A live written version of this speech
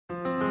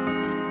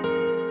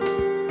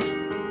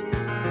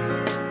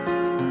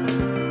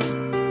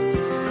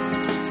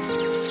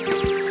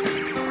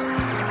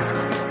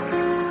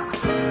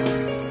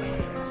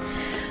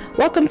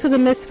Welcome to the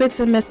Misfits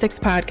and Mystics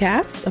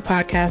podcast, a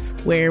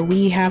podcast where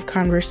we have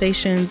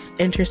conversations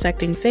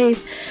intersecting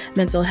faith,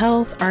 mental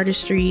health,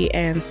 artistry,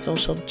 and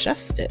social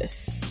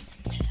justice.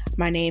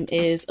 My name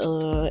is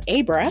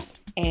Abra,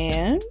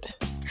 and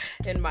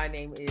my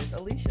name is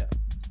Alicia.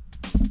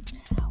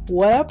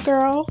 What up,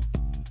 girl?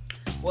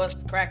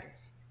 What's cracking?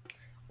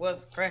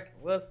 What's cracking?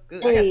 What's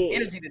good? Hey. I got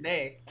some energy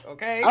today,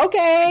 okay?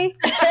 Okay.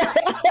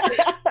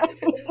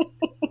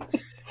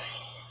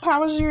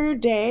 How was your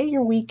day,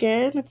 your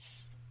weekend?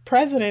 It's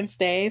President's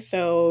Day,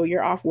 so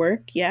you're off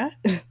work, yeah?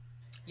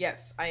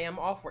 Yes, I am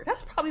off work.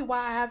 That's probably why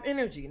I have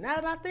energy, now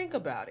that I think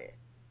about it.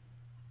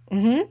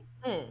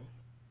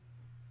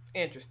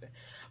 Interesting.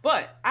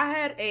 But I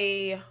had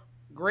a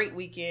great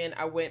weekend.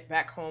 I went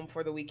back home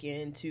for the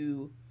weekend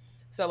to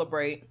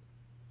celebrate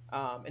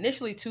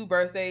initially 2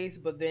 birthdays,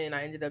 but then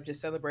I ended up just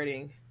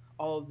celebrating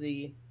all of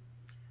the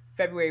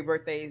February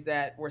birthdays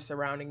that were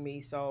surrounding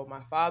me. So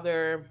my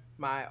father,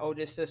 my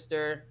oldest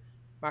sister,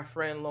 my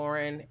friend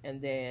Lauren,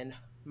 and then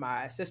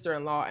my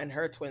sister-in-law and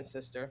her twin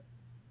sister.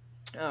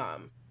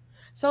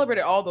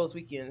 Celebrated all those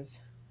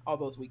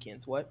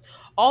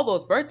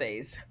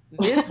birthdays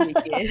this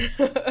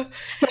weekend.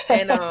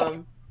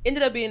 And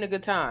ended up being a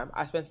good time.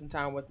 I spent some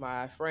time with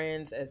my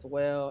friends as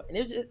well. And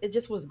it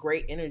just was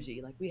great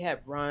energy. Like, we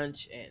had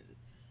brunch and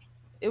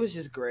it was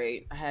just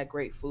great. I had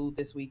great food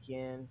this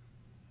weekend.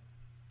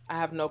 I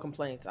have no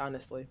complaints,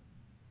 honestly.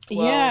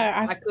 Well,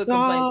 Yeah, I could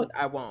complain, but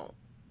I won't.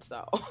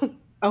 So.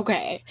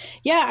 Okay.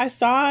 Yeah, I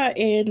saw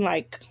in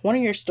like one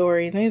of your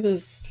stories, maybe it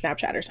was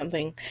Snapchat or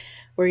something,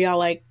 where y'all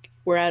like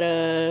were at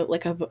a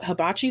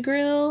hibachi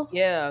grill.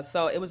 Yeah,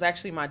 so it was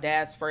actually my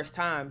dad's first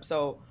time.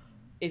 So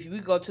if we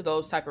go to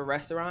those type of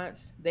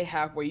restaurants, they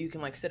have where you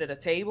can like sit at a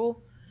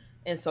table.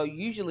 And so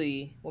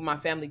usually when my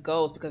family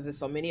goes, because there's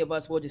so many of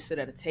us, we'll just sit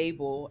at a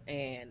table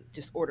and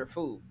just order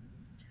food.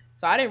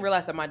 So I didn't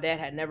realize that my dad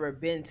had never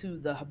been to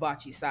the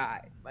hibachi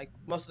side. Like,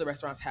 most of the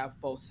restaurants have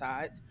both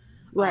sides.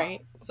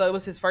 Right. So it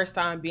was his first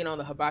time being on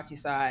the hibachi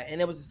side, and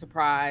it was a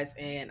surprise.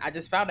 And I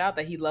just found out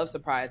that he loves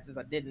surprises.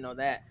 I didn't know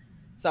that.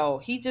 So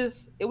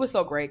it was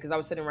so great because I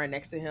was sitting right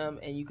next to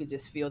him, and you could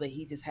just feel that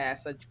he just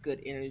has such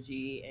good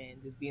energy,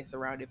 and just being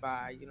surrounded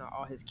by,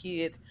 all his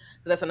kids.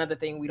 So that's another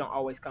thing. We don't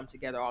always come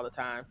together all the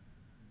time.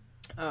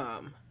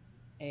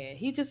 And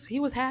he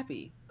was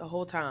happy the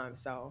whole time.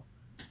 So.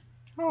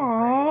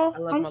 Aw,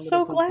 I'm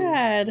so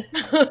glad.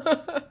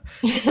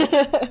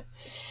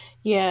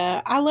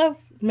 Yeah, I love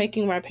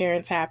making my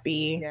parents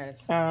happy.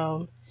 Yes.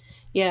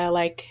 Yeah,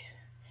 like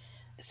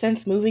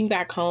since moving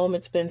back home,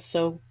 it's been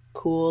so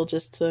cool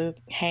just to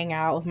hang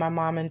out with my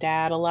mom and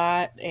dad a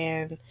lot,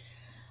 and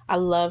I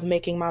love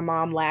making my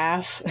mom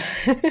laugh.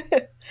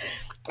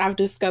 I've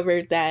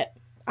discovered that,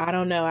 I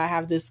don't know, I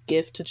have this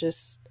gift to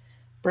just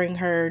bring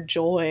her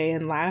joy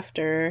and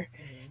laughter.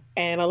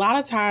 And a lot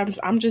of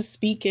times I'm just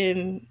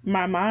speaking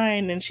my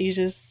mind and she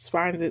just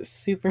finds it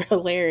super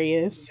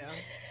hilarious.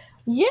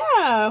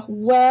 Yeah,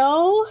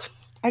 well,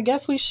 I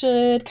guess we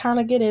should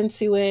kind of get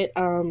into it.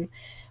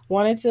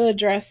 Wanted to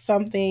address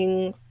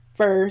something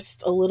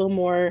first, a little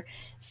more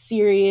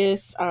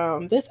serious.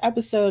 This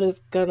episode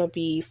is gonna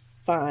be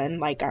fun,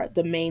 like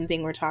the main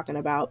thing we're talking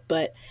about,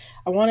 but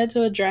I wanted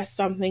to address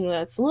something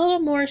that's a little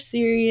more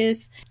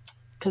serious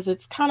because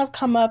it's kind of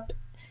come up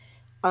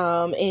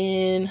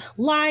in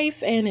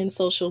life and in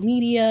social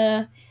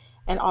media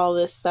and all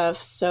this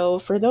stuff. So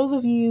for those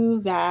of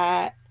you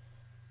that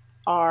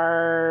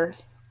are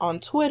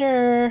on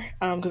Twitter,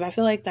 because I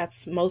feel like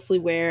that's mostly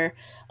where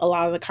a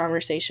lot of the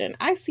conversation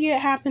I see it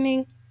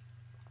happening.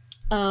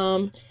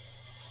 So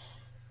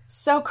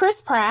Chris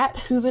Pratt,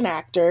 who's an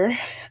actor,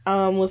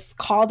 was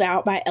called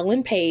out by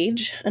Ellen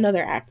Page,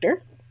 another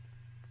actor,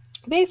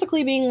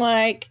 basically being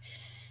like,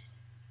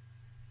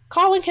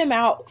 calling him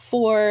out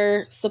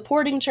for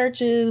supporting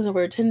churches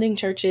or attending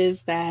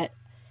churches that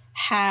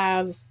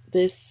have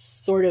this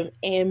sort of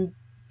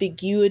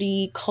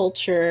ambiguity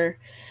culture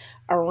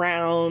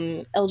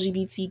around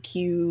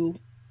LGBTQ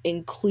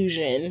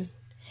inclusion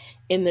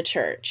in the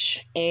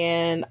church.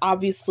 And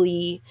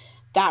obviously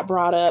that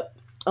brought up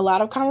a lot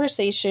of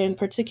conversation,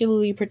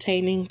 particularly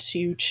pertaining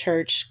to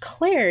church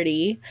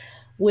clarity,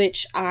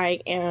 which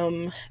I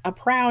am a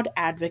proud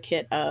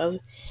advocate of.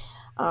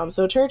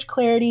 So Church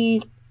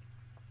Clarity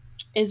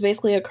is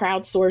basically a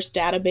crowdsourced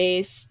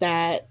database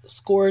that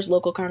scores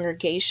local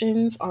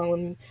congregations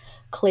on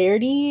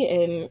clarity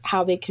and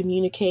how they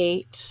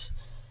communicate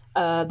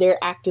their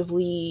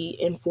actively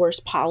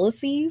enforced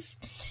policies.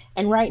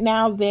 And right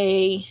now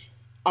they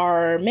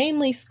are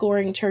mainly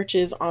scoring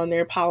churches on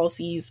their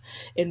policies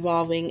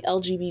involving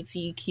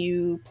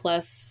LGBTQ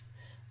plus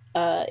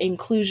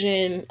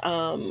inclusion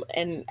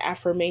and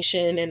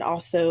affirmation, and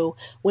also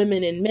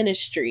women in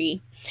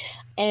ministry.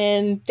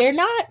 And they're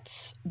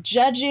not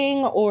judging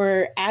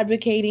or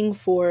advocating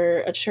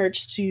for a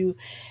church to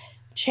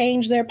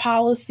change their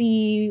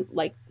policy.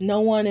 Like,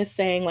 no one is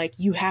saying like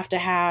you have to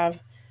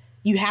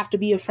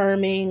be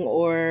affirming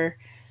or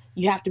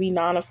you have to be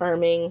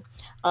non-affirming.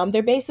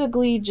 They're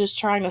basically just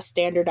trying to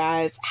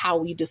standardize how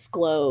we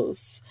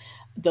disclose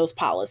those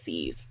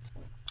policies.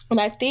 And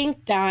I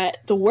think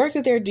that the work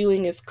that they're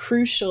doing is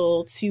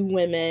crucial to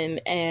women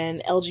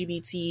and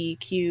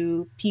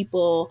LGBTQ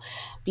people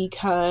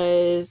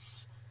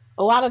because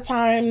a lot of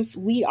times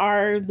we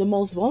are the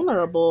most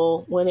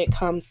vulnerable when it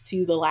comes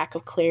to the lack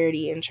of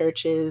clarity in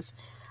churches.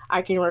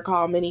 I can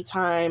recall many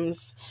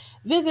times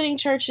visiting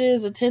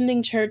churches,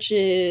 attending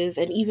churches,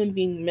 and even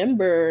being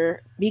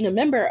a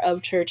member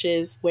of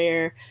churches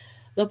where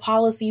the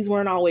policies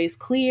weren't always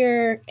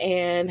clear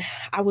and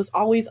I was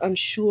always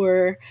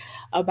unsure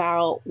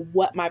about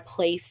what my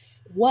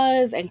place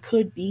was and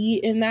could be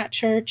in that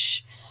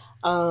church.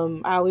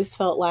 I always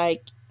felt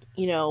like,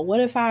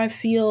 what if I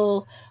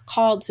feel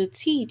called to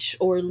teach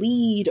or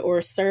lead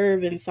or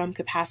serve in some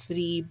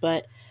capacity,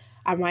 but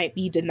I might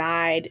be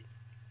denied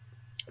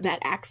that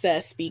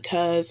access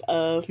because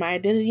of my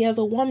identity as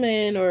a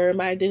woman or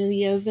my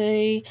identity as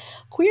a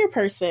queer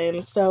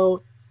person.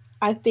 So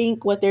I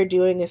think what they're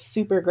doing is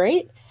super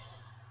great.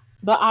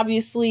 But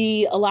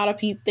obviously, a lot of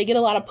people, they get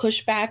a lot of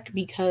pushback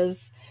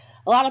because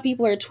a lot of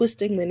people are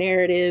twisting the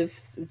narrative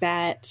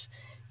that,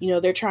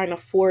 they're trying to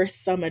force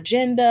some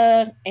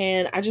agenda.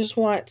 And I just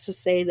want to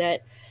say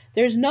that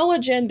there's no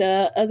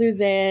agenda other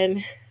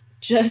than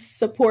just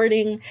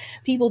supporting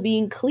people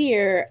being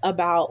clear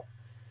about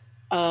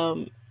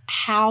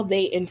how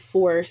they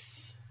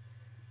enforce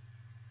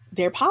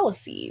their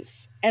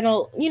policies. And,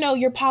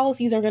 your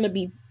policies are going to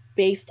be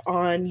based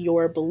on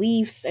your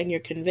beliefs and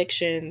your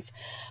convictions,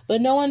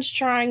 but no one's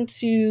trying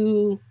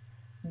to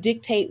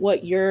dictate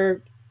what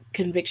your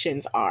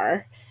convictions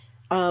are.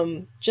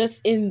 Just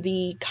in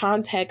the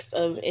context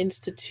of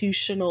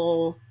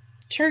institutional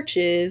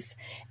churches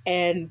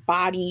and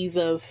bodies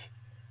of,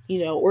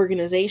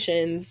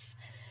 organizations,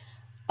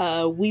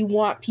 we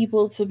want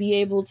people to be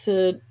able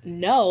to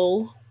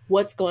know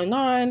what's going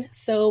on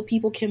so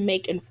people can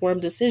make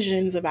informed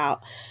decisions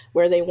about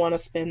where they want to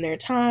spend their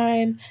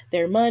time,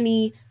 their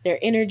money, their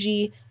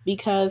energy,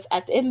 because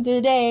at the end of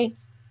the day,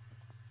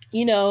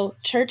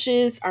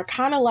 churches are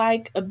kind of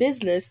like a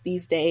business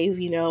these days.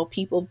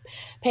 People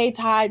pay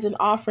tithes and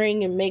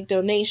offering and make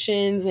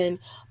donations and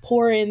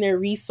pour in their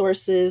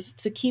resources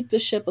to keep the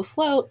ship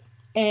afloat.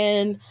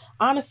 And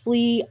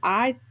honestly,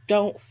 I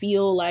don't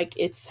feel like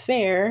it's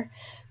fair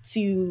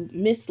to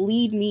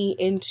mislead me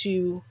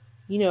into,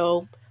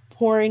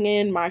 pouring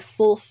in my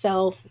full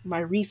self, my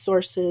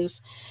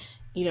resources,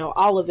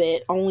 all of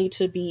it, only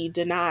to be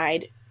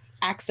denied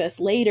access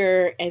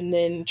later and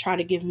then try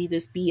to give me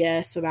this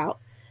BS about,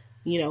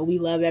 we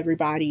love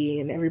everybody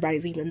and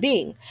everybody's a human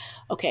being.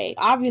 Okay,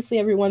 obviously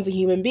everyone's a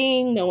human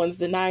being. No one's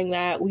denying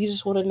that. We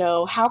just want to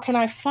know, how can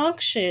I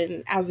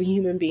function as a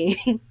human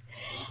being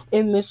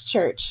in this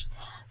church?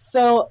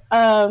 So,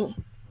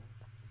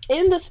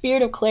 in the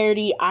spirit of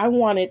clarity, I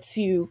wanted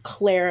to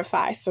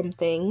clarify some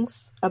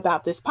things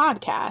about this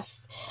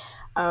podcast.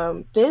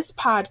 This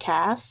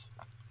podcast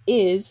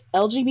is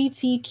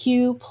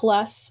LGBTQ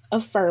plus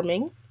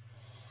affirming.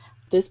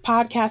 This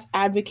podcast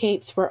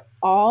advocates for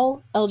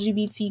all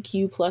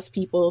LGBTQ plus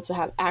people to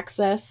have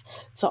access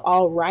to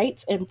all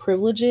rights and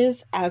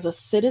privileges as a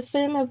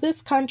citizen of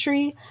this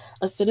country,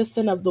 a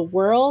citizen of the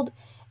world,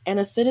 and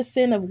a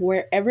citizen of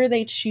wherever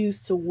they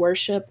choose to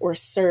worship or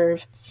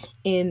serve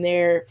in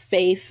their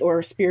faith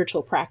or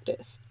spiritual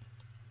practice.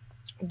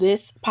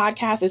 This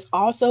podcast is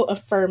also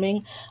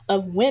affirming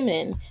of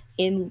women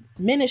in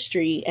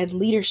ministry and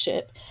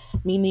leadership,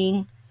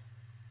 meaning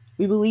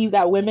we believe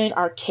that women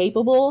are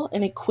capable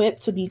and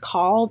equipped to be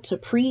called to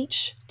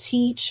preach,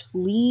 teach,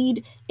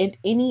 lead in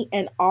any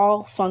and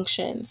all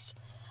functions.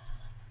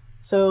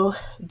 So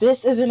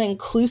this is an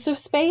inclusive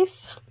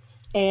space,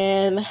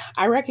 and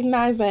I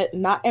recognize that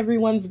not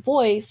everyone's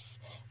voice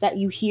that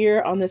you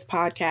hear on this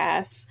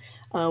podcast,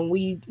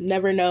 we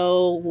never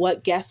know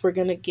what guests we're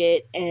going to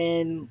get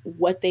and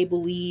what they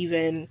believe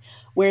and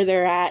where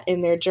they're at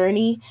in their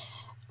journey.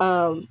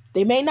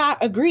 They may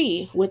not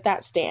agree with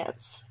that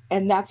stance,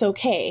 and that's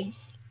okay.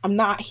 I'm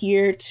not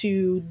here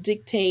to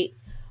dictate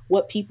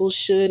what people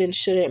should and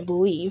shouldn't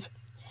believe.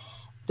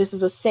 This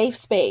is a safe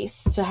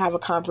space to have a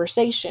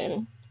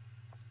conversation,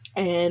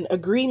 and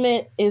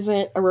agreement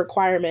isn't a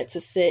requirement to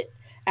sit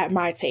at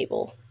my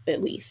table,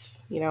 at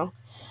least,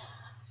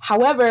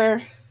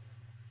 However,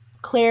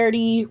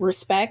 clarity,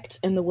 respect,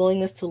 and the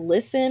willingness to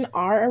listen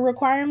are a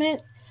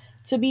requirement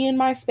to be in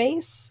my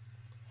space.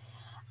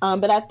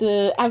 But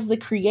as the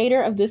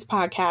creator of this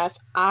podcast,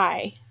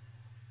 I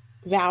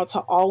vow to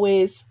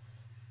always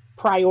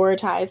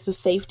prioritize the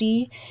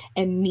safety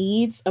and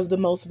needs of the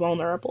most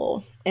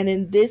vulnerable. And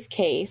in this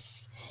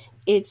case,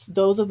 it's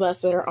those of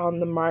us that are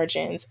on the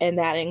margins, and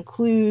that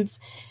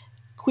includes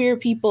queer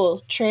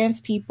people,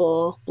 trans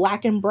people,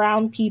 Black and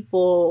brown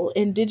people,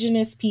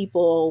 Indigenous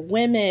people,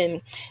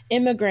 women,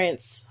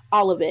 immigrants,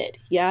 all of it.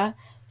 Yeah.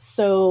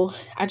 So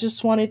I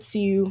just wanted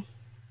to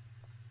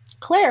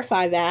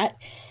clarify that.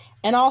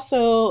 And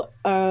also,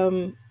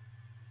 in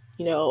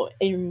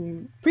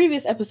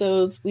previous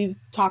episodes, we've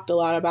talked a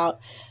lot about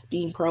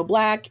being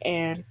pro-Black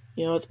and,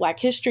 it's Black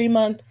History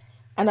Month.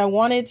 And I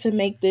wanted to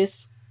make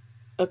this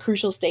a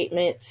crucial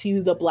statement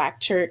to the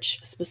Black church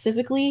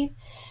specifically,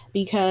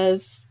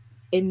 because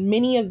in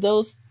many of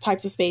those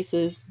types of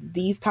spaces,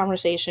 these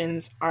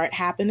conversations aren't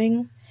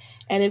happening.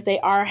 And if they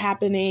are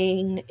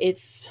happening,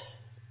 it's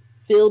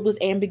filled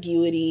with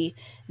ambiguity,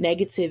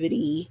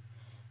 negativity,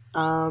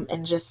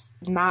 and just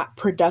not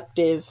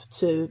productive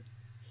to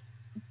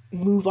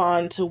move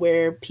on to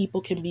where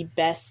people can be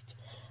best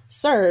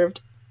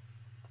served.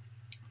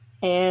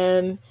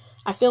 And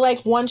I feel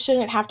like one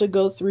shouldn't have to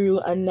go through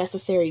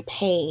unnecessary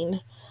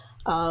pain,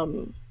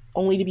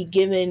 only to be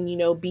given,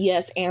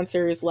 BS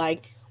answers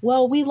like,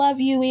 well, we love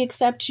you, we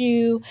accept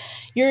you,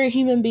 you're a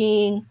human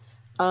being.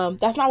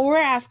 That's not what we're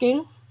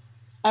asking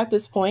at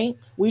this point.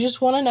 We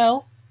just want to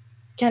know,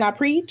 can I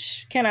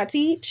preach? Can I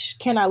teach?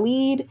 Can I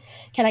lead?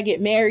 Can I get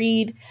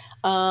married?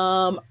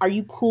 Are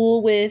you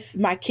cool with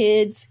my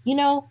kids?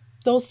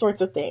 Those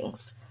sorts of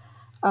things.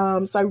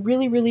 So I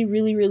really, really,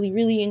 really, really,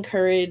 really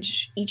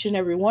encourage each and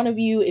every one of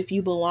you, if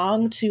you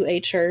belong to a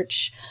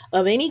church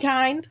of any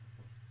kind,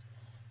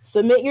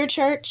 submit your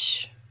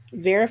church,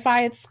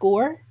 verify its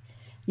score.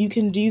 You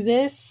can do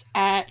this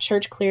at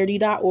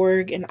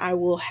churchclarity.org, and I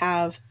will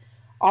have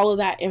all of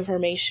that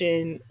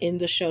information in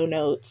the show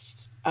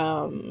notes.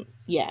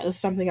 Yeah, this is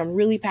something I'm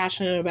really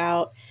passionate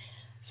about,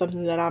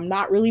 something that I'm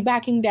not really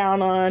backing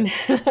down on.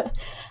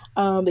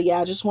 But yeah,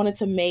 I just wanted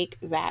to make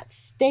that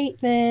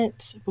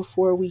statement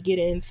before we get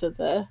into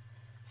the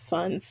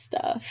fun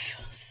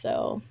stuff.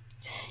 So,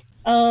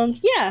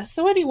 yeah.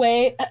 So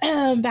anyway,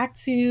 back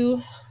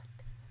to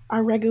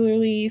our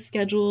regularly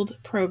scheduled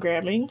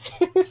programming.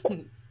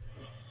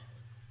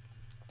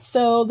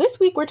 So this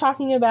week we're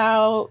talking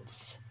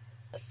about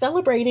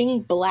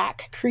celebrating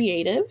Black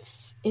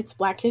creatives. It's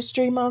Black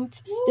History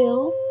Month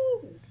still.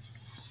 Woo!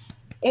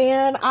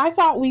 And I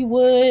thought we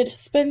would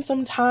spend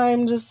some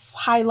time just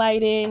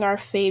highlighting our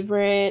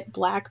favorite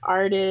Black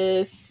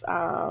artists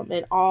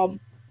in all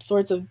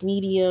sorts of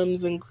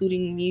mediums,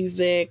 including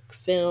music,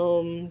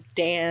 film,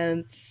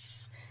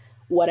 dance,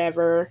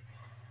 whatever.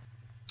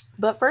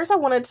 But first I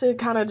wanted to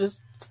kind of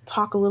just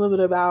talk a little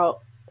bit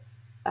about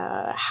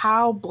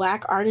how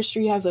Black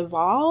artistry has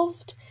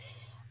evolved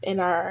in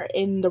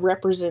the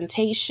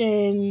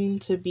representation,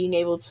 to being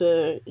able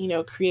to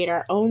create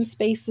our own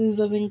spaces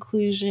of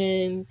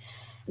inclusion.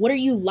 What are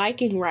you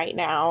liking right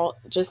now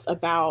just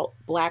about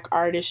Black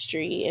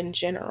artistry in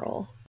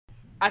general?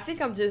 I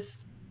think I'm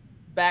just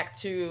back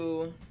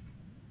to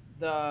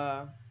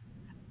the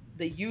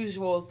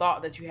usual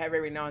thought that you have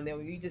every now and then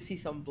when you just see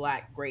some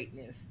Black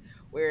greatness,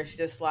 where it's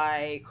just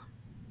like,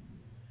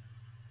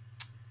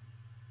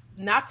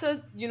 not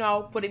to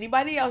put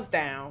anybody else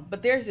down,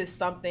 but there's just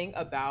something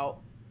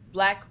about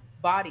Black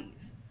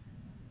bodies,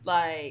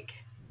 like,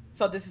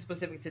 so this is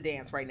specific to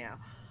dance right now.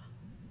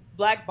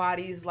 Black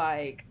bodies,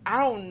 like, I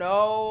don't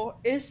know,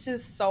 it's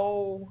just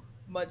so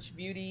much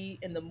beauty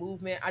in the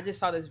movement. I just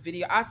saw this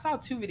video. I saw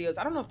two videos.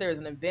 I don't know if there's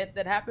an event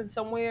that happened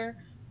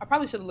somewhere. I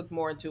probably should have looked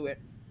more into it,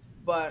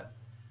 but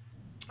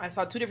I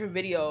saw two different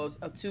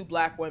videos of two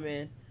Black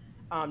women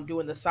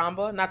doing the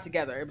samba, not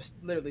together. It was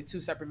literally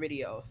two separate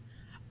videos.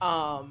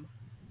 Um,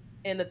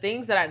 and the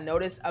things that I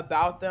noticed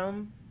about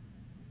them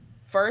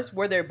first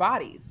were their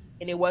bodies.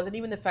 And it wasn't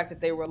even the fact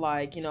that they were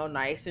like,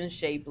 nice and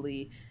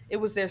shapely. It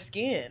was their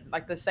skin.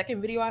 Like the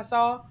second video I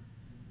saw,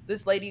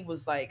 this lady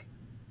was like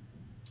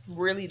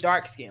really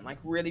dark skin, like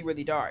really,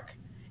 really dark.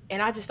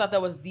 And I just thought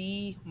that was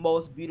the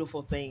most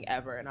beautiful thing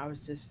ever. And I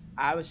was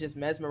just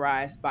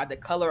mesmerized by the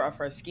color of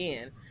her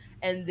skin.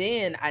 And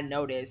then I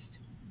noticed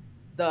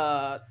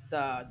the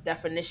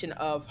definition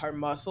of her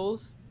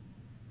muscles.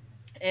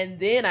 And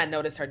then I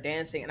noticed her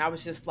dancing, and I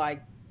was just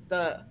like,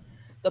 the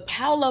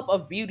pile up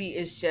of beauty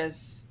is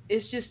just,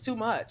 it's just too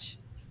much,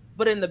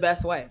 but in the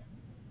best way.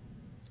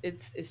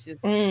 It's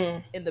just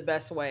Mm. in the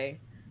best way.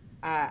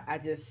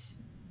 I just,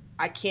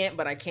 I can't,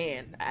 but I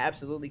can. I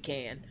absolutely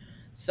can.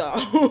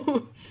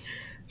 So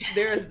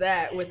there's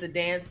that with the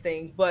dance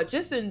thing, but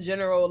just in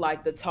general,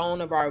 like the tone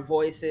of our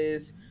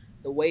voices,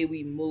 the way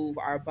we move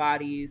our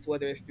bodies,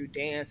 whether it's through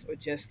dance or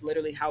just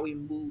literally how we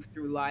move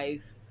through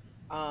life.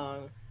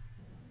 Um,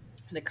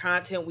 the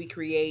content we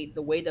create,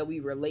 the way that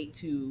we relate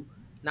to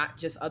not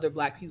just other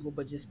Black people,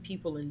 but just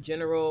people in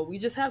general. We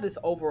just have this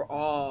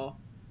overall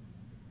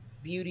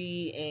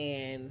beauty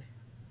and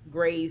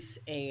grace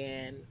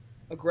and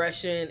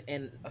aggression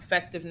and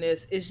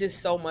effectiveness. It's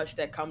just so much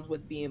that comes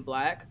with being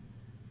Black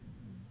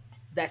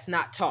that's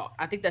not taught.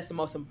 I think that's the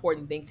most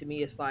important thing to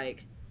me. It's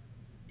like,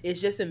 it's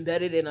just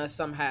embedded in us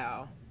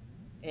somehow.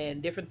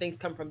 And different things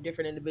come from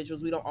different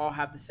individuals. We don't all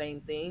have the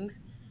same things,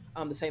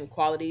 the same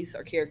qualities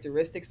or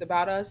characteristics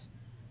about us.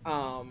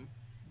 Um,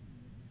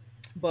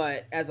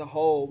 but as a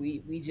whole,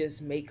 we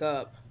just make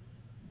up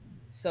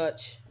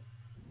such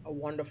a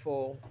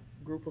wonderful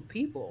group of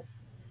people.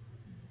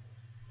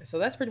 So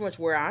that's pretty much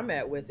where I'm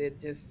at with it.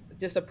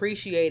 Just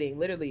appreciating,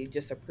 literally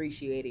just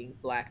appreciating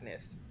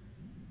Blackness.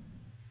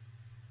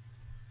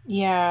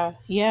 Yeah,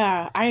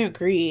 I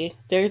agree.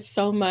 There's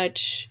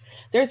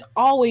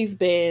always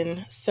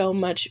been so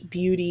much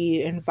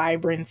beauty and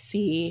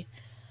vibrancy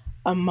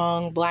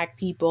among Black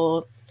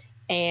people,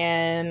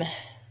 and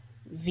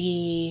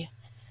the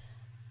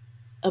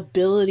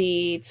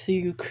ability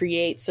to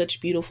create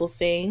such beautiful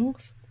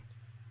things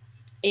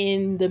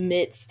in the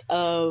midst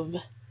of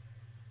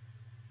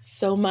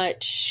so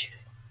much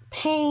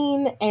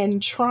pain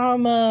and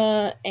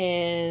trauma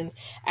and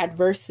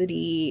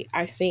adversity.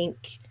 I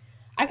think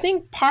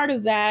part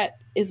of that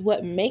is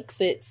what makes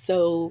it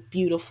so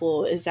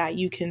beautiful, is that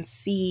you can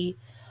see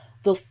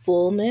the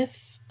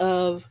fullness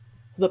of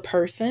the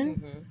person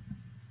Mm-hmm.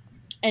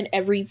 and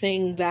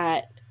everything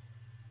that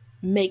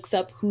makes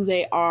up who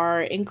they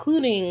are,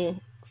 including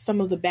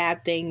some of the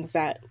bad things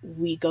that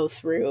we go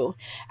through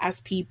as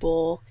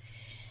people.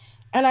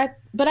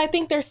 But I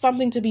think there's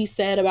something to be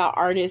said about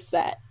artists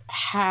that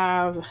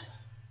have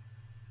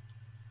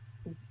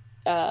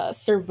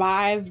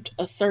survived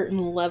a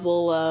certain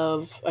level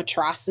of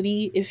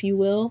atrocity, if you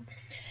will,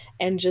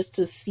 and just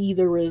to see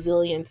the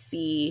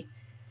resiliency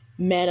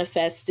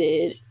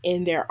manifested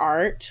in their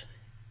art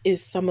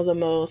is some of the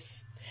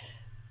most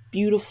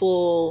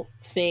beautiful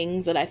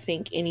things that I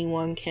think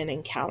anyone can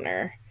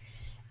encounter.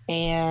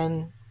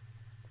 And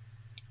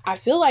I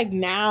feel like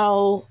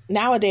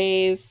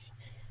nowadays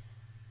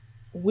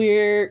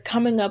we're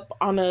coming up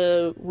on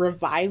a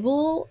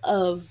revival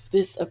of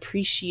this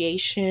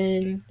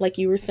appreciation, like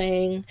you were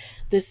saying,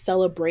 this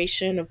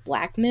celebration of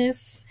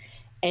Blackness,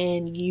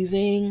 and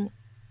using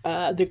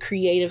the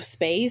creative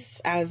space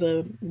as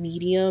a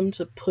medium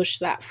to push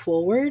that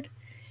forward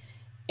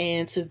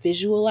and to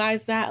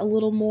visualize that a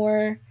little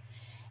more.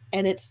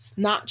 And it's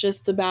not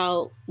just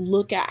about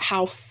look at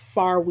how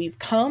far we've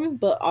come,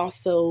 but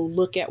also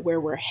look at where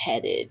we're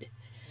headed.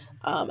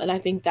 And I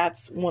think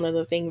that's one of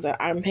the things that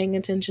I'm paying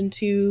attention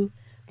to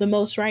the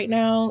most right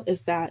now,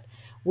 is that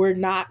we're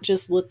not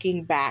just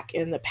looking back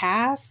in the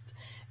past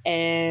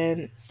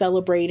and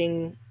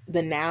celebrating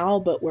the now,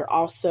 but we're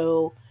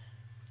also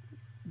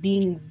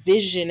being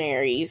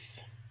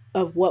visionaries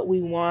of what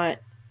we want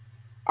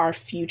our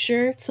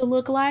future to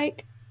look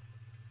like.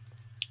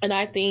 And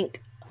I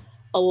think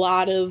a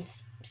lot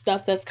of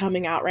stuff that's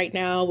coming out right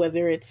now,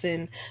 whether it's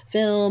in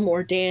film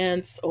or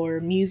dance or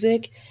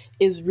music,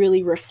 is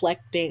really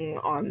reflecting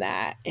on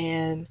that.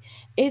 And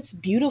it's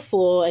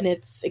beautiful and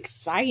it's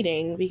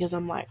exciting, because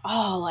I'm like,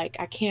 oh, like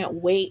I can't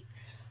wait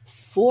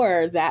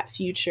for that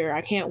future.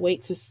 I can't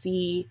wait to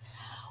see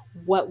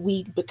what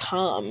we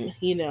become,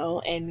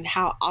 and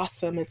how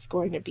awesome it's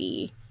going to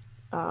be.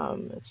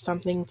 It's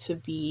something to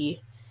be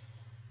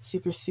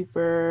super,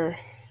 super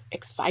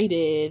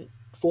excited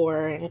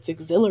for, and it's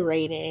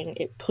exhilarating.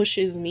 It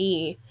pushes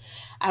me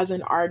as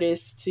an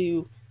artist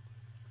to,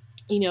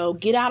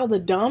 get out of the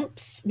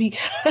dumps,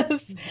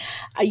 because,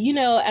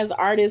 as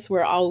artists,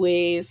 we're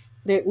always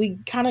that we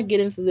kind of get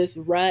into this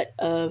rut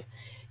of,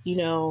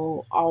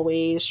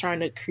 always trying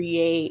to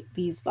create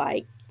these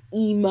like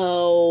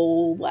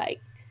emo, like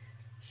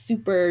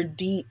super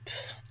deep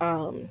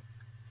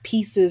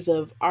pieces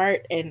of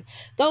art, and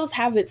those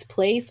have its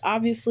place,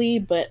 obviously,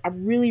 but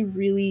I'm really,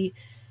 really,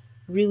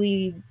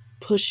 really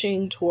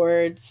pushing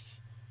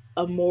towards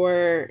a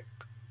more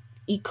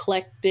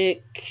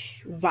eclectic,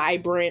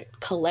 vibrant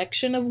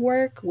collection of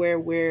work where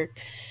we're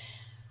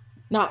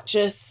not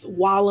just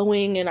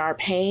wallowing in our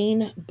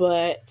pain,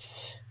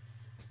 but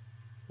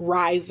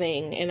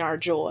rising in our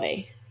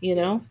joy,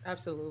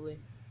 Absolutely.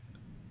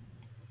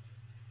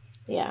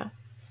 Yeah.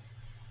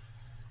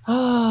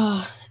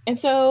 And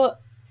so,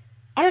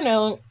 I don't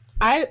know.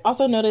 I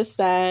also noticed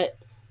that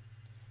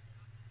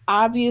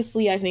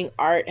obviously I think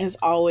art has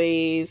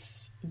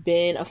always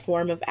been a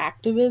form of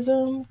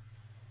activism.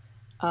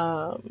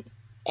 Um,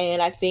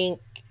 and I think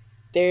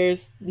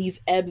there's these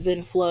ebbs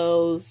and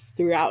flows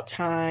throughout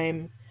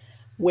time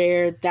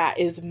where that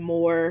is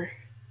more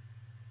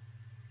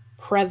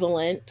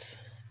prevalent.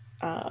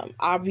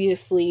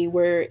 Obviously,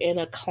 we're in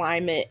a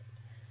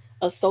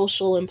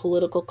social and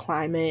political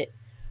climate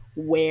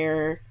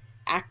where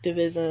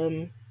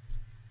activism,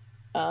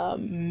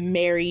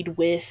 married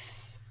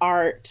with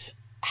art,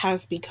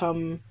 has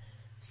become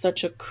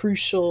such a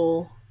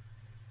crucial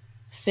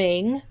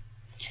thing.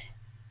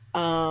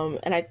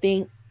 And I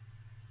think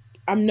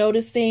I'm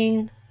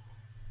noticing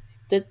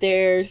that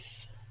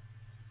there's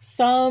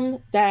some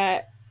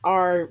that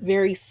are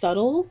very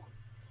subtle,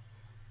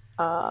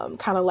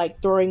 kind of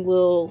like throwing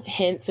little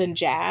hints and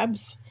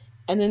jabs.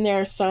 And then there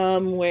are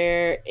some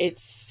where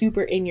it's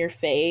super in your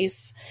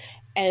face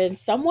and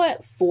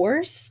somewhat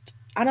forced.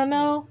 I don't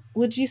know,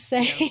 would you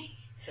say?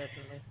 Yeah,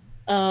 definitely.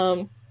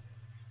 um,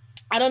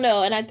 I don't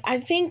know. And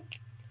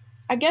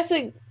I guess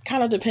it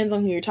kind of depends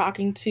on who you're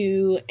talking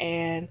to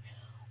and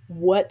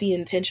what the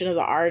intention of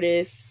the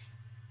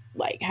artist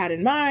like had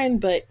in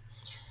mind. But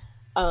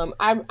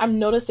I'm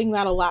noticing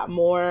that a lot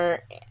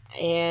more,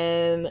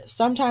 and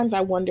sometimes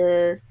I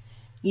wonder,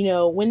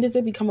 when does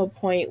it become a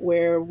point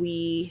where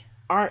we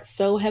aren't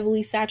so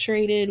heavily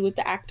saturated with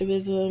the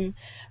activism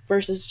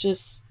versus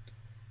just,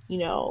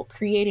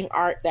 creating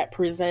art that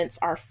presents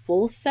our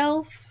full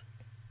self.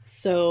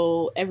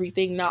 So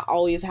everything not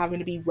always having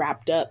to be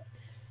wrapped up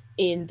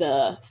in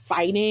the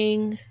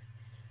fighting.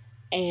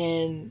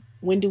 And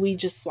when do we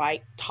just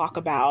like talk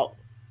about,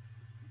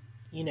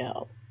 you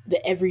know,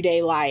 the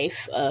everyday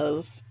life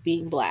of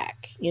being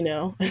Black, you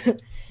know?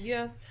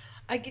 Yeah,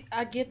 I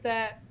get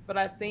that, but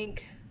I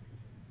think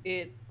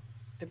it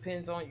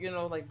depends on,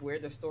 like where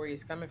the story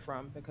is coming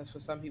from, because for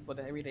some people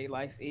the everyday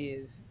life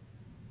is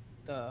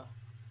the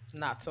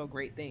not so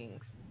great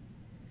things.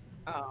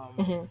 Um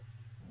Hmm.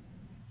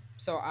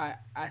 so I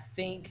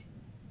think,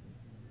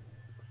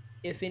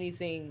 if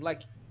anything,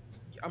 like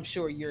I'm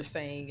sure you're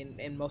saying,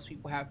 and most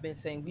people have been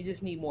saying, we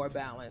just need more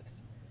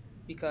balance,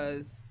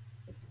 because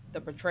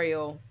the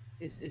portrayal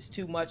is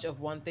too much of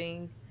one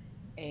thing,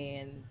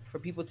 and for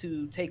people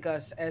to take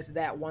us as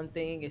that one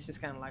thing, it's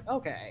just kind of like,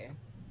 okay,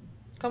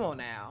 come on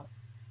now,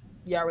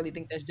 y'all really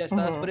think that's just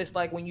us? Hmm. But it's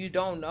like, when you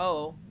don't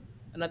know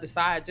another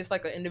side, just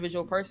like an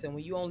individual person,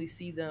 when you only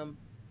see them,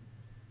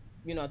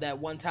 that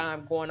one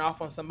time going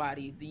off on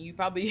somebody, then you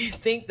probably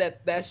think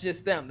that that's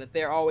just them, that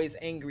they're always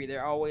angry,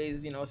 they're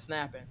always,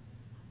 snapping.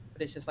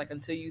 But it's just like,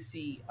 until you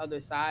see other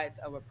sides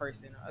of a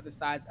person, or other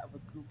sides of a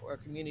group or a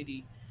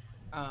community,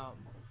 um,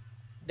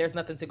 there's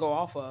nothing to go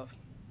off of.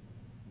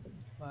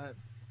 But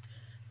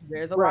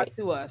there's a lot Right.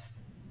 to us.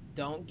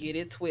 Don't get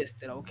it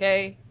twisted,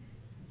 okay?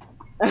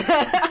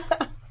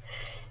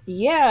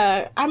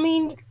 Yeah, I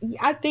mean,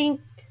 I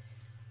think,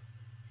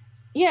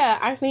 yeah,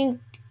 I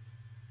think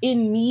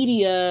in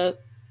media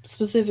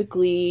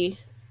specifically,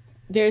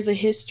 there's a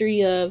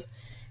history of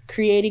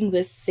creating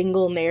this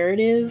single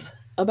narrative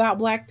about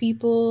Black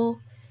people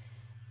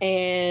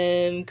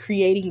and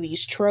creating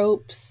these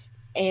tropes.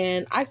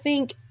 And I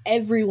think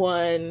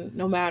everyone,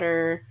 no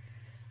matter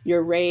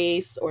your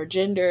race or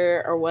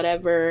gender or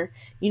whatever,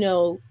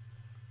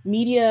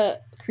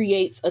 media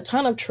creates a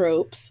ton of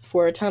tropes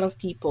for a ton of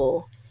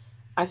people.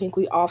 I think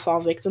we all fall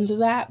victim to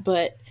that,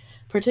 but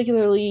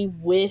particularly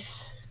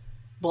with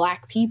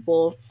Black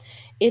people,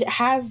 it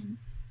has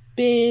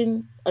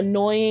been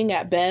annoying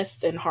at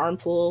best and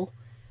harmful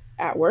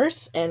at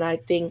worst. And I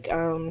think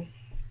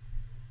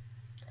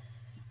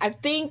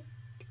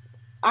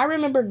I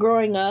remember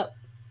growing up.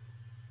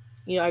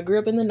 I grew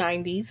up in the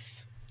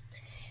 '90s,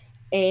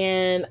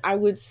 and I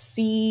would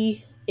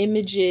see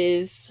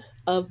images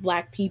of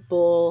Black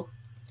people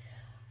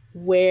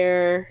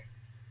where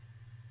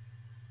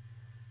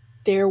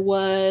there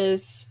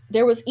was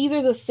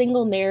either the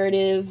single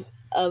narrative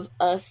of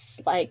us,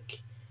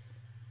 like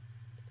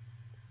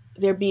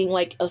there being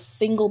like a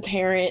single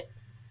parent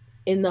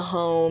in the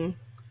home,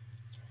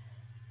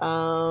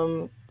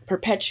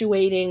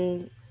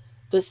 perpetuating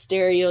the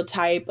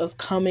stereotype of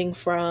coming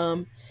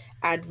from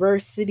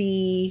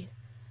adversity,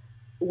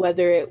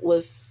 whether it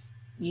was,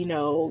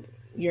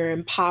 you're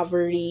in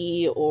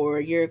poverty or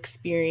you're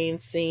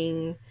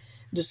experiencing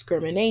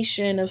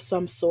discrimination of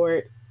some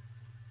sort.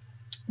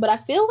 But I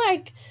feel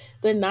like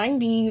the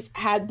 '90s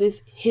had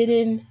this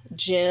hidden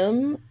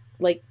gem,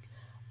 like,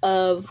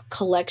 of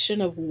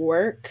collection of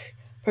work,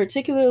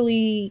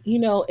 particularly,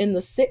 in the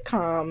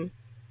sitcom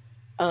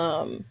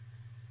um,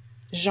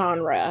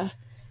 genre,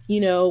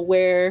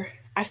 where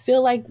I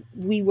feel like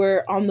we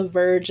were on the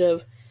verge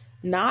of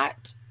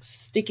not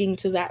sticking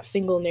to that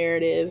single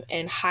narrative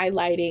and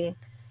highlighting,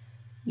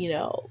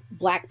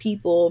 Black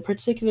people,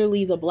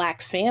 particularly the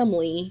Black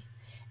family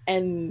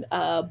and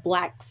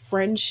Black Mm-hmm.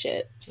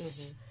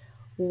 friendships,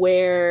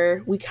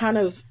 where we kind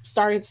of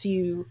started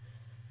to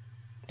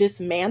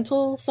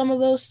dismantle some of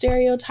those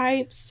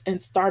stereotypes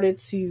and started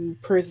to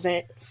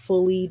present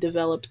fully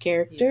developed Yeah.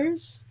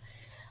 characters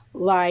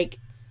like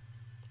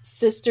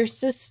sister,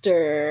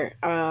 sister,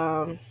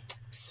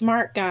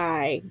 smart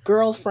guy,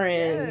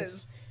 girlfriends,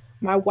 Yes.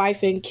 my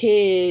wife and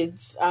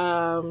kids.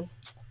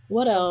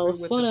 What Come through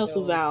else? with the What else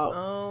was shows.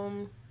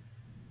 out?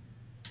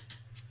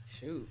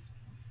 Shoot.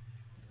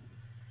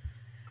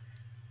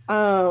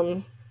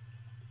 Um,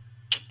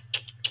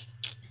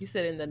 You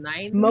said in the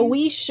 90s?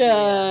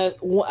 Yeah. Moesha.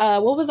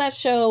 What was that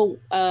show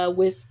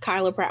with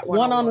Kyla Pratt? One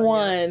One on on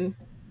one,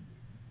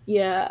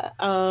 yep.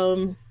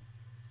 one. Yeah.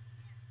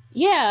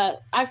 Yeah.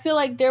 I feel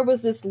like there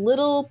was this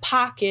little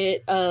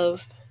pocket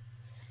of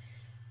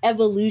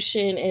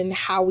evolution in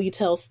how we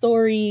tell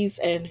stories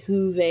and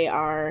who they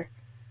are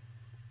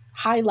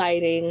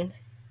highlighting.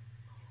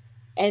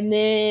 And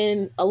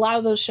then a lot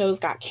of those shows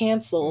got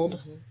canceled.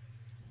 Mm-hmm.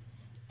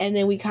 And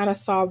then we kind of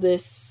saw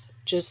this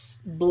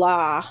just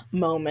blah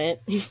moment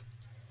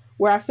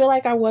where I feel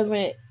like I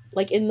wasn't,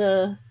 like, in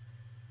the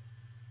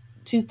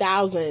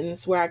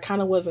 2000s, where I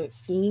kind of wasn't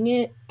seeing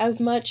it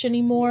as much Yeah.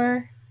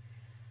 anymore.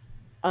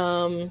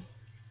 Um,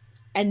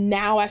 and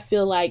now I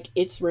feel like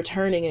it's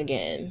returning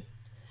again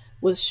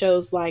with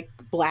shows like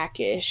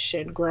Blackish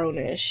and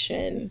Grownish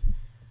and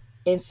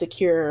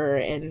Insecure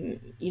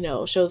and,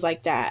 shows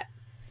like that.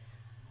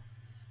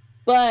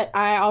 But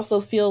I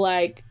also feel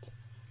like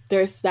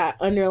there's that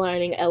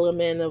underlining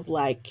element of,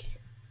 like,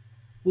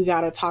 we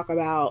got to talk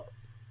about,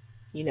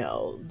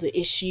 the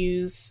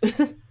issues.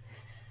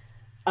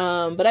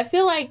 But I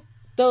feel like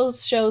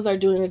those shows are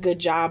doing a good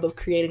job of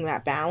creating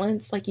that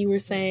balance, like you were Mm-hmm.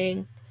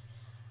 saying.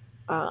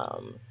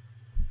 Um,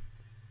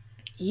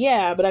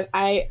 yeah, but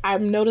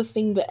I'm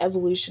noticing the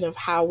evolution of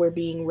how we're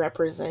being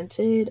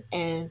represented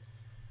and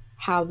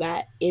how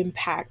that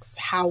impacts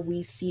how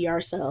we see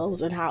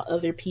ourselves and how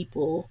other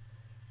people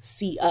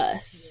see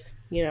Yeah. us,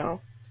 you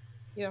know?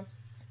 Yeah.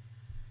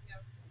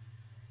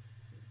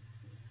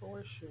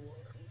 For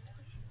sure.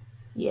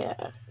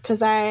 Yeah.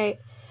 Cause I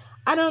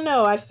don't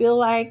know. I feel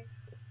like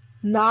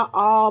not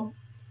all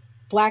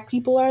black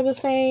people are the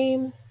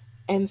same.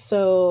 And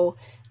so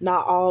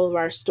not all of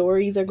our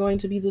stories are going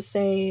to be the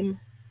same.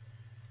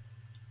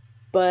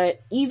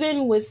 But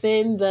even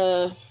within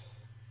the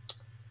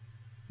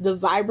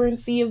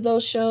vibrancy of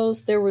those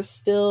shows, there was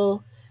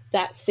still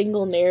that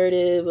single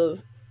narrative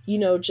of, you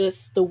know,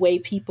 just the way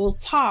people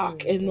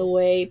talk and the Mm-hmm.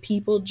 way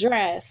people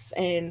dress.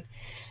 And,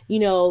 you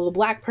know, the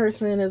black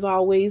person is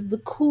always the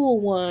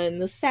cool one,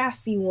 the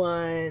sassy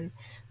one,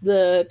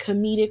 the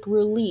comedic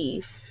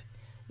relief.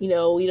 You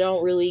know, we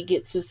don't really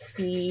get to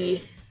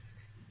see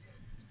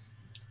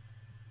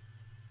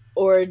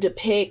or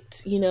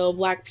depict, you know,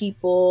 black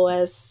people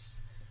as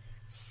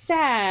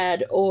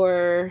sad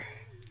or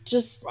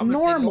just I'm gonna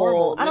say normal.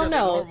 normal, I don't literally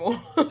know. normal.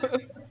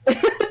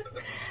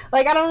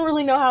 Like I don't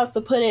really know how else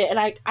to put it. And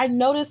I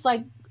noticed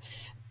like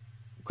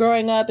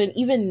growing up and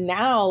even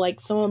now, like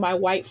some of my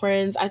white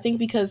friends, I think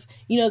because,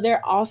 you know,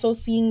 they're also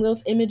seeing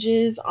those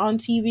images on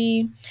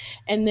TV.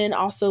 And then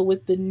also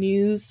with the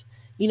news,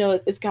 you know,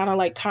 it's kind of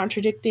like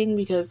contradicting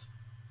because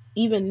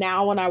even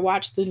now when I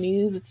watch the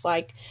news, it's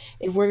like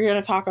if we're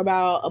going to talk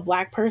about a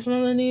black person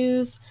on the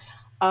news,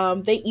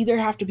 they either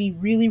have to be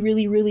really,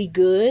 really, really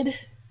good,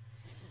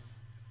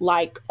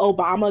 like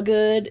Obama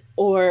good,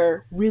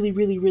 or really,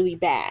 really, really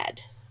bad,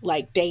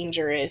 like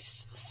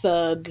dangerous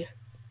thug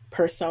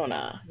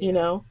persona, you Yeah.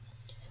 know?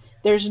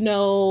 There's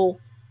no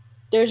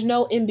there's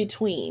no in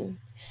between.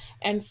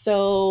 And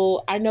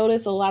so I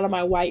noticed a lot of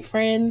my white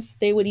friends,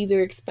 they would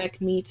either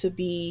expect me to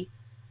be,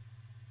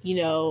 you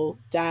know,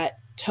 that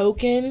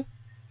token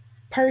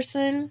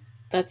person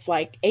that's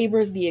like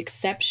Abra's the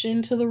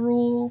exception to the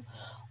rule,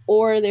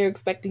 or they're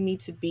expecting me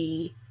to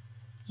be,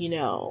 you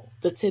know,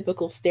 the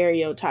typical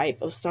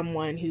stereotype of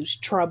someone who's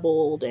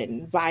troubled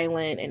and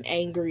violent and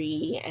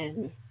angry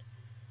and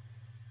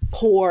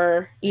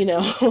poor, you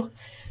know.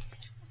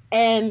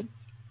 And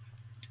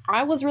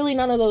I was really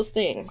none of those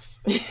things.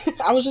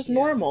 I was just Yeah.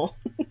 normal.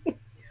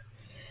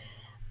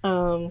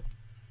 Um,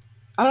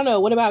 I don't know.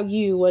 What about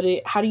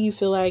you? How do you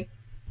feel like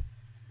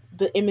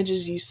the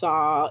images you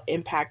saw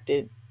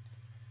impacted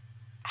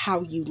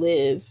how you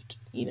lived,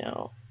 you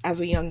know, as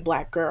a young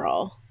black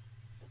girl?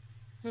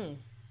 Hmm.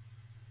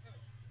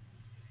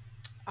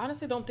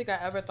 Honestly, don't think I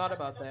ever thought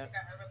about that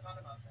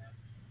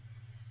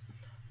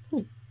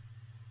Hmm.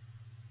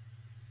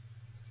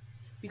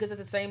 because at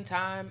the same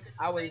time,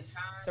 I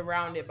was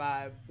surrounded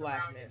by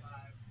blackness.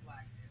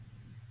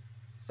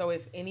 So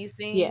if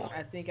anything, Yeah.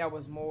 I think I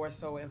was more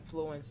so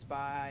influenced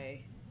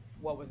by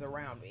what was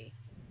around me.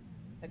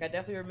 Like I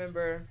definitely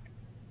remember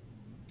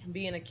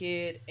being a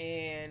kid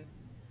and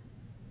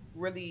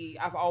really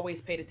I've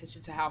always paid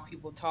attention to how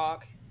people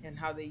talk and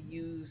how they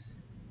use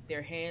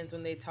their hands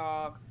when they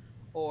talk,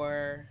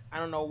 or I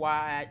don't know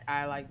why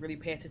I like really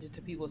pay attention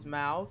to people's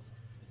mouths.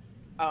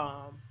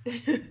 Um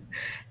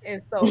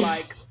and so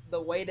like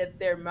the way that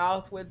their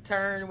mouth would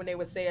turn when they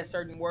would say a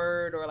certain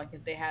word, or like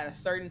if they had a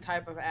certain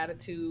type of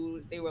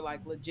attitude, they were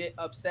like legit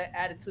upset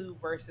attitude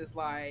versus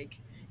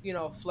like, you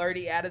know,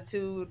 flirty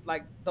attitude.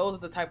 Like those are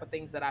the type of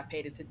things that I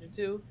paid attention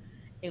to,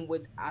 and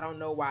would I don't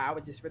know why I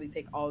would just really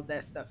take all of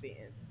that stuff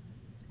in.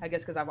 I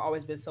guess because I've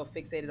always been so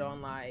fixated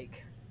on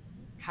like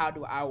how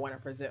do I want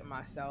to present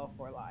myself,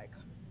 or like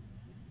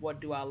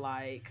what do I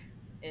like,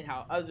 and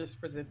how others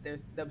present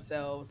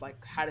themselves.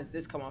 Like how does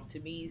this come off to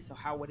me? So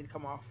how would it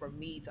come off from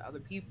me to other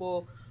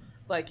people?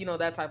 Like, you know,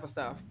 that type of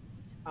stuff.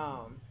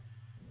 Um,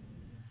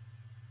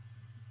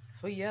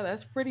 so yeah,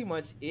 that's pretty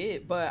much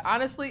it. But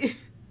honestly,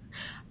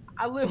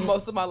 I live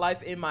most of my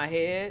life in my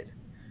head,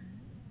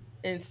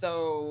 and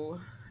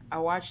so I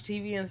watch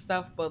TV and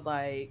stuff. But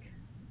like,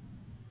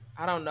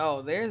 I don't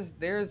know. There's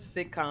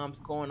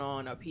sitcoms going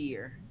on up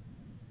here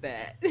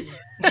that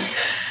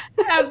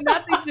have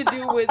nothing to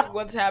do with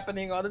what's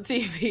happening on the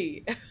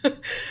TV.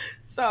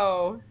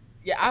 So,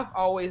 yeah, I've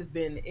always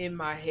been in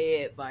my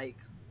head, like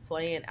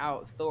playing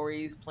out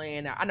stories,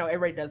 playing out. I know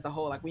everybody does the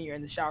whole, like when you're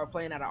in the shower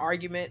playing out an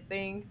argument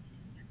thing.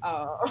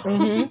 Uh,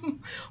 Mm-hmm.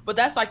 but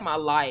that's like my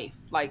life.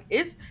 Like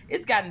it's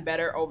gotten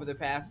better over the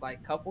past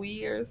like couple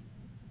years,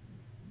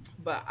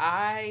 but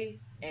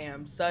I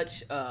am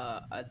such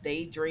a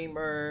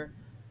daydreamer.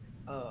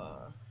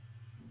 Uh,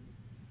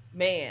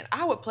 Man,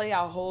 I would play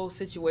out whole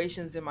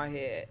situations in my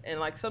head. And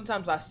like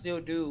sometimes I still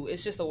do.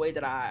 It's just a way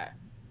that I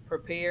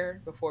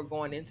prepare before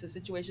going into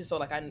situations. So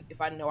like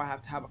if I know I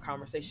have to have a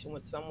conversation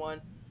with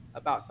someone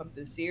about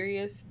something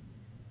serious,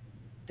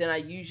 then I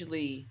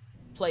usually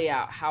play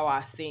out how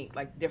I think,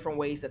 like different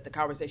ways that the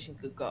conversation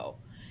could go.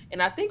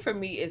 And I think for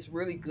me it's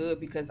really good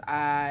because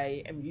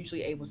I am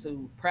usually able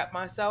to prep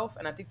myself,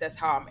 and I think that's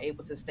how I'm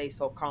able to stay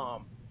so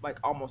calm like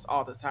almost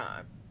all the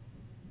time,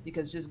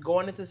 because just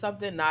going into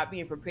something not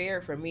being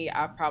prepared, for me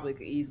I probably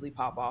could easily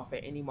pop off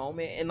at any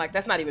moment, and like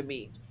that's not even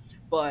me,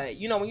 but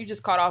you know when you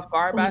just caught off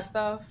guard by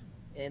stuff.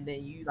 and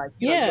then you like,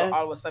 you're Yeah.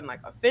 all of a sudden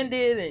like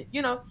offended,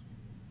 and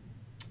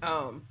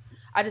um,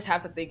 I just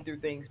have to think through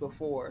things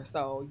before.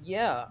 So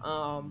yeah,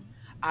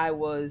 I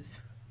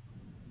was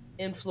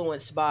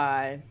influenced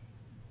by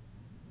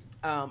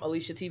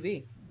Alicia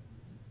TV.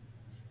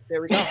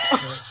 There we go.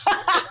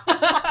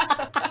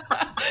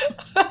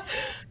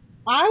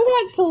 I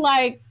want to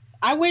like.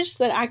 I wish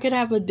that I could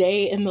have a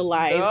day in the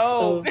life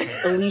No, of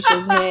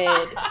Alicia's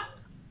head,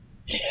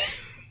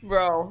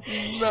 bro,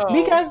 no.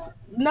 because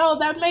no,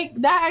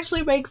 that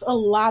actually makes a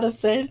lot of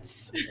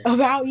sense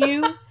about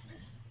you.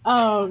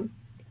 Um,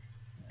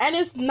 and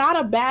it's not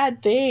a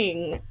bad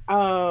thing.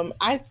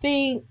 I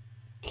think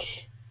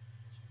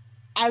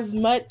as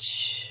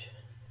much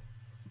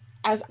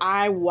as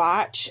I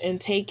watch and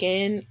take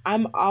in,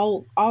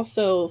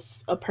 also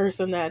a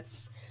person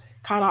that's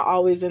kind of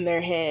always in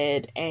their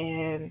head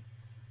and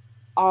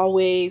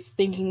always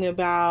thinking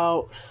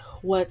about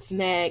what's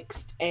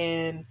next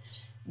and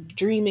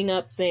dreaming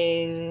up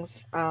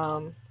things.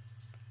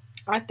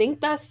 I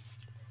think that's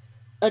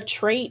a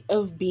trait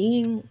of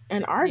being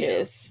an Yeah.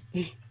 artist.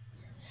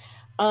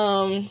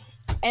 um,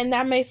 and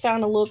that may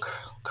sound a little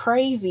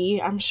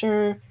crazy. I'm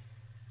sure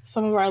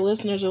some of our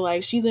listeners are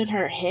like, she's in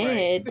her Right.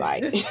 head,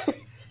 like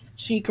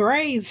she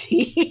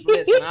crazy.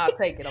 Listen, I'll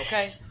take it,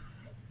 okay?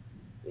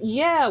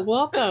 Yeah,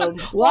 welcome.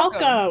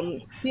 Welcome.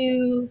 Welcome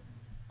to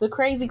the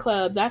Crazy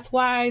Club. That's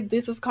why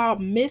this is called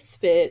Yeah,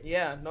 Misfits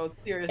no, and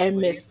seriously.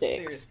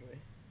 Mystics. Seriously.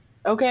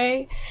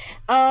 Okay?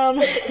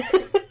 Um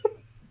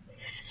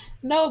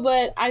no,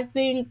 but I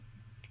think,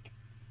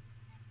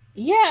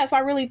 yeah, if I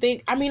really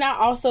think, I mean, I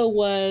also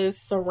was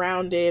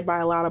surrounded by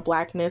a lot of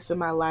blackness in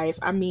my life.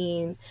 I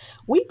mean,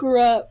 we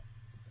grew up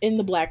in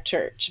the black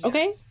church,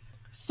 okay? Yes.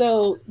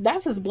 So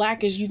that's as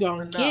black as you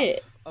gonna get.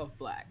 Enough of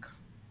black.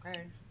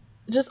 Okay.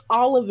 Just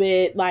all of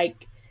it.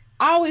 Like,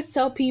 I always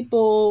tell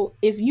people,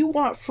 if you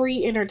want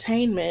free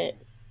entertainment,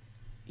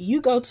 you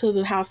go to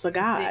the house of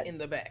And sit God. in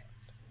the back.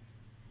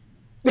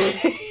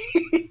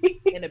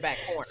 In the back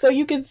corner. So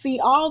you can see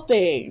all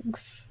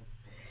things,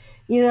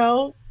 you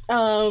know.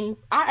 I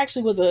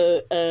actually was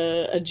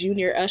a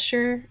junior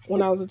usher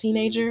when I was a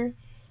teenager.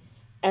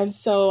 And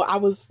so I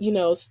was,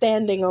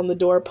 standing on the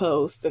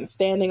doorpost and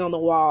standing on the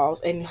walls.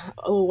 And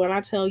oh, when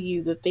I tell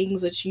you the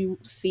things that you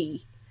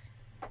see,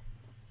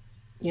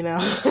 you know,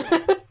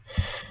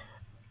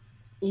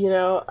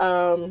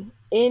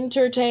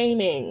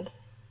 entertaining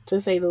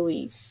to say the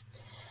least.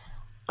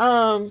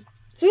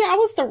 So yeah, I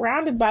was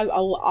surrounded by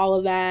all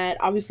of that.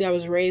 Obviously, I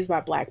was raised by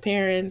black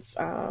parents.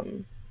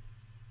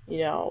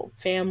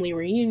 Family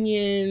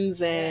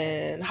reunions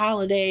and Yes.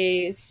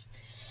 holidays.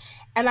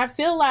 And I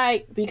feel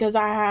like because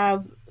I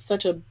have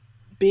such a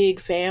big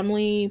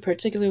family,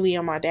 particularly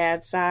on my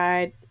dad's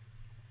side,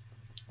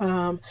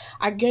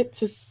 I get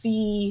to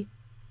see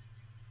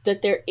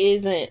that there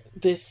isn't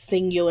this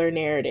singular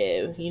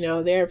narrative.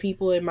 There are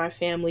people in my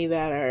family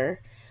that are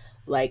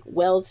like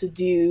well to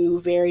do,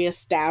 very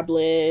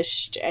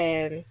established,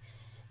 and,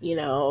 you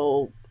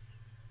know,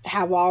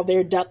 have all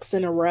their ducks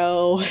in a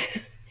row.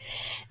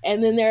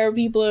 And then there are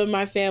people in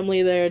my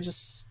family that are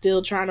just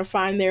still trying to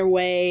find their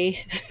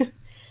way.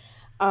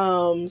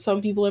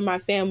 Some people in my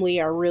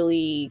family are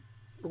really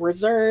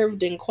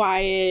reserved and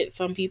quiet.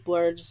 Some people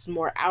are just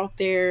more out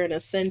there and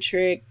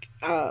eccentric.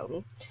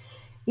 I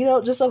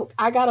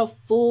got a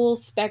full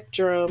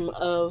spectrum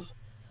of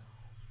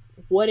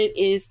what it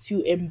is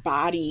to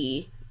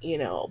embody,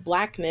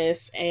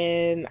 blackness.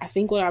 And I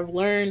think what I've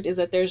learned is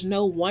that there's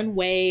no one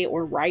way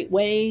or right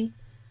way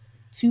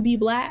to be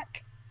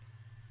black.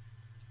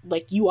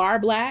 Like, you are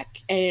black,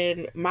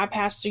 and my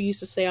pastor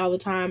used to say all the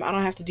time, I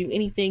don't have to do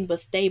anything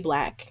but stay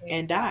black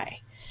and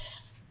die.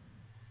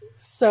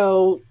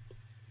 So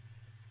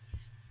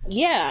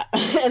yeah,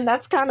 and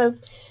that's kind of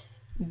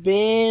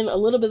been a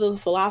little bit of the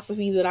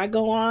philosophy that I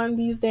go on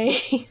these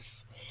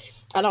days.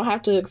 I don't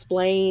have to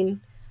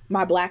explain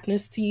my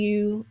blackness to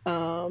you.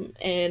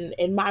 And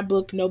in my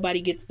book,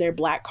 nobody gets their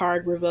black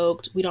card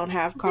revoked. We don't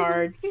have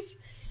cards.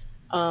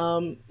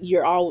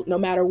 You're all, no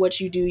matter what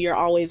you do, you're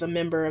always a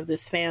member of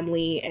this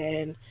family,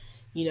 and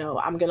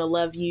I'm gonna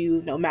love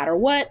you no matter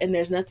what, and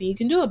there's nothing you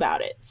can do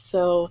about it.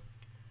 So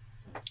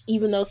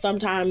even though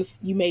sometimes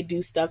you may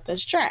do stuff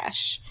that's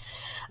trash.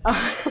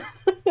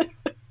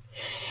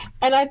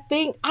 And I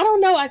don't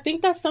know, I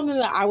think that's something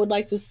that I would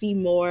like to see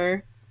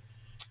more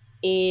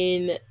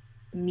in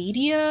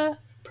media,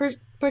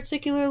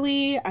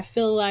 particularly. I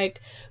feel like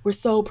we're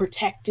so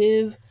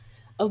protective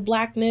of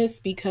blackness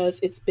because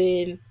it's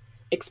been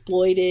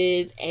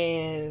exploited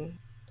and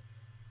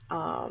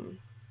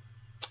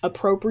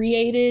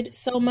appropriated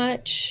so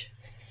much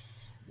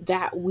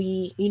that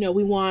we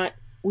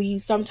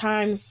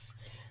sometimes,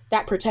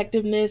 that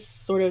protectiveness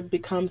sort of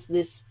becomes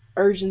this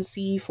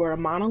urgency for a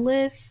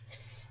monolith.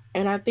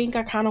 And I think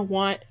I kind of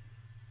want,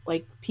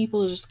 like,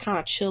 people to just kind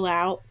of chill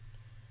out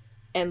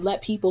and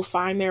let people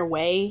find their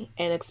way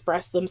and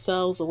express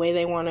themselves the way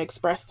they want to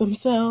express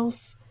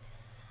themselves.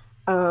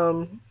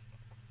 Um,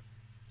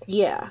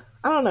 yeah,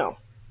 I don't know.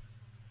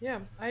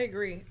 Yeah, I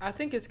agree. I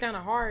think it's kind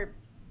of hard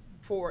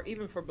for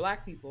even for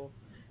black people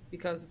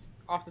because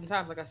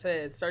oftentimes, like I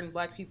said, certain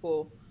black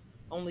people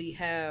only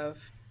have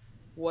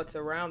what's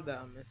around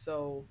them. And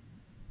so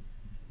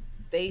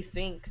they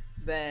think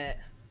that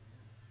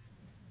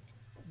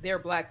their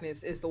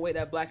blackness is the way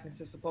that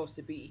blackness is supposed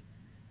to be.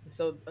 And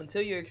so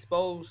until you're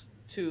exposed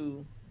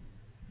to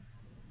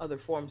other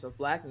forms of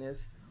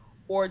blackness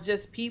or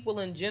just people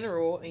in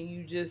general and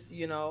you just,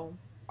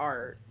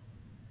 are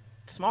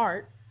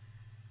smart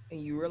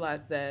and you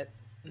realize that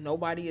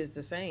nobody is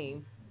the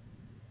same,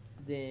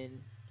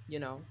 then,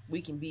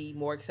 we can be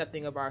more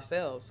accepting of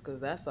ourselves because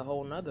that's a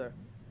whole nother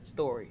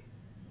story.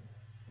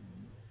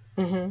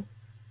 Mm-hmm.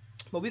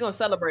 But we're going to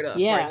celebrate us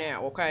right Yeah.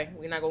 now, okay?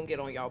 We're not going to get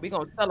on y'all. We're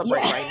going to celebrate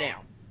Yeah. right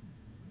now.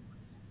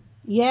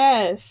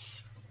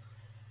 Yes.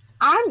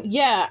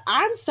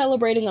 I'm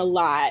celebrating a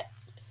lot.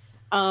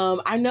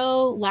 I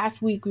know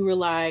last week we were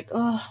like,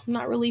 oh, I'm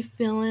not really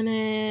feeling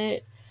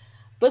it.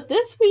 But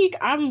this week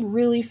I'm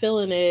really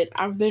feeling it.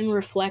 I've been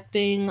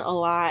reflecting a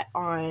lot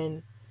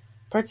on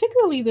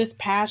particularly this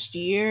past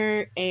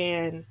year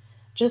and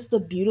just the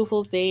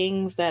beautiful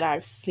things that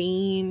I've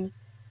seen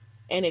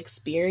and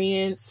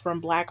experienced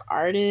from Black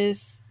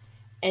artists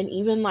and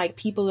even like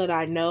people that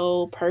I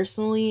know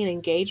personally and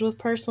engage with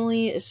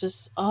personally. It's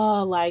just,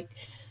 oh, like,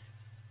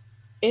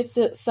 it's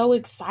so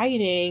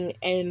exciting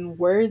and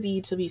worthy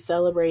to be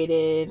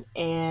celebrated.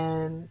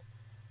 And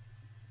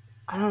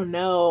I don't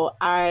know,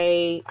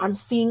 I'm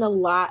seeing a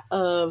lot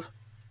of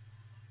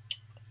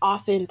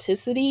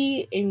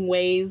authenticity in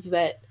ways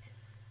that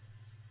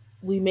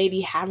we maybe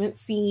haven't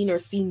seen or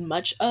seen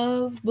much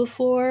of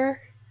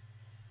before.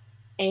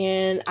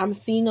 And I'm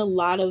seeing a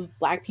lot of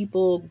Black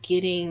people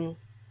getting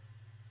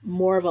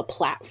more of a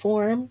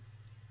platform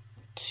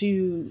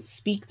to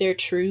speak their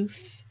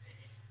truth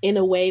in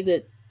a way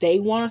that they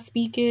want to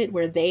speak it,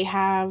 where they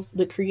have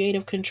the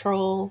creative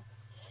control.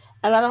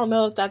 And I don't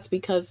know if that's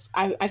because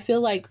I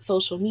feel like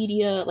social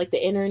media, like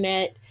the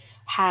internet,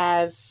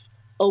 has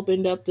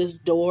opened up this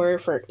door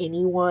for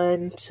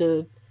anyone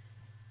to,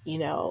 you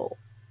know,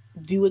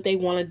 do what they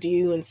want to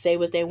do and say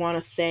what they want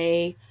to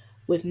say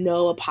with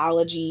no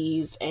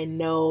apologies and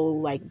no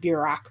like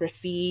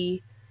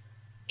bureaucracy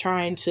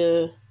trying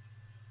to,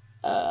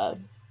 uh,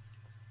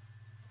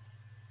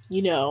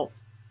 you know,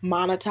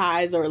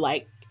 monetize or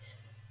like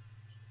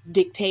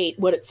dictate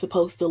what it's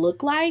supposed to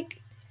look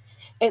like.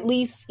 At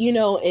least,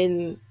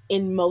 in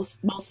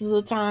most of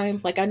the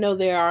time. Like I know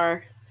there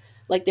are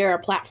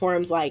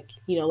platforms like,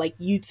 like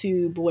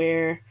YouTube,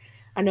 where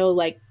I know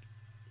like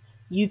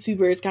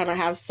YouTubers kind of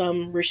have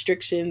some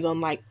restrictions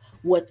on like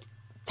what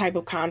type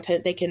of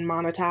content they can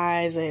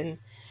monetize, and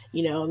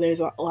there's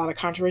a lot of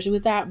controversy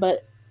with that.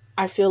 But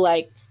I feel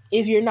like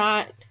if you're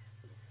not,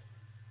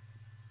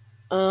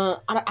 I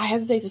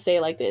hesitate to say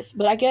it like this,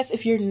 but I guess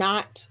if you're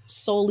not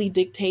solely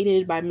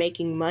dictated by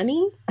making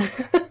money,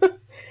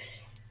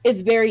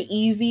 it's very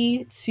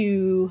easy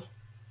to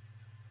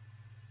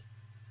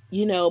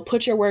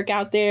put your work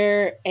out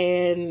there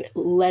and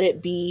let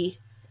it be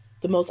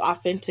the most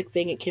authentic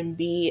thing it can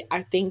be.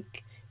 I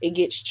think it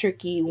gets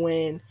tricky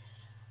when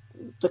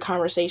the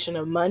conversation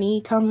of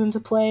money comes into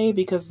play,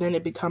 because then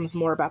it becomes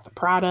more about the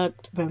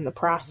product than the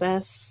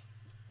process.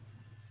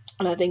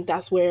 And I think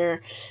that's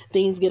where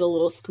things get a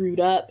little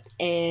screwed up.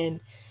 And,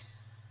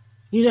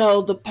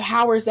 the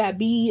powers that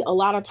be, a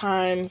lot of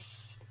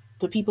times,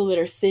 the people that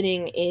are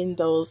sitting in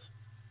those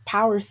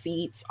power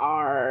seats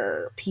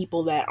are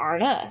people that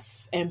aren't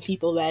us, and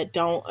people that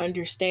don't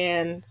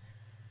understand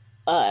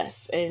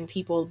us, and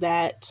people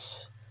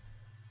that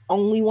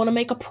only want to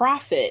make a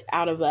profit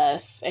out of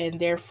us, and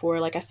therefore,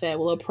 like I said,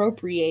 will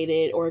appropriate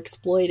it or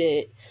exploit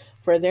it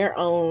for their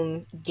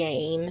own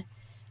gain.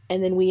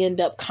 And then we end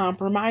up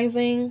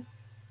compromising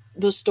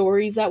the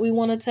stories that we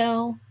want to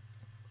tell.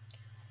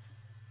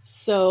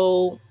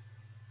 So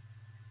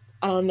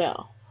I don't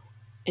know.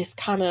 It's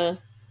kind of,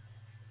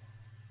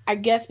 I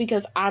guess,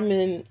 because I'm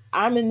in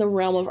the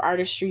realm of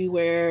artistry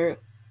where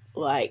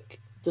like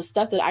the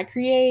stuff that I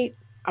create,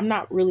 I'm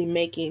not really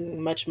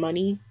making much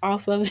money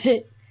off of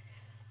it,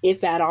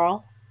 if at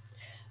all.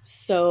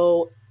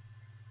 So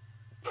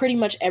pretty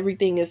much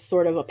everything is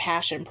sort of a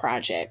passion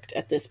project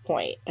at this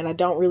point, and I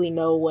don't really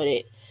know what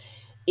it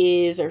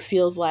is or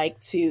feels like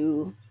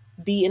to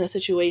be in a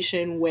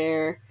situation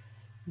where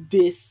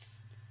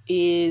this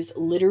is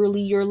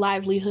literally your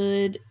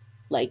livelihood.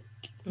 Like,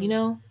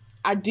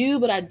 I do,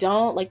 but I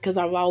don't, like, because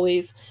I've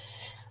always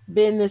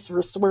been this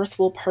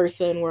resourceful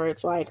person where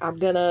it's like I'm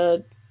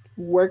gonna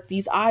work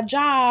these odd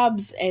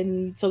jobs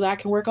and so that I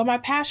can work on my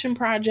passion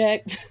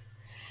project.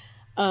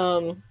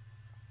 um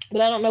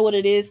but I don't know what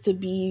it is to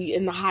be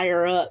in the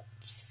higher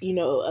ups,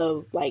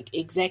 of like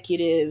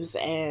executives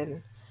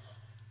and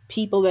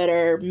people that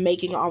are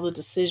making all the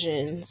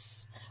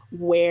decisions,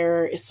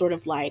 where it's sort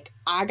of like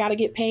I gotta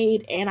get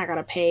paid and I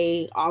gotta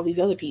pay all these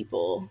other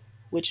people,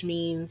 which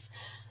means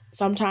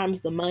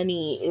sometimes the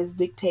money is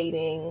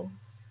dictating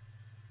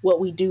what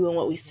we do and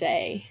what we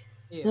say.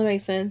 Does Yeah. that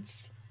make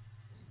sense?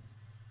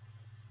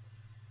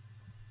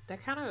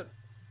 That kind of. Go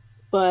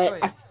But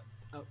ahead.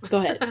 Oh. go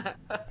ahead.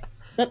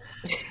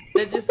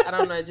 That just, I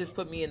don't know, it just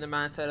put me in the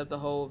mindset of the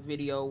whole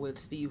video with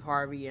Steve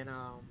Harvey and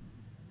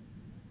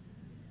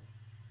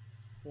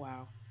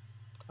wow,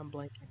 I'm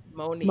blanking.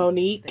 Monique.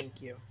 Monique.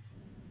 Thank you.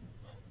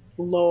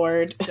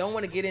 Lord. Don't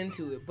want to get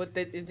into it, but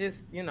that it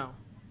just, you know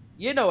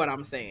what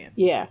I'm saying.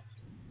 Yeah.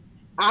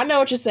 I know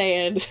what you're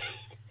saying.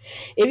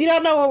 If you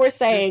don't know what we're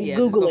saying, Just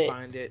Google go it.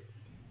 find it.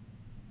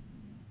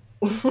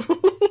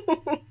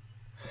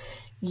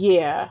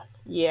 Yeah.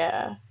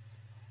 Yeah.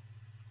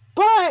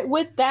 But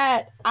with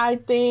that, I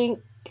think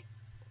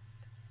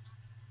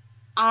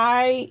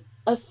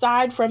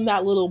aside from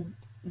that little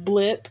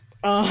blip,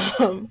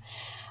 I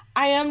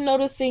am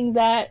noticing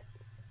that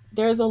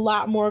there's a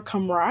lot more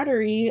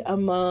camaraderie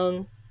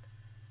among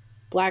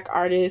Black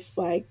artists.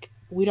 Like,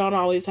 we don't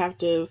always have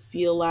to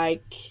feel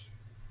like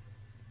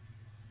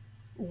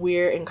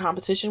we're in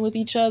competition with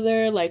each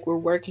other. Like, we're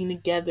working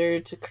together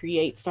to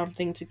create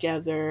something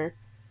together,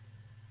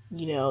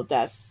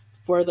 that's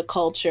for the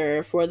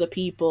culture, for the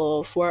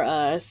people, for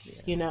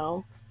us,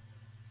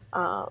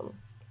 Um,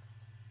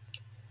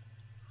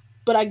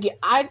 but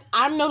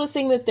I'm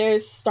noticing that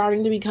there's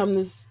starting to become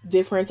this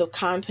difference of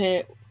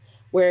content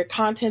where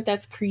content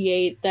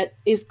that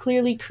is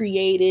clearly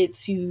created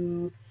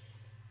to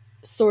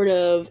sort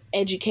of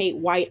educate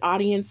white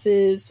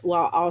audiences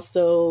while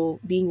also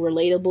being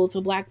relatable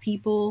to Black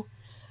people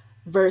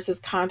versus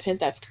content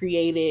that's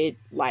created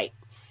like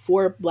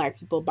for Black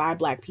people by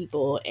Black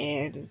people,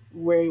 and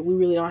where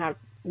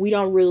we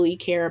don't really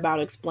care about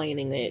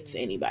explaining it to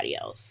anybody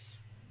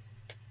else.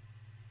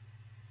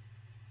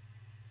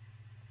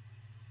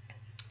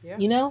 Yeah,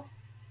 You know?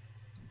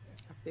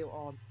 I feel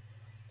all.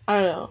 I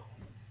don't know.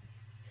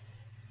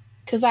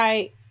 Cause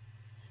like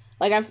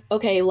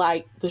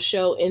the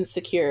show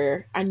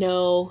Insecure. I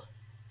know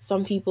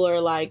some people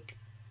are like,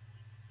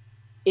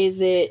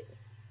 is it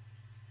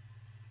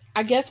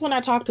I guess when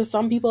I talk to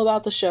some people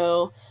about the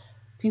show,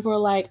 people are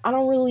like, I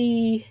don't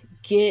really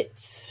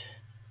get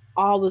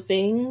all the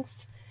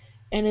things.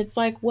 And it's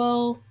like,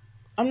 well,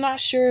 I'm not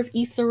sure if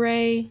Issa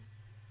Rae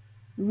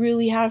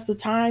really has the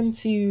time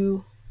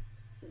to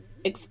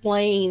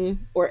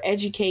explain or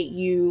educate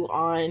you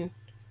on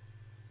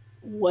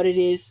what it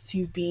is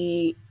to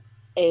be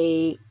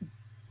a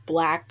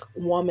Black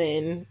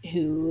woman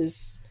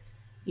who's,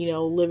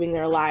 living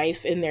their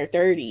life in their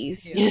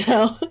 30s,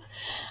 Yeah.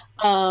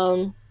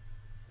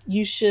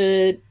 You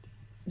should,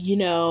 you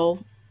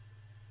know,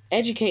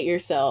 educate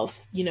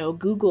yourself.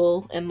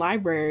 Google and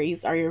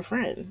libraries are your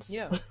friends.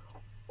 Yeah.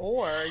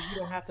 Or you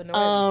don't have to know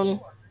um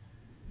everything.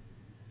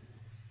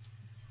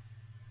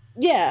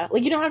 yeah,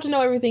 like you don't have to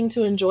know everything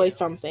to enjoy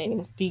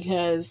something,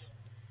 because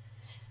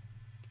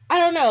I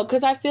don't know,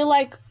 because I feel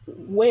like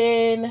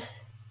when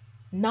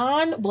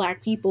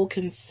non-Black people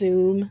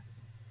consume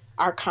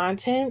our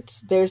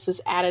content, there's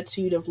this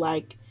attitude of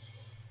like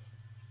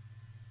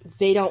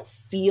they don't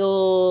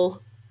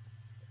feel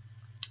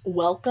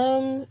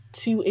welcome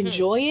to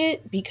enjoy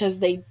it because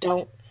they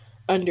don't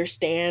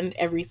understand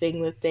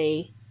everything that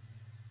they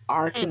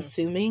are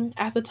consuming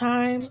at the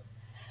time.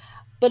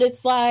 But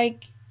it's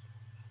like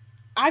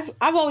I've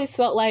always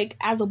felt like,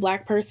 as a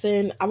Black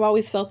person, I've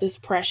always felt this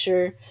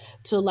pressure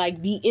to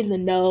like be in the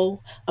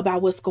know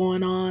about what's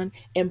going on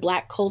in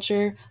Black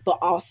culture, but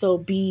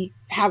also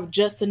have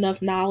just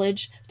enough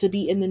knowledge to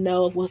be in the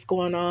know of what's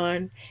going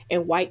on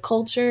in white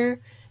culture,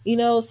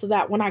 so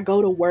that when I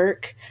go to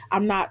work,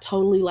 I'm not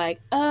totally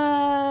like,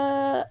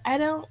 I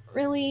don't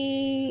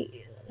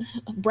really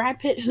Brad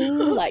Pitt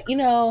who, like, and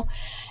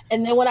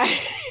then when I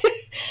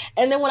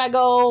and then when I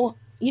go,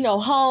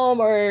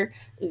 home or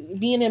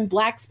being in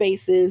Black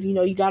spaces,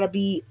 you got to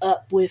be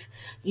up with,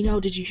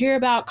 did you hear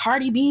about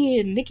Cardi B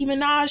and Nicki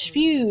Minaj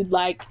feud?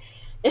 Like,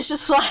 it's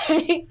just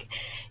like,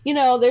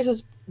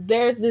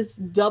 there's this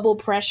double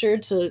pressure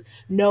to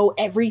know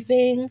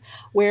everything,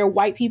 where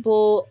white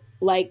people,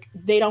 like,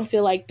 they don't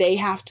feel like they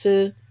have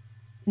to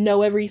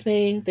know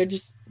everything.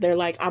 They're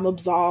like, I'm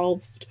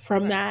absolved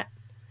from that.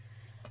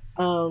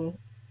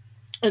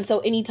 And so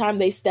anytime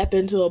they step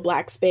into a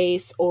Black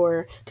space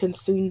or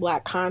consume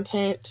Black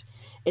content,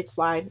 it's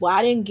like, well,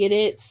 I didn't get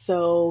it,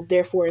 so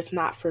therefore it's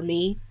not for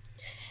me.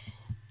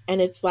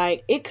 And it's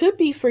like, it could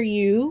be for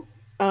you,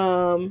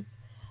 but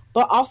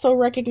also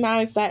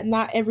recognize that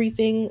not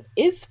everything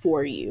is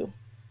for you.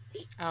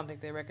 I don't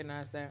think they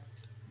recognize that.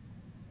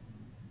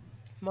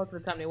 Most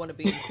of the time they want to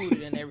be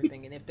included in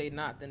everything, and if they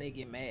not, then they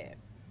get mad.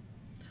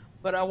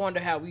 But I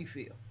wonder how we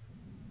feel.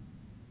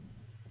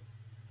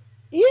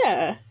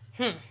 Yeah.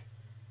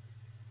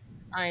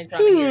 I ain't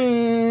trying to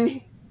hear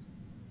it.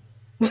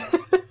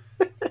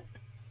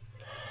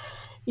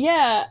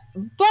 Yeah,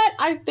 but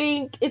I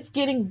think it's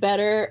getting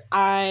better.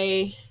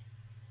 I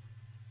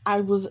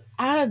was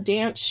at a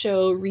dance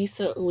show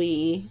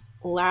recently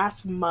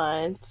last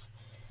month.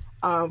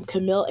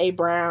 Camille A.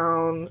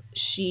 Brown,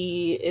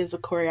 she is a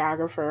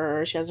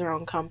choreographer. She has her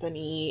own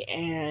company.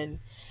 And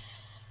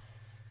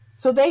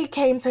so they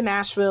came to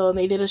Nashville and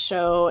they did a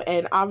show.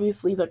 And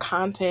obviously the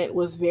content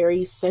was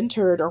very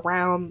centered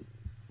around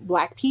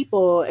Black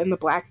people and the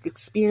Black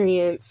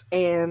experience.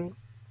 And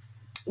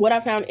what I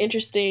found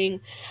interesting,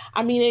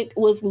 I mean, it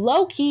was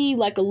low key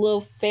like a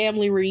little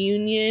family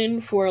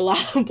reunion for a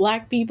lot of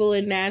black people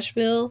in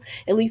Nashville.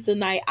 At least the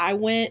night I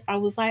went, I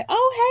was like,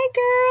 "Oh, hey,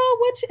 girl,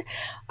 what you?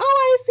 Oh,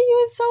 I ain't see you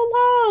in so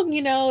long."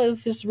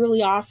 It's just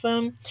really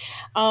awesome.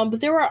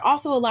 But there were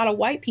also a lot of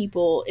white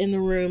people in the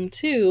room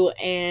too,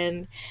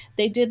 and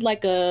they did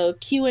like a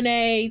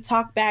Q&A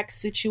talk back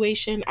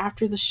situation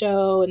after the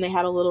show, and they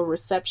had a little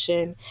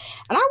reception,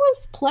 and I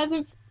was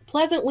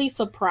pleasantly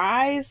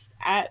surprised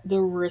at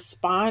the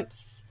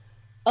response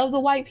of the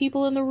white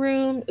people in the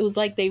room. It was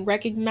like they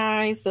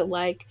recognized that,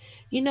 like,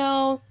 you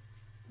know,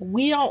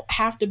 we don't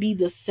have to be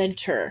the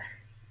center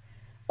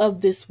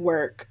of this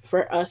work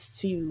for us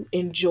to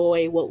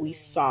enjoy what we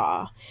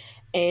saw.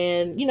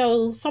 And,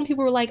 some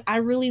people were like, I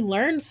really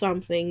learned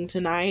something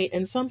tonight.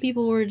 And some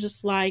people were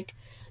just like,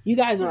 you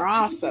guys are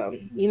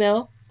awesome,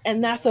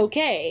 and that's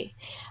okay.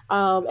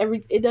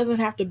 It doesn't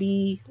have to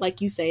be,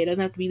 like you say, it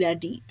doesn't have to be that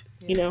deep,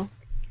 Yeah,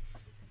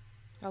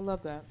 I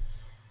love that.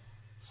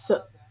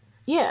 So,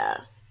 yeah.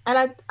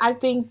 And I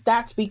think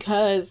that's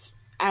because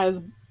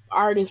as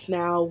artists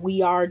now,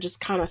 we are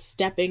just kind of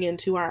stepping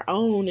into our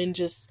own and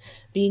just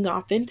being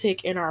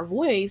authentic in our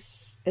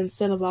voice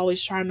instead of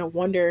always trying to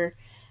wonder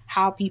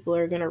how people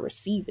are going to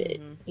receive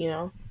it,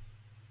 Mm-hmm.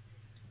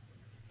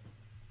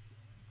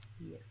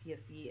 Yes, yes,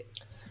 yes.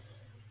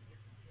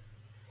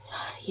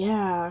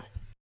 Yeah.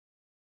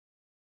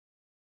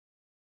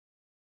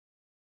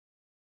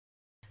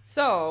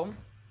 So,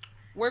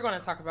 we're going to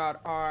talk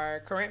about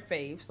our current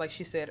faves, like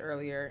she said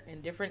earlier,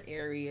 in different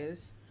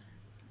areas.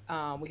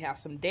 We have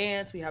some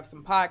dance, we have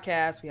some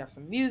podcasts, we have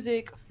some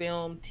music,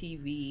 film,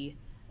 TV,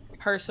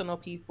 personal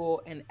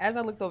people. And as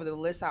I looked over the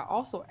list, I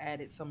also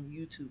added some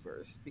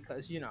YouTubers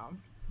because,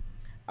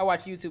 I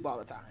watch YouTube all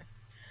the time.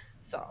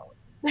 So,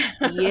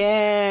 so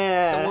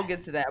Yeah. we'll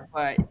get to that.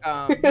 But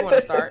you want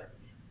to start?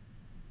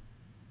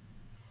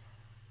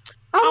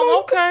 Oh, no,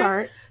 you can Okay.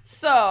 start.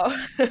 So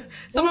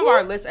some of our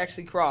Mm-hmm. lists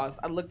actually crossed.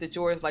 I looked at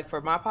yours, like for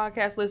my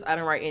podcast list, I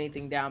didn't write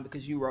anything down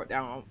because you wrote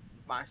down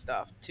my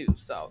stuff too.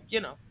 So,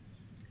 Yeah.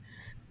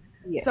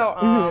 So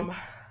Mm-hmm.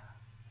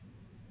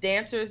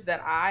 dancers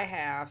that I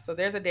have. So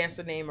there's a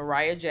dancer named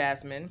Mariah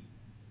Jasmine.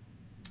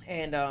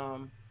 And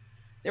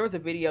there was a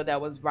video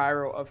that was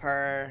viral of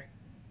her.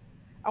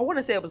 I want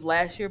to say it was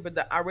last year,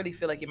 but I really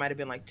feel like it might have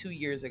been like 2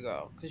 years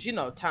ago because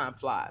time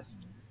flies.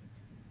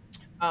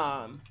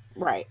 Um,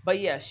 Right. but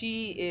yeah,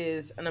 she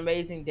is an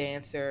amazing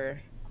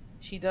dancer.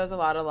 She does a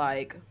lot of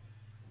like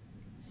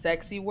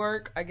sexy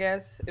work, I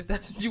guess, if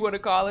that's what you want to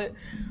call it.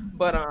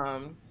 But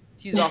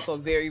she's also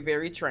very,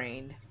 very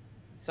trained.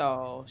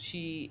 So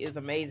she is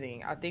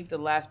amazing. I think the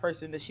last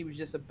person that she was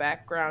just a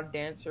background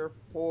dancer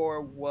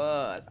for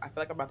was, I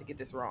feel like I'm about to get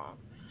this wrong.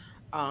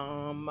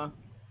 Um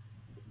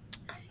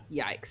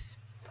Yikes.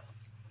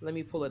 Let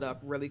me pull it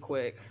up really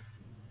quick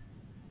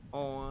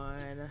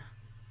on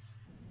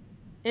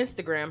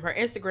Instagram. Her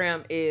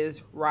Instagram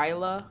is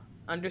Ryla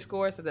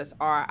underscore. So that's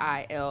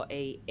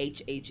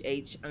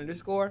RILAHHH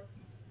underscore.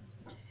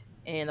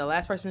 And the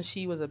last person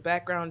she was a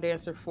background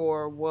dancer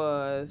for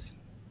was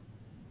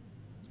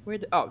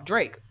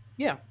Drake.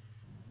 Yeah.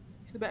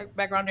 She's the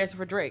background dancer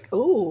for Drake.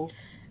 Ooh.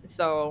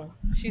 So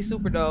she's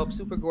super dope,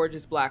 super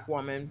gorgeous black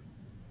woman.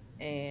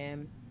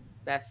 And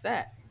that's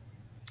that.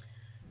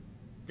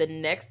 The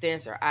next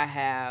dancer I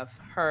have,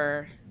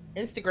 her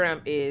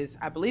Instagram is,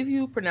 I believe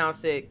you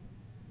pronounce it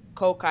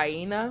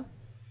Cocaina.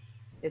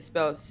 It's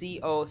spelled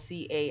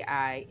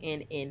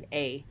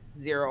COCAINNA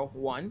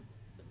 01.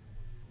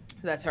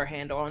 That's her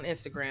handle on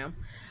Instagram.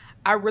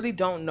 I really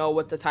don't know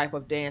what the type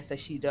of dance that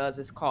she does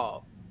is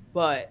called,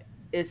 but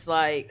it's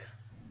like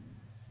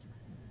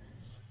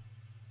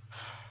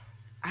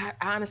I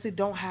honestly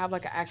don't have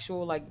like an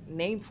actual like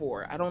name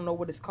for it. I don't know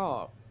what it's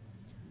called,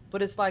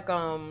 but it's like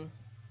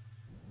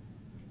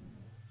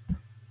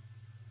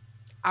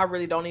I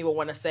really don't even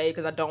want to say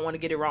because I don't want to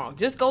get it wrong.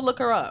 Just go look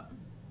her up.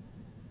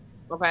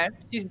 Okay,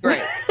 she's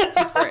great.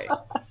 She's great.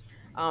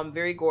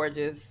 Very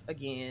gorgeous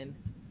again.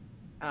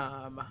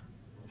 Um,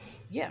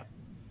 yeah,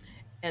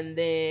 and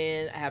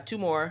then I have two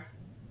more.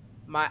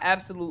 My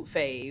absolute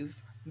fave,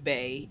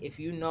 Bay. If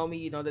you know me,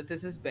 you know that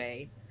this is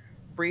Bay.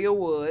 Bria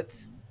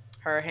Woods.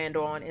 Her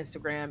handle on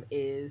Instagram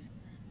is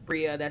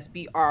Bria. That's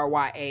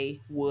Brya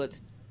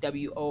Woods,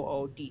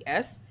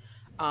 Woods.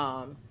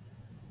 Um,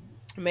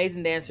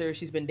 Amazing dancer.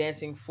 She's been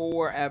dancing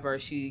forever.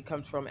 She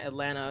comes from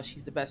Atlanta.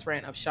 She's the best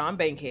friend of Sean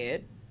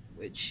Bankhead,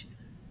 which,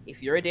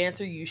 if you're a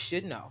dancer, you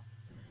should know.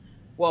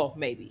 Well,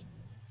 maybe,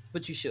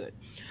 but you should.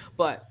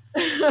 But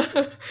um,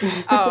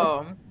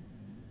 I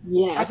feel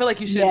Yes. like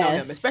you should know him,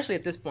 Yes. especially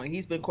at this point.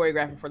 He's been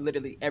choreographing for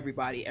literally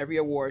everybody, every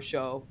award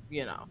show.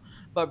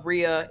 But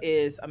Bria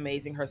is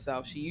amazing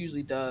herself. She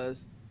usually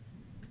does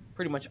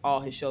pretty much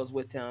all his shows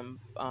with him.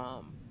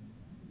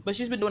 But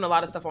she's been doing a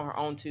lot of stuff on her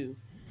own too.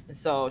 And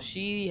so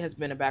she has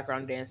been a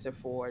background dancer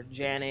for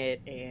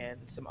Janet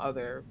and some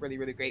other really,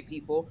 really great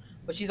people.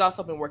 But she's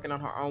also been working on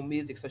her own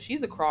music. So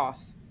she's a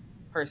cross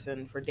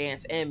person for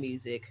dance and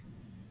music.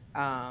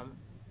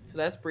 So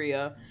that's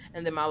Bria.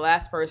 And then my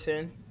last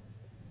person,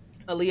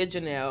 Aaliyah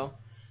Janelle.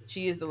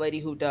 She is the lady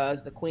who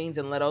does the Queens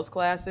and Letos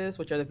classes,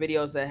 which are the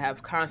videos that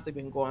have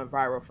constantly been going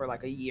viral for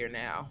like a year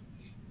now.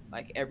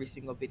 Like every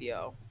single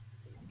video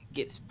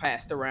gets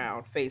passed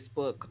around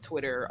Facebook,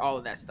 Twitter, all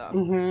of that stuff.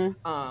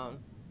 Mm-hmm.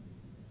 Um,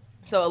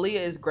 so Aaliyah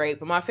is great,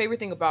 but my favorite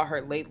thing about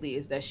her lately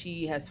is that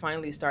she has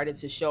finally started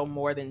to show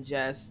more than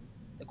just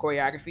the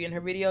choreography in her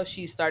videos.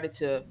 She started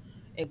to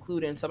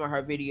include in some of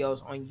her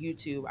videos on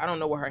YouTube. I don't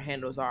know what her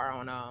handles are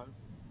on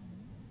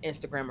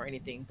Instagram or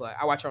anything, but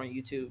I watch her on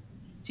YouTube.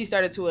 She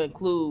started to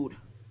include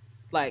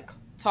like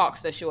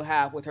talks that she'll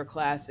have with her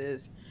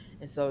classes,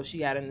 and so she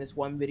had in this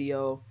one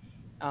video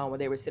where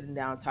they were sitting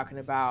down talking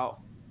about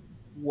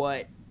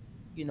what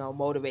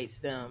motivates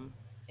them,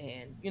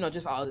 and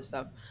just all this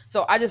stuff.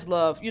 So I just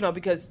love,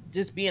 because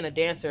just being a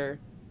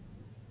dancer,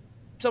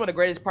 some of the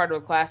greatest part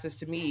of the classes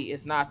to me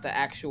is not the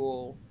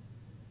actual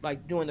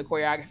like doing the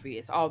choreography.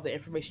 It's all the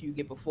information you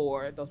get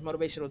before, those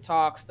motivational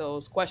talks,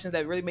 those questions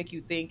that really make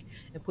you think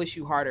and push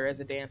you harder as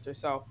a dancer.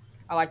 So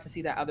I like to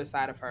see that other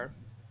side of her.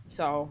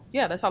 So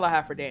yeah, that's all I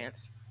have for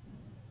dance.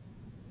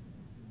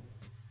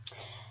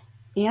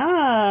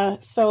 Yeah.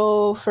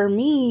 So for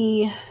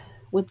me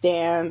with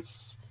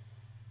dance,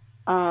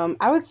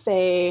 I would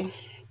say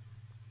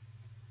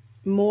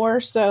more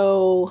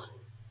so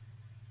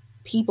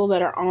people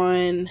that are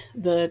on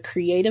the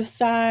creative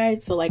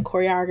side. So, like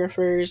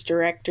choreographers,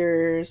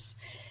 directors,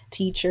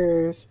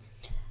 teachers.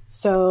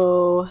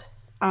 So,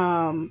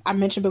 I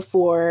mentioned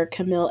before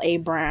Camille A.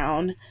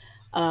 Brown.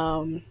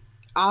 Um,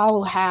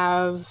 I'll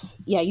have,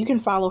 yeah, you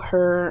can follow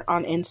her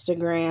on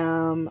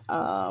Instagram.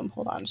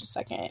 Hold on just a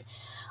second.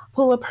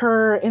 Pull up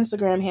her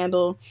Instagram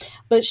handle.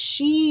 But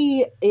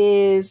she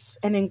is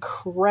an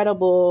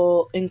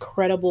incredible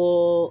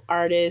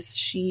artist.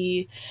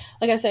 She,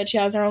 like I said, she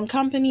has her own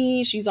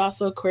company. She's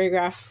also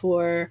choreographed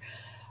for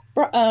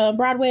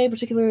Broadway,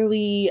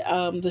 particularly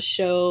the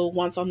show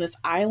Once on This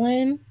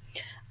Island,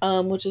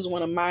 which is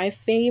one of my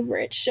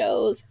favorite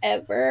shows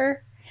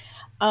ever.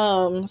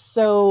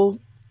 So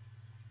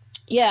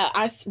yeah,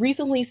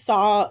 recently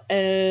saw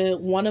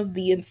one of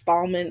the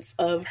installments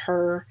of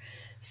her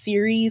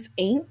series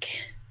Ink,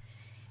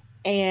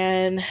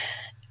 and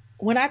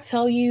when I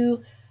tell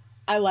you,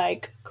 I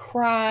like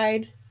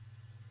cried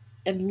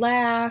and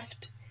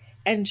laughed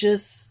and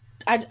just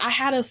I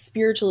had a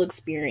spiritual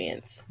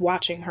experience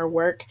watching her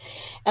work.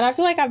 And I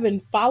feel like I've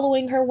been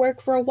following her work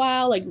for a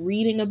while, like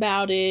reading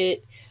about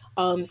it,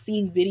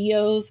 seeing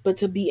videos, but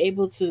to be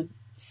able to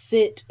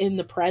sit in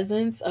the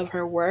presence of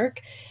her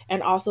work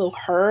and also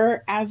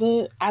her as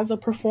a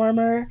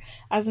performer,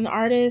 as an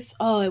artist,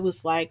 oh, it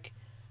was like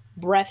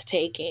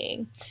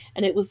breathtaking.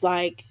 And it was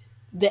like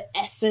the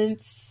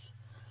essence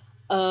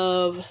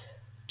of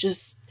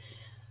just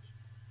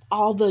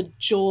all the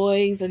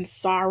joys and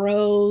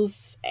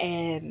sorrows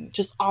and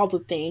just all the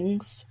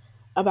things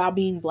about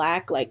being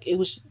black. Like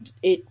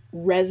it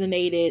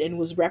resonated and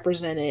was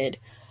represented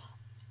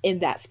in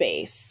that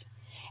space.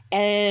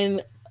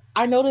 And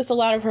I noticed a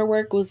lot of her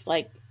work was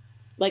like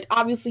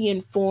obviously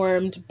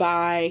informed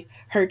by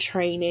her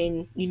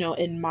training,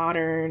 in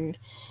modern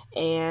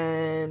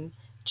and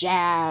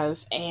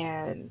jazz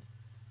and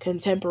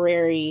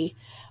contemporary,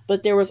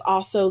 but there was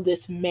also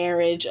this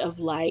marriage of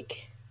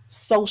like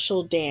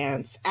social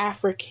dance,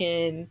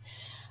 African,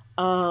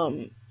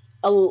 um,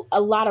 a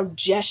lot of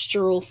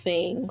gestural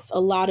things, a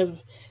lot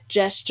of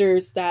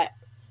gestures that,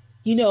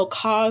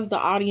 caused the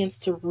audience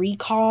to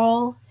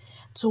recall,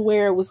 to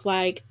where it was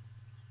like,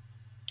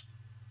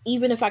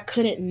 even if I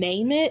couldn't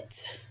name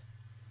it,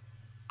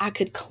 I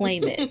could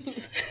claim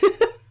it.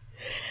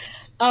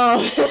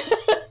 um,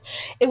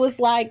 it was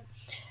like,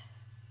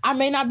 I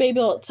may not be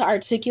able to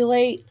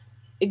articulate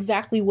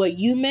exactly what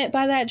you meant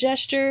by that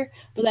gesture,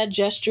 but that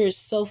gesture is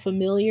so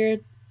familiar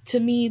to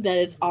me that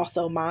it's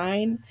also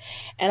mine.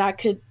 And I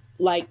could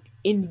like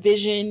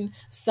envision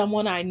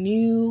someone I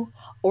knew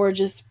or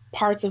just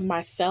parts of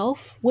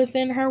myself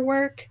within her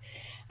work.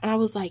 And I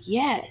was like,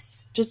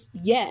 yes, just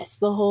yes,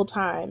 the whole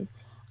time.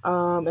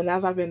 And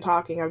as I've been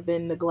talking, I've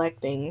been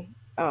neglecting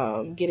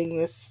getting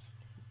this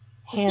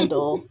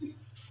handle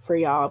for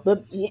y'all.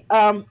 But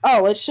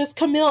oh, it's just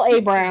Camille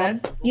A. Brown.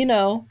 That's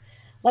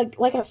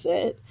Like I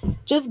said,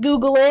 just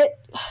Google it.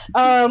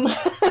 Um,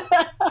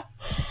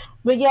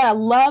 but yeah,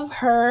 love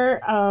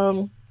her.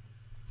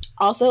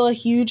 Also a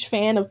huge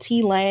fan of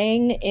T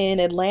Lang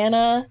in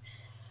Atlanta.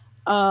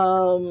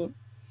 Um,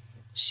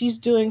 she's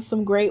doing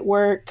some great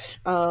work.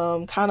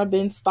 Kind of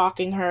been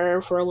stalking her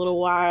for a little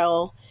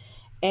while.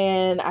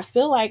 And I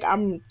feel like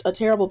I'm a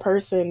terrible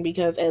person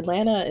because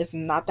Atlanta is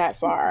not that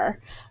far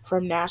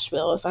from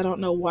Nashville. So I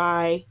don't know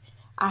why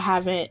I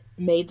haven't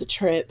made the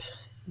trip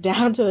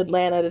down to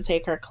Atlanta to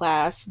take her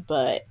class,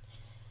 but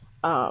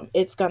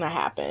it's going to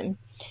happen.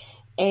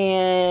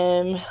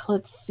 And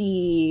let's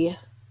see.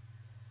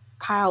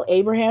 Kyle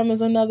Abraham is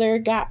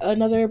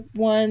another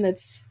one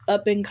that's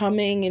up and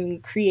coming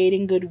and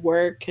creating good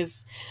work.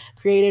 Has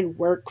created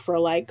work for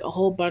like a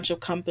whole bunch of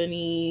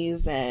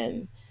companies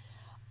and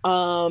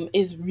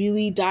is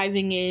really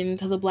diving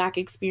into the Black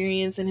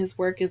experience in his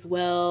work as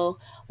well,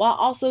 while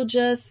also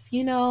just,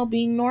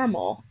 being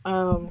normal.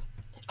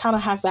 kind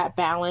of has that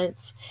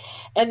balance.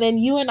 And then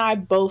you and I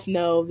both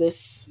know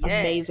this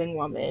Yes. amazing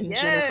woman,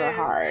 Jennifer Yes.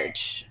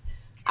 Harge.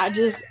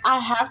 I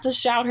have to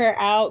shout her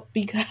out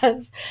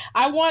because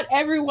I want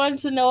everyone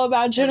to know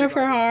about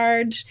Jennifer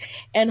Harge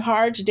and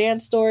Harge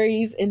Dance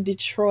Stories in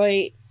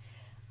Detroit.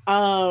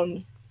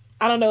 I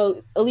don't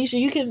know, Alicia,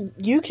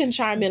 you can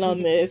chime in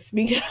on this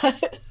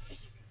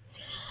because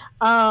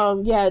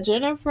yeah,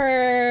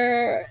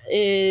 Jennifer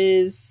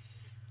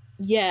is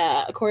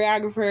a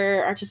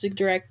choreographer, artistic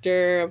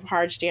director of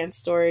Harge Dance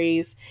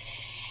Stories.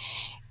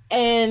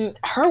 And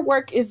her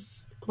work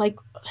is like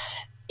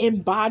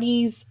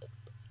embodies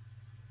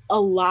a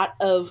lot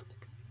of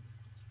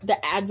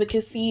the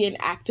advocacy and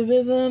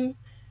activism,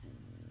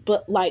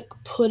 but like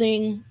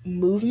putting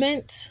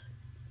movement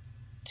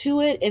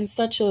to it in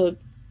such a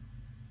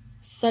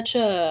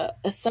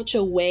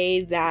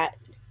way that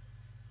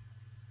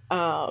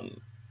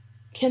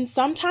can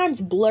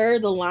sometimes blur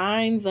the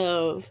lines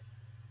of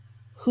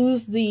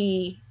who's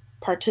the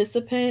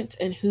participant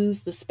and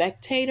who's the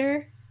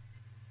spectator.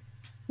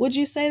 Would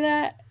you say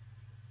that?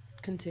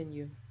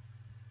 Continue.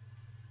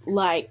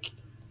 Like,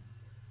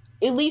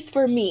 at least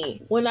for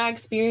me, when I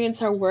experience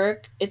her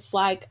work, it's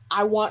like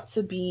I want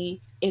to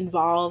be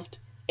involved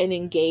and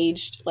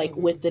engaged, like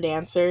with the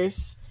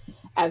dancers,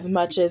 as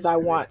much as I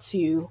want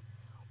to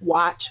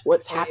watch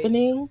what's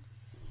happening.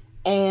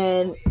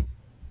 And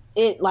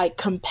it like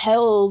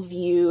compels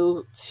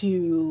you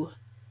to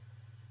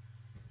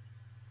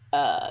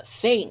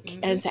think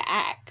and to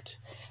act,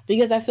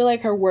 because I feel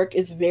like her work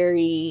is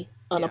very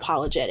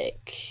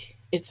unapologetic.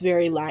 It's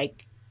very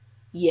like,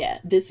 yeah,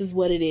 this is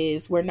what it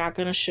is. We're not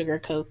going to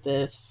sugarcoat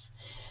this.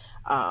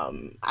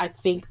 I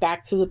think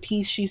back to the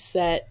piece she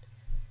set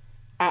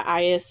at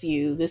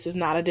ISU, This Is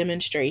Not a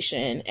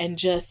Demonstration, and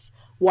just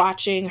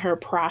watching her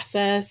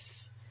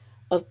process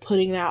of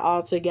putting that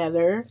all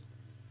together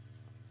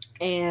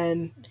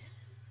and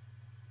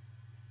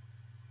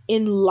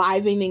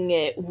enlivening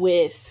it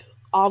with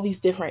all these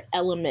different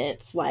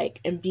elements,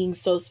 like, and being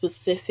so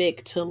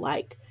specific to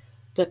like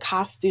the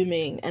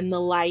costuming and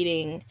the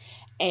lighting.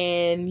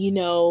 And you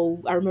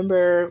know, I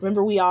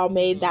remember we all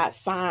made that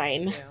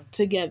sign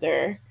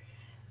together,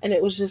 and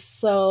it was just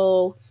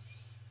so,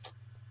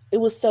 it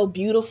was so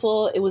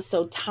beautiful, it was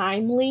so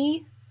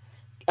timely,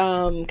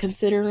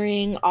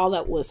 considering all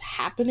that was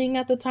happening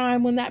at the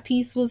time when that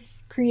piece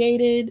was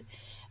created,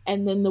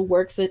 and then the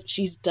works that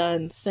she's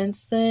done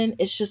since then.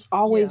 It's just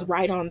always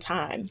right on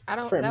time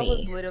for me.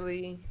 Was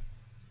literally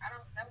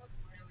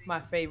my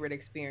favorite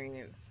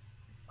experience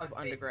of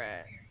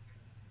undergrad.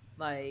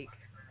 Like,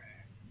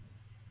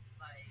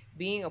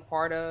 being a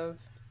part of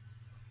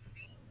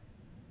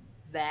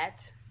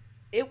that.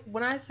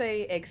 When I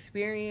say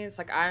experience,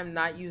 like, I'm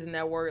not using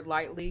that word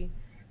lightly.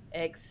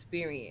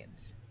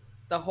 Experience.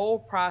 The whole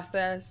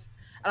process.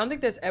 I don't think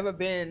there's ever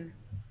been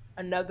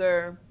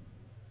another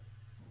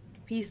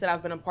piece that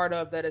I've been a part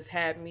of that has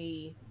had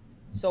me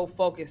so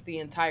focused the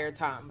entire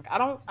time. Like,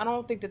 I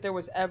don't think that there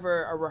was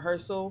ever a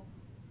rehearsal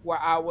where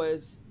I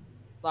was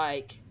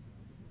like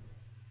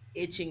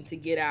itching to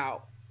get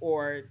out,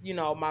 or you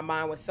know, my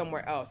mind was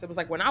somewhere else. It was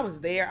like when I was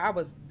there.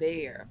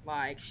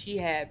 Like, she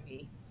had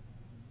me.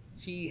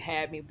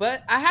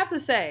 But I have to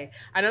say,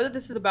 I know that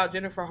this is about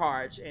Jennifer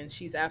Harge, and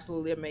she's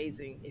absolutely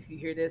amazing. If you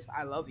hear this,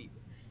 I love you.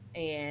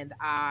 And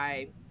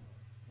I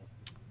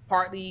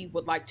partly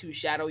would like to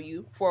shadow you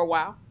for a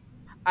while.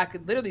 I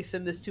could literally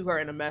send this to her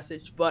in a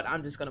message, but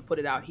I'm just going to put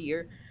it out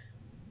here.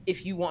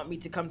 If you want me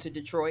to come to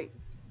Detroit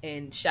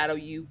and shadow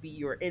you, be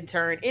your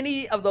intern,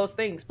 any of those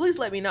things, please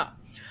let me know.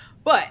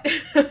 But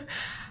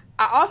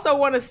I also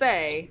want to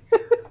say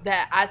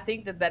that I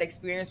think that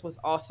experience was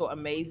also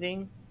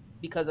amazing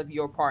because of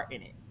your part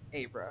in it,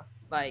 Abra.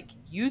 Like,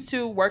 you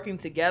two working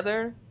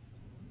together.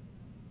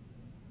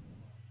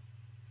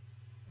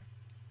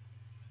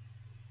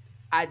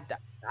 I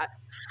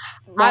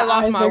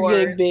lost my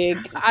words. Big.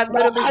 I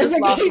literally just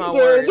lost my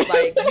words.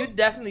 Like, you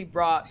definitely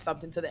brought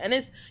something to the, and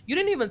you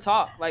didn't even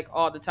talk like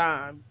all the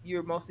time. You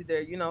were mostly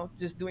there, you know,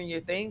 just doing your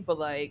thing. But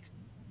like,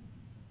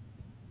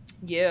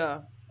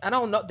 yeah, I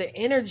don't know. The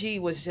energy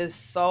was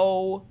just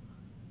so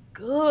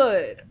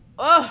good.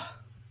 Ugh,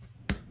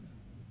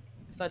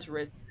 such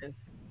richness.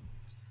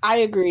 I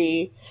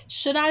agree.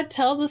 Should I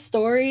tell the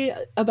story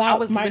about I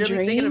was my literally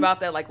dream? thinking about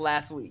that like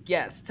last week.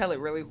 Yes, tell it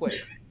really quick.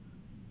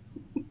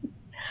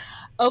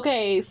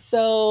 Okay,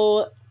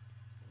 so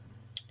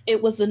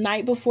it was the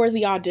night before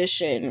the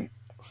audition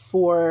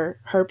for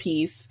her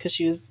piece, because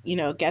she was, you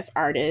know, guest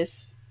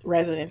artist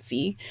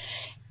residency,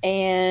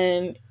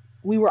 and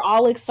we were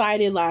all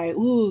excited, like,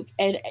 ooh.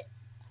 And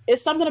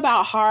it's something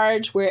about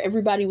Harge where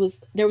there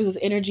was this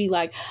energy,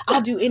 like,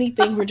 I'll do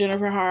anything for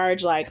Jennifer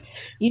Harge, like,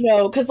 you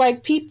know, because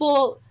like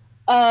people,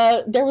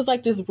 there was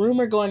like this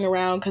rumor going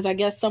around, because I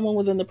guess someone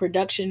was in the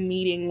production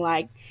meeting,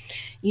 like,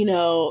 you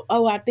know,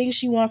 oh, I think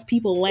she wants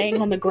people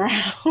laying on the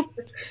ground.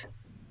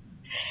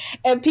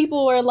 And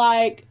people were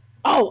like,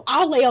 oh,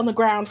 I'll lay on the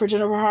ground for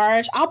Jennifer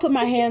Harge, I'll put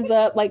my hands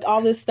up, like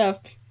all this stuff.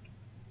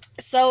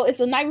 So it's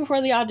the night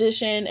before the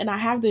audition, and I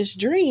have this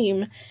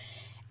dream,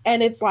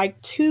 And it's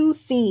like two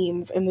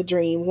scenes in the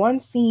dream. One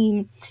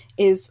scene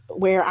is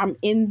where I'm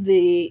in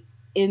the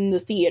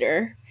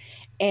theater,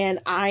 and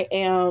I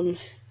am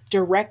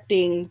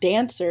directing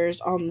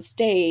dancers on the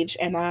stage,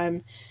 and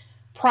I'm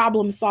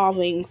problem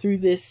solving through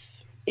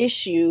this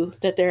issue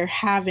that they're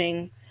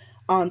having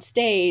on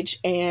stage.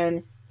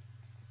 And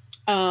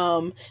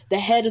the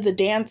head of the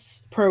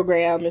dance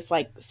program is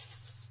like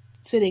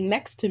sitting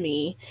next to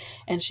me,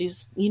 and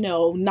she's,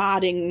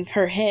 nodding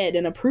her head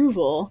in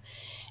approval.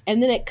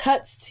 And then it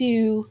cuts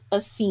to a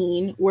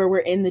scene where we're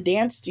in the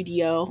dance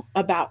studio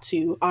about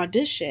to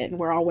audition.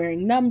 We're all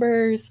wearing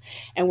numbers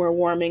and we're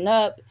warming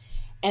up.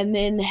 And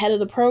then the head of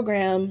the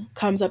program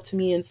comes up to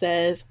me and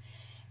says,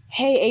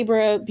 "Hey,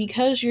 Abra,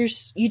 because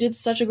you did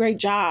such a great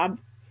job,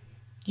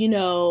 you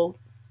know,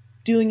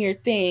 doing your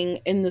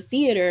thing in the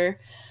theater,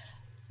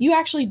 you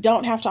actually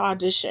don't have to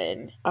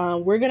audition.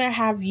 We're going to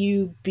have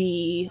you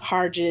be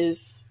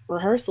Harge's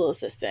rehearsal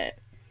assistant.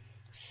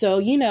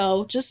 So,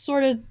 just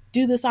sort of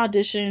do this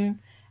audition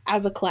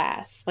as a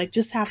class, like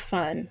just have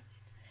fun."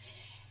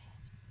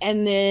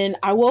 And then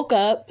I woke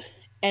up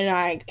and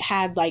I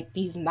had like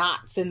these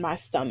knots in my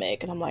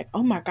stomach. And I'm like,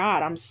 oh my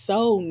God, I'm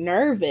so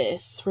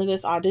nervous for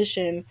this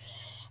audition.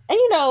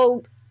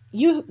 And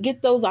you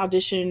get those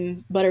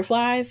audition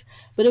butterflies,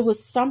 but it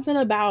was something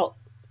about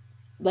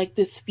like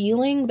this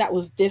feeling that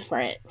was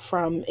different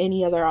from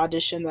any other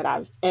audition that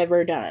I've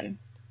ever done.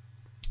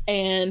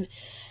 And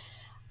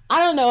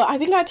I don't know, I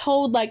think I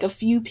told like a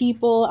few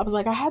people. I was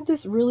like, I had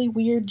this really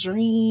weird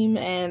dream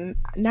and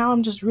now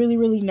I'm just really,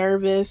 really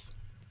nervous.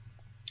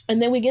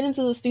 And then we get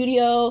into the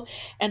studio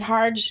and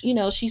Harge,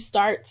 she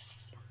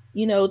starts,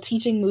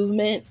 teaching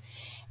movement.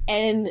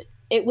 And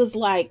it was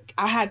like,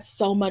 I had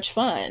so much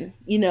fun,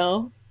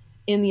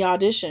 in the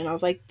audition. I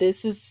was like,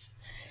 this is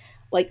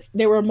like,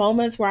 there were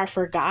moments where I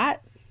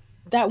forgot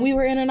that we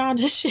were in an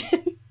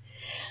audition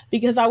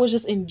because I was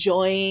just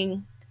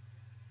enjoying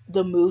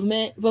the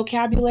movement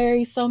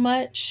vocabulary so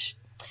much.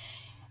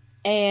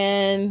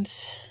 And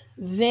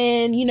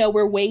then,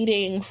 we're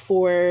waiting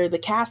for the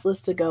cast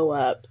list to go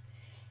up.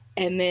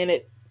 And then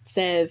it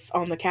says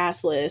on the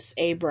cast list,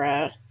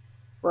 Abra,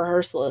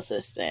 rehearsal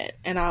assistant.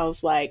 And I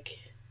was like,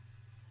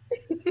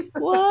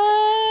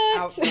 what?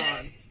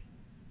 Outdone.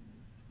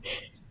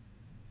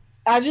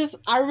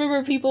 I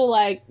remember people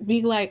like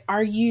being like,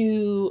 are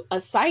you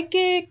a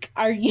psychic?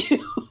 Are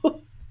you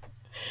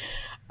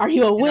are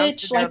you a And I'm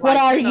witch? sitting there Like, what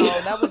like, are you?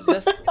 that was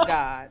just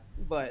God,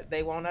 but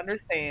they won't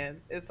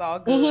understand. It's all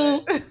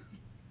good.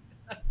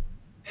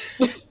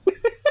 Mm-hmm.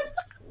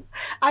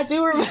 I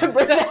do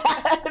remember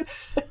that.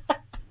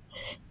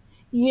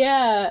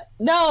 Yeah.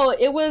 No,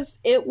 it was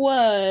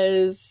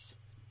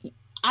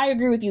I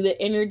agree with you.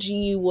 The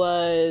energy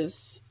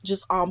was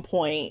just on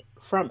point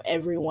from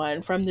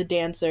everyone, from the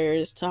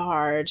dancers to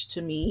Harge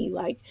to me.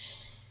 Like,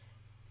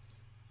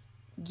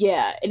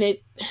 yeah, and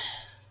it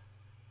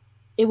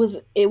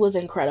was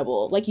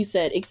incredible. Like you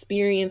said,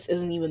 experience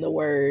isn't even the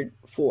word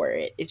for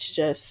it. It's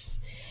just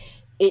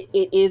it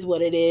is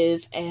what it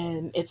is,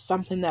 and it's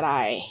something that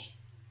I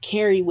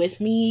carry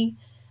with me.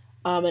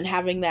 And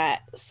having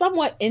that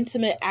somewhat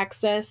intimate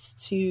access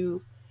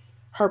to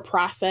her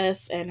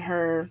process and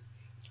her,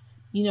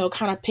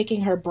 kind of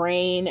picking her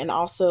brain, and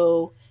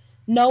also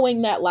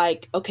knowing that,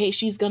 like, okay,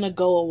 she's gonna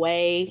go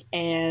away,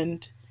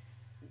 and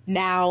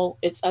now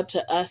it's up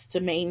to us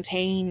to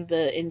maintain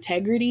the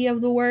integrity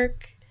of the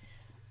work.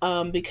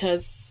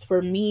 Because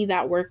for me,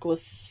 that work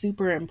was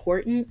super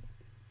important,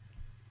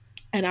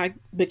 and I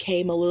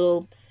became a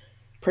little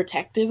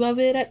protective of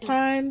it at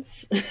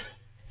times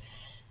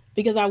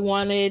because I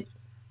wanted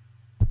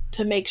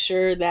to make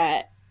sure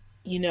that,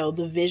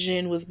 the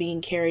vision was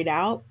being carried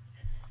out.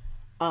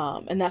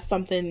 And that's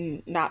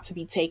something not to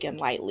be taken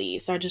lightly.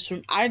 So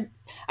I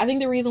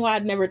think the reason why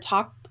I'd never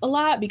talked a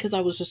lot, because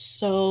I was just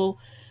so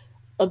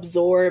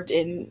absorbed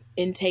in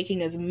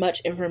taking as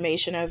much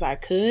information as I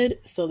could,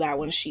 so that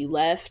when she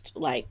left,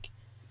 like,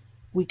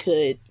 we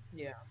could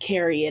Yeah.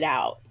 carry it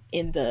out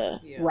in the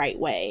Yeah. right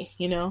way.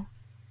 And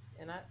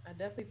I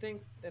definitely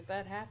think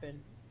that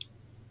happened.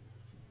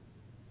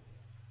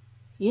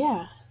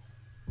 Yeah.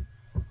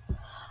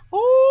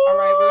 All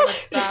right, we're Oh. gonna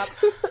stop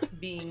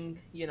being,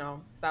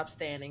 stop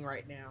standing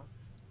right now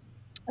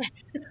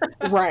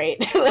Right.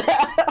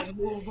 and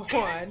move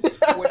on.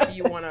 What do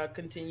you want to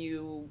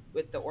continue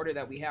with the order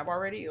that we have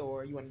already,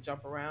 or you want to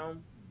jump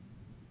around?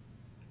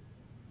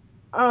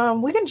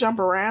 We can jump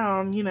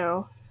around.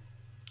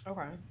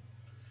 Okay.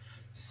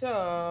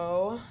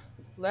 So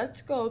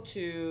let's go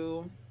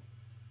to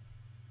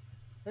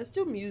let's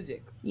do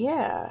music.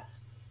 Yeah.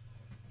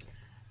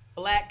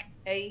 Black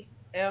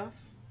AF.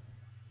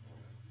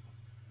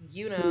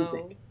 You Music.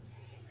 know.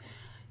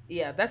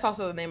 Yeah, that's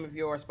also the name of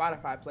your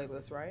Spotify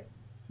playlist, right?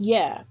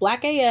 Yeah.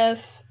 Black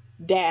AF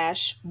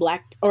dash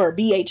Black, or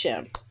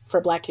BHM,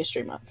 for Black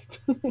History Month.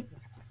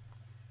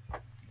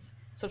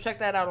 So check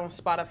that out on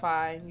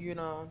Spotify.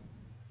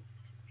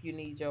 If you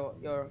need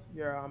your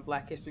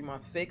Black History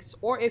Month fix,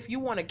 or if you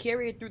want to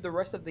carry it through the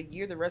rest of the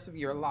year, the rest of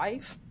your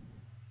life.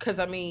 Because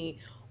I mean,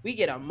 We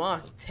get a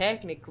month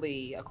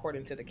technically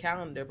according to the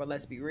calendar, but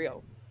let's be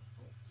real.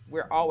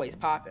 We're always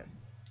popping.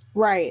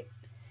 Right.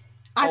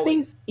 I think,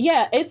 Always.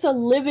 yeah, it's a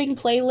living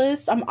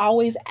playlist. I'm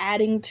always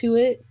adding to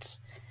it.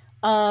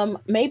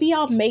 Maybe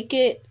I'll make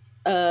it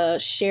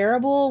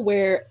shareable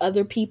where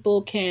other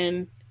people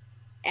can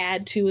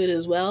add to it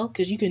as well,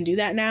 because you can do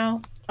that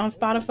now on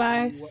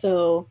Spotify. Ooh,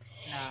 So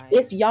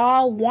if nice.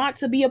 y'all want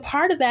to be a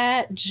part of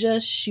that,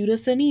 just shoot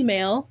us an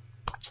email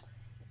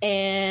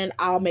and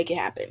I'll make it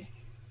happen.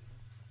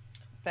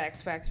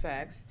 Facts, facts,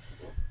 facts.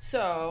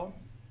 So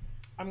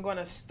I'm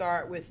gonna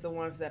start with the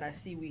ones that I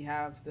see we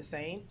have the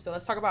same. So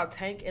let's talk about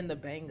Tank and the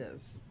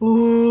Bangas.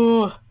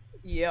 Ooh,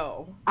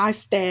 Yo. I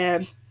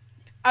stand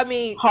I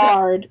mean,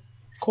 hard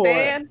core.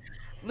 Stan,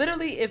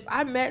 literally, if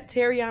I met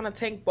Terriana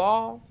Tank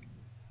Ball,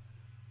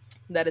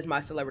 that is my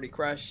celebrity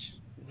crush.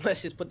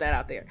 Let's just put that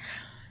out there.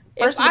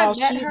 If First of I all,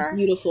 met she's her,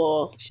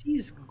 beautiful.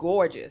 she's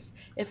gorgeous.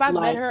 If I met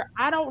Like, her,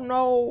 I don't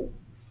know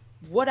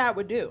what I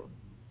would do.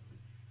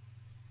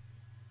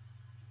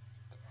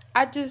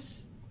 I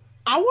just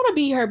I want to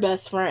be her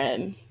best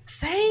friend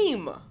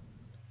same.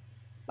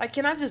 Like,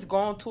 can I just go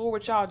on tour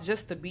with y'all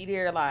just to be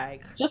there?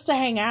 Like, just to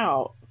hang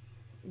out.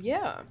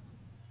 yeah.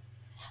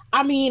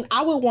 I mean,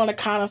 I would want to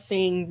kind of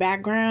sing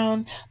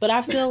background, but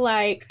I feel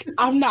like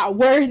I'm not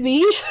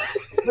worthy.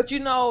 But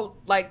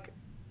like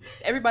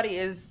everybody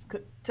is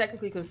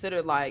technically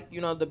considered like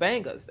the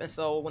bangers, and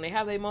so when they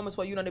have their moments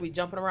where they be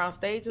jumping around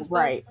stage and stuff,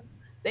 Right,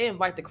 they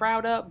invite the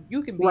crowd up.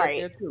 You can be up right,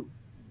 there too.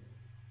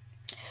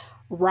 It's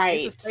a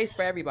right. space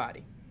for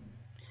everybody.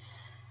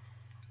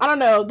 I don't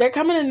know. They're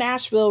coming to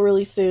Nashville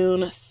really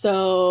soon.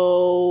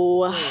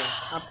 So,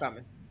 I'm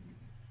coming.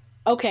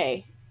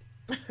 okay,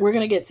 we're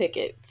going to get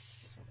tickets.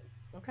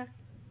 Okay.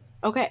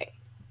 Okay.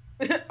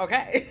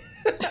 Okay.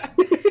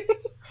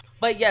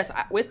 But yes,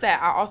 with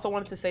that, I also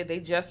wanted to say they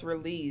just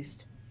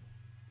released.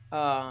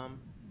 I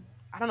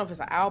don't know if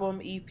it's an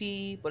album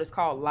EP, but it's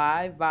called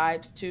Live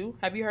Vibes 2.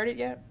 Have you heard it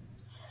yet?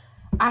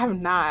 I have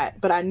not,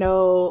 but I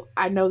know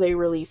they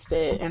released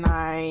it and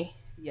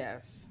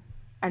Yes,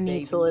 I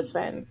need to baby.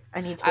 listen. I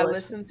need to I listen.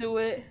 listened to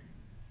it,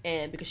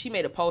 and because she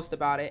made a post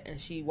about it,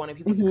 and she wanted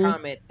people to Mhm.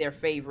 comment their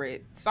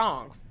favorite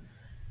songs,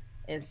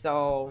 and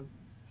so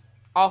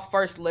off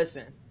first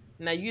listen.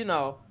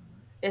 Now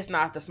it's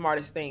not the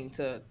smartest thing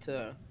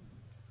to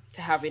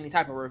have any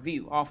type of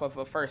review off of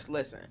a first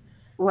listen.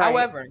 Right.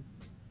 However,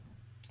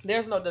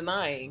 there's no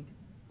denying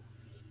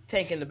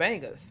Tank and the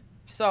Bangers.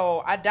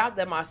 So I doubt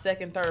that my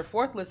second, third,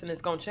 fourth listen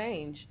is gonna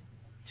change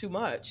too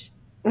much.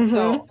 Mhm.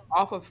 So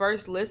off of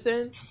first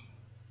listen,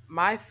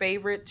 my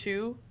favorite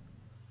two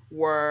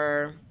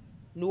were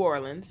New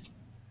Orleans,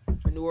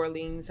 New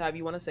Orleans, however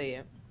you want to say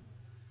it.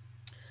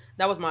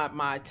 That was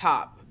my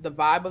top. The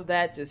vibe of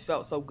that just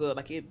felt so good.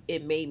 Like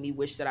it made me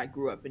wish that I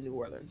grew up in New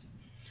Orleans.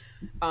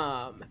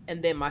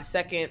 And then my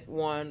second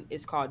one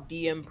is called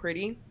DM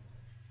Pretty.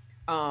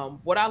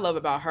 What I love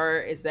about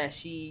her is that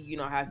she,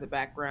 has a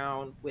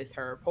background with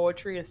her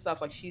poetry and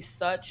stuff. Like she's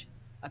such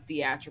a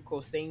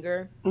theatrical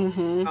singer.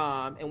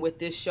 Mhm. And with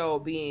this show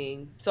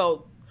being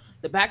so,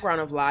 the background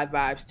of Live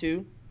Vibes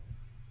too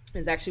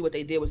is actually what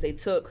they did was they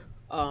took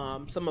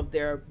some of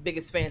their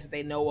biggest fans that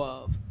they know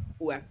of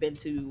who have been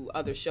to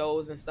other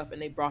shows and stuff,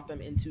 and they brought them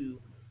into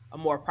a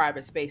more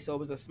private space. So it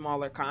was a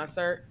smaller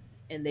concert,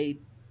 and they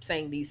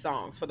sang these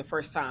songs for the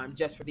first time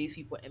just for these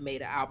people and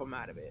made an album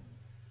out of it.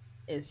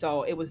 And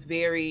so it was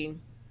very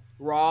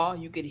raw.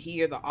 You could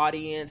hear the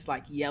audience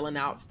like yelling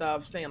out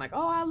stuff, saying like,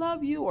 "Oh, I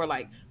love you," or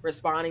like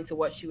responding to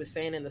what she was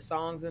saying in the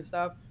songs and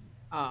stuff.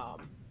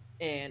 Um,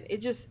 and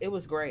it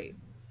was great.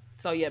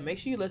 So yeah, make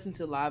sure you listen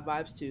to Live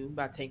Vibes 2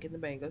 by Tank and the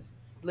Bangers.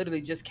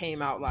 Literally just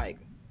came out like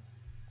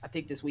I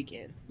think this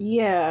weekend.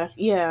 Yeah,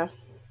 yeah.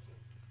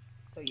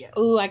 So yes.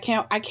 Ooh, I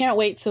can't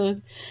wait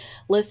to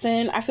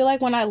listen. I feel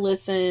like when I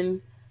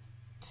listen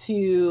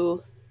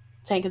to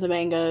Tank of the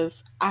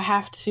Mangas, I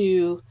have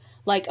to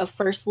like a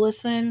first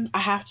listen, I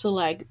have to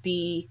like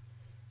be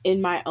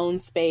in my own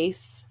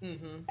space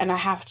Mm-hmm. and I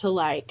have to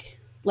like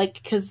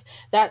cuz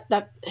that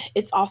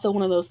it's also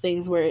one of those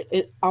things where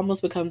it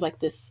almost becomes like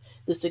this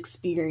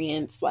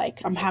experience,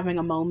 like I'm having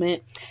a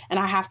moment and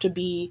I have to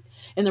be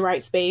in the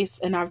right space,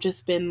 and I've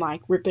just been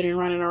like ripping and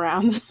running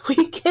around this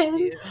weekend.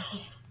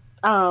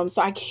 Yeah. So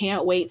I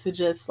can't wait to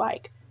just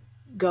like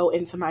go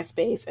into my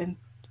space and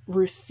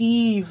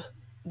receive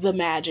the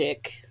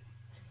magic.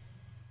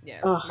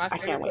 Yes. Ugh, My I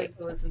can't favorite place wait.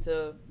 to listen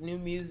to new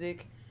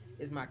music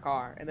is my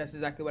car. And that's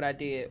exactly what I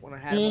did when I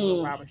had a moment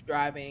Mm, where I was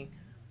driving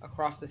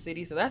across the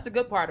city. So that's the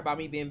good part about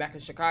me being back in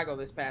Chicago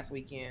this past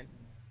weekend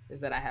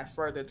is that I have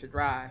further to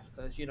drive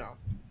because,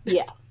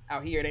 yeah,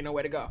 out here it ain't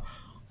nowhere to go.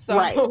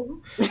 right.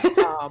 So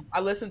I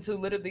listened to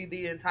literally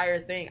the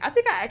entire thing. I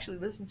think I actually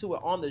listened to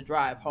it on the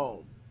drive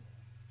home.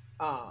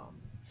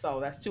 So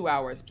that's 2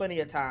 hours, plenty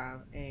of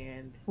time.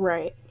 And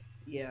Right.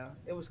 yeah,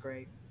 it was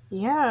great.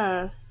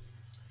 Yeah.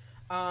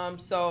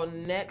 So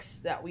next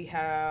that we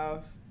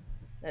have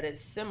that is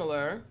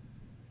similar.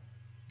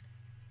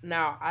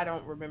 Now I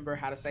don't remember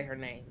how to say her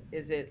name.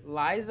 Is it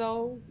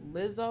Lizzo?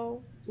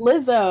 Lizzo?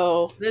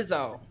 Lizzo.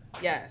 Lizzo.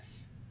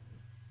 Yes.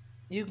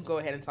 You can go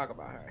ahead and talk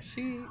about her.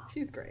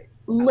 She's great.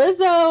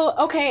 Lizzo,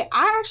 okay,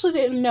 I actually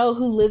didn't know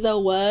who Lizzo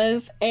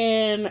was,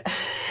 and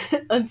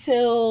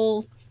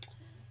until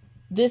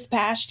this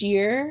past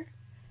year,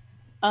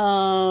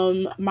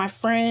 my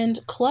friend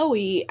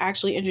Chloe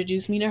actually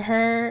introduced me to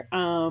her.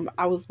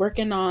 I was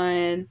working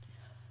on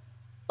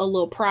a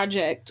little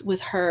project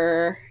with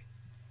her,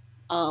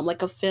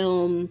 like a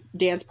film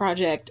dance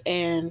project,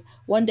 and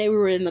one day we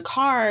were in the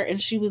car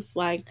and she was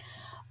like,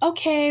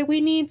 okay,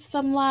 we need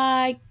some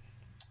like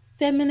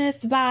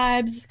feminist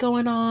vibes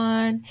going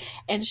on,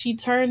 and she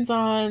turns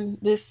on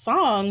this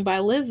song by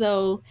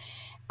Lizzo.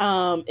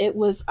 It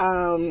was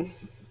her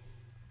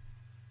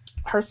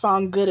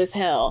song Good as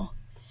Hell,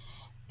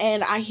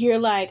 and I hear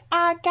like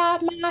I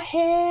got my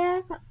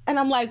hair, and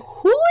I'm like,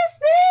 who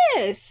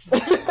is this?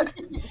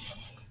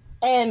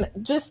 And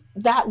just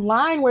that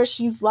line where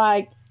she's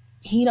like,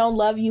 he don't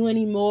love you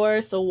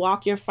anymore, so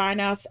walk your fine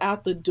ass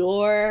out the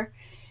door.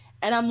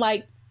 And I'm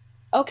like,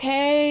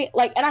 okay,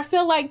 like, and I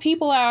feel like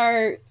people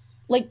are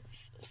like,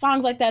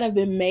 songs like that have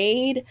been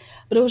made,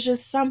 but it was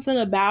just something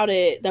about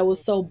it that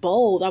was so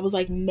bold. I was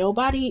like,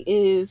 nobody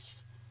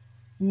is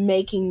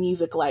making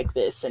music like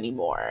this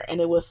anymore.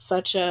 And it was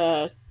such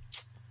a,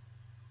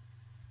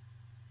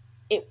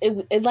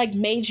 it like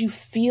made you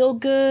feel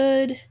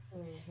good.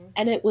 Mm-hmm.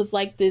 And it was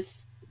like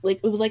this, like,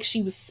 it was like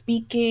she was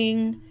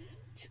speaking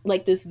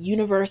like this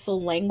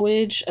universal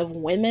language of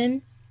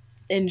women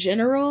in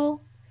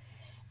general.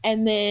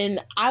 And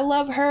then I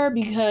love her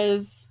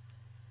because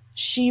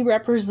she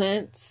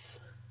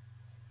represents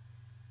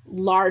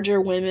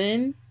larger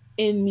women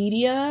in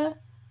media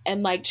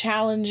and like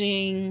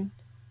challenging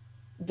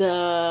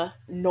the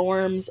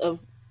norms of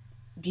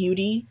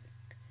beauty,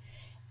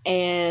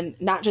 and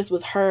not just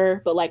with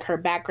her but like her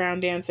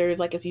background dancers.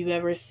 Like if you've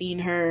ever seen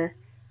her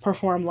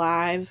perform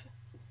live,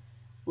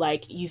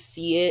 like you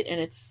see it and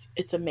it's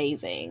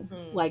amazing.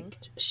 Mm-hmm. Like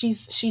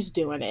she's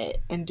doing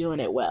it and doing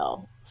it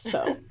well.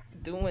 So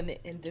Doing it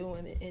and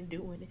doing it and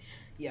doing it.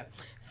 Yeah.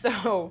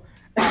 So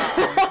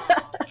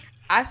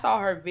I saw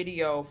her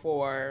video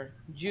for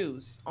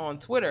Juice on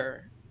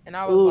Twitter, and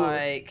I was ooh,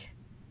 like,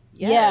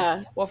 yes.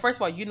 yeah. Well, first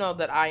of all, you know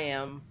that I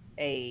am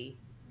a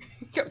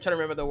I'm trying to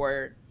remember the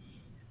word.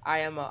 I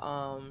am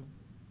a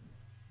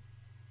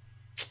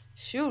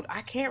shoot,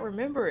 I can't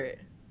remember it.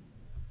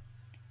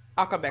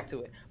 I'll come back to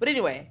it. But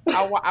anyway,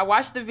 I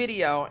watched the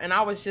video and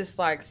I was just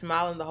like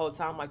smiling the whole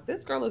time, like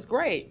this girl is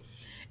great.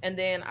 And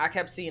then I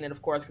kept seeing it,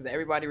 of course, because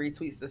everybody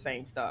retweets the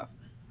same stuff.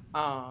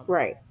 Um,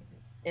 Right.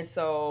 and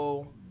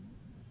so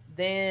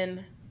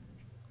then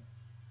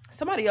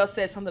somebody else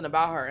said something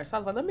about her, and so I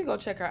was like, let me go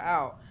check her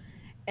out.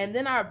 And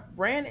then I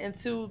ran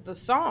into the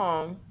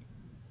song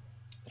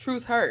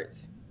 "Truth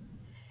Hurts,"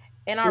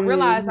 and I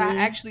realized I Mm-hmm.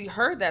 actually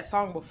heard that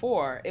song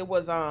before. It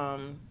was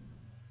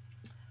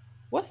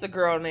what's the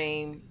girl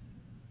name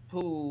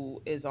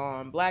who is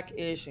on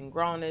Blackish and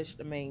Grownish,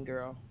 the main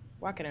girl?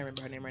 Why can't I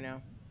remember her name right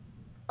now?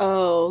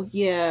 Oh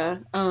yeah.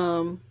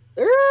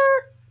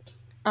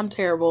 I'm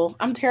terrible.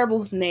 I'm terrible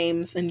with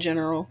names in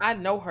general. I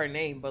know her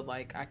name, but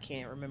like I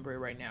can't remember it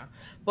right now.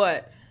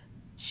 But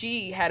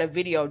she had a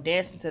video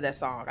dancing to that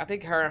song. I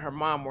think her and her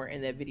mom were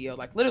in that video,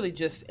 like literally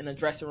just in the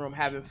dressing room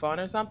having fun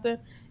or something.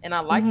 And I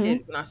liked Mm-hmm.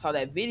 it when I saw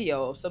that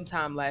video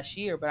sometime last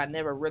year, but I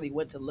never really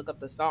went to look up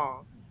the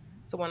song.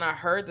 So when I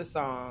heard the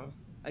song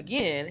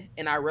again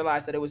and I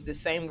realized that it was the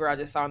same girl I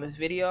just saw in this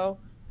video,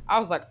 I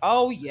was like,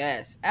 oh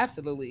yes,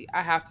 absolutely.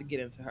 I have to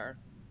get into her.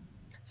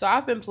 So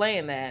I've been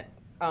playing that.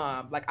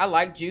 Like I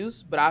like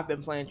Juice, but I've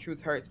been playing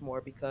Truth Hurts more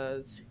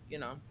because,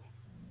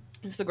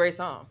 it's a great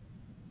song.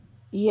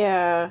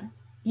 Yeah.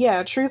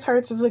 Yeah, Truth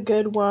Hurts is a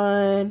good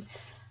one.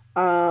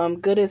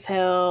 Good as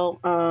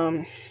Hell.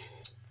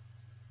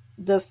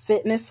 The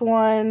fitness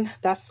one,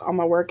 that's on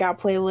my workout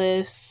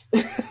playlist.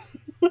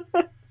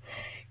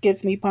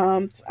 Gets me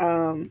pumped.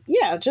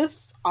 Yeah,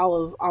 just all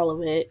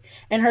of it.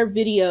 And her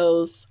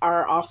videos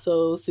are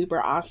also super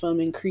awesome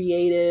and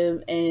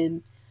creative,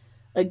 and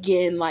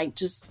again, like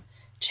just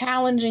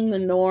challenging the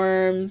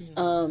norms,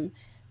 Mhm.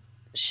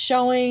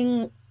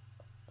 showing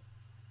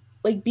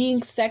like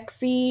being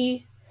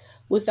sexy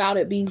without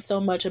it being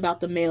so much about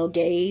the male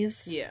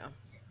gaze, Yeah,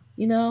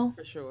 you know?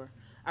 for sure.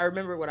 I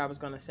remember what I was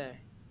gonna say.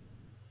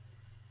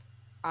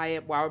 I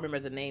remember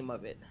the name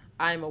of it.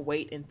 I am a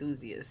weight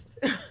enthusiast.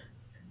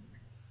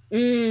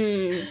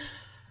 Mm,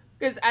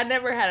 Because I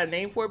never had a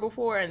name for it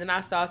before, and then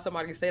I saw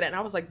somebody say that, and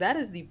I was like, that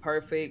is the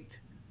perfect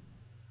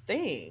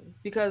thing.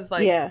 Because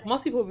like yeah.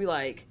 most people would be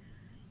like,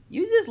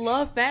 you just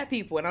love fat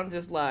people, and I'm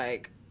just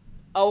like,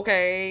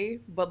 okay,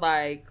 but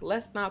like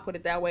let's not put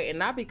it that way, and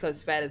not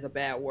because fat is a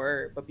bad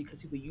word, but because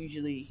people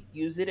usually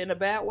use it in a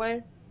bad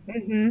way.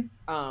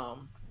 Mm-hmm.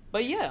 Um,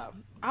 but yeah,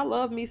 I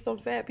love me some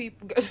fat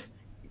people.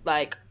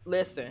 Like,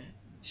 listen,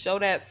 show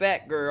that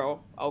fat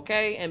girl,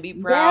 okay, and be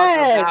proud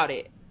about Yes,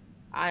 it.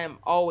 I am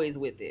always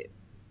with it.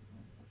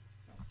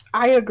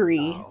 I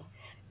agree. So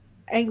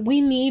And we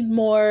need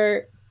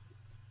more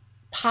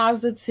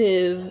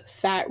positive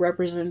fat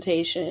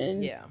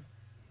representation, yeah.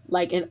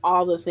 like in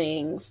all the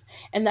things.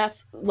 And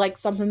that's like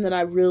something that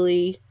I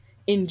really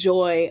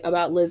enjoy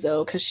about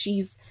Lizzo, because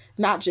she's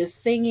not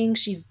just singing,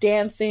 she's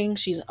dancing,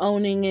 she's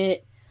owning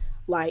it,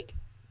 like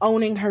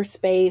owning her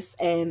space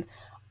and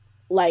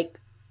like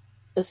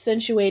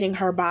accentuating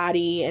her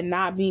body and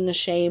not being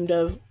ashamed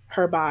of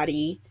her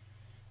body.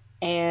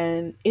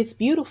 And it's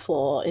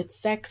beautiful, it's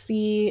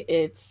sexy,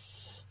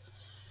 it's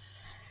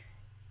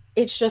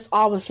just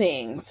all the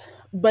things,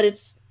 but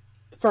it's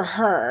for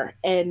her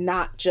and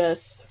not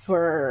just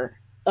for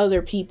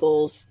other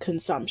people's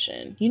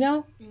consumption, you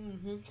know?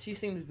 Mm-hmm. She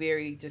seems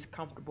very just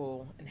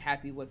comfortable and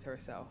happy with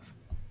herself.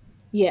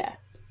 Yeah.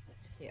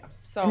 Yeah. And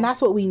So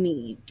that's what we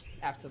need.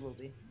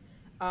 absolutely.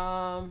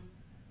 Um.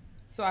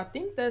 So I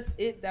think that's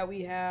it that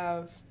we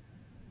have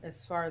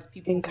as far as In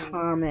people who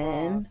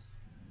common. blogs.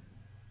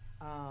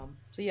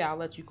 So yeah, I'll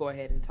let you go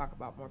ahead and talk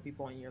about more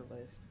people on your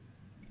list.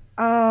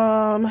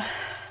 Um,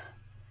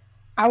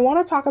 I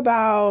want to talk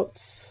about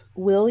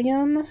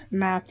William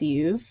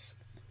Matthews,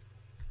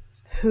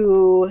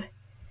 who,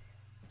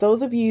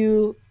 those of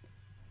you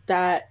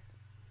that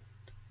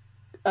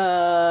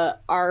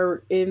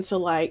are into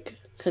like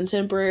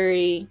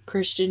contemporary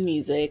Christian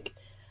music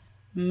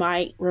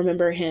might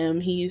remember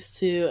him. He used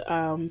to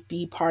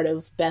be part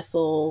of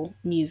Bethel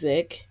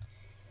Music.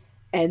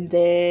 And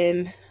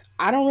then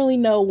I don't really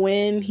know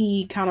when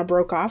he kind of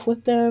broke off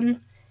with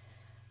them,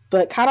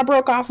 but kind of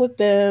broke off with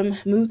them,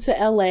 moved to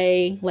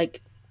LA,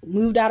 like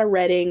moved out of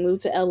Reading,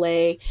 moved to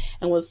LA,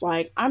 and was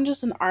like, I'm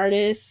just an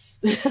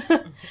artist.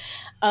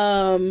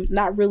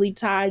 Not really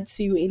tied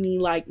to any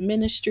like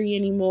ministry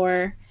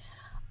anymore.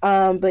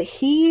 But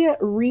he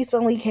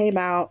recently came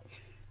out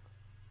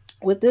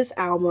with this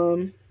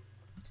album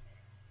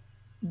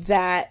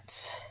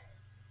that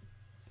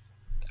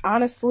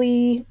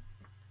honestly,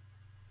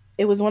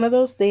 it was one of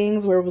those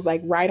things where it was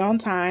like right on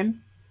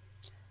time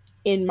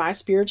in my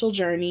spiritual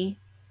journey.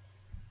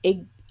 It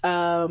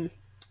um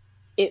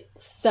it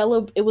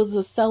was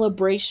a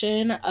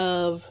celebration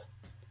of,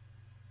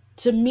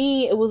 to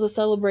me it was a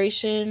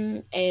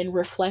celebration and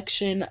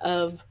reflection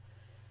of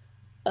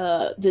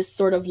this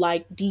sort of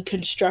like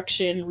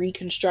deconstruction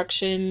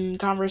reconstruction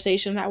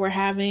conversation that we're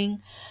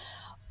having,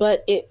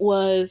 but it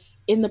was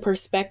in the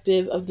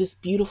perspective of this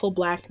beautiful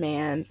Black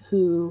man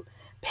who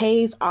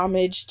pays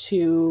homage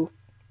to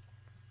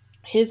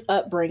his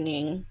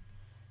upbringing,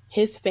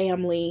 his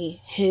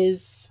family,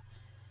 his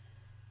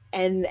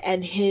and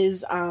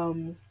his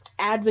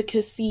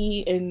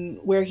advocacy and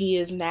where he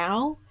is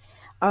now.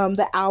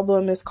 The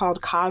album is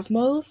called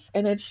Cosmos,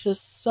 and it's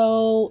just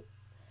so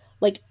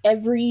like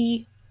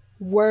every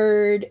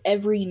word,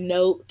 every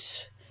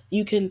note,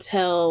 you can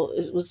tell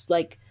it was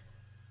like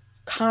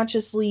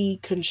consciously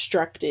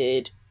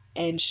constructed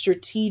and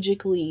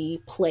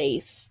strategically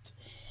placed.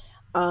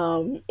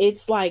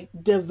 It's like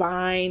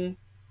divine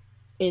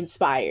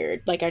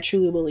inspired. Like I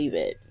truly believe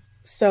it.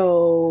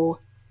 So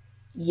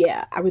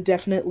yeah, I would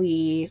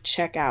definitely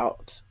check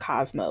out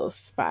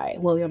Cosmos by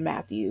William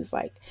Matthews.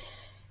 Like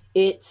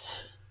it,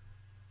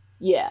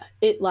 yeah,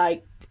 it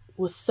like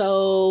was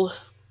so.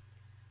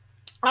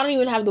 I don't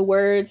even have the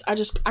words.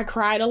 I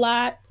cried a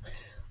lot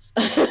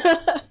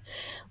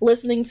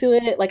listening to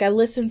it. Like I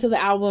listened to the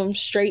album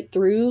straight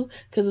through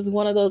because it's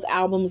one of those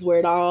albums where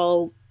it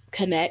all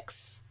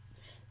connects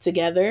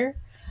together.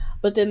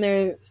 But then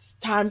there's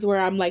times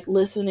where I'm like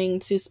listening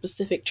to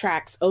specific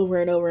tracks over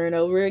and over and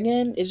over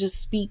again. It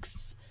just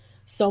speaks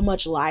so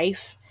much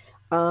life.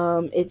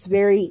 It's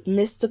very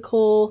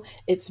mystical.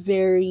 It's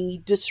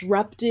very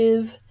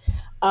disruptive.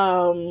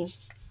 Um,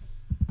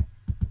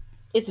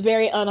 it's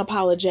very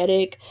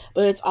unapologetic,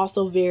 but it's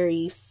also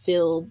very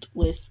filled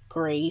with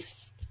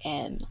grace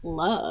and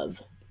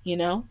love, you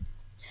know?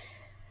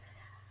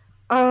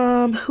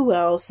 Who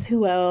else?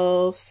 Who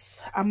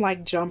else? I'm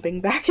like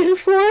jumping back and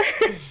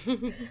forth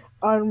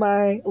on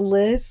my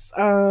list.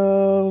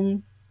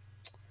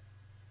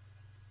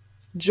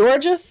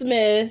 Georgia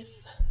Smith.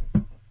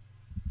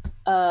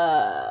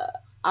 Uh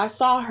I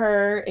saw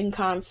her in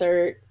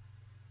concert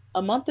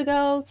a month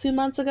ago, 2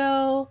 months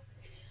ago.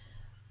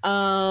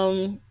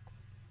 Um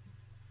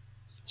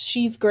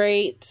she's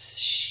great.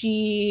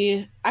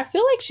 I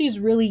feel like she's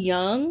really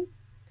young.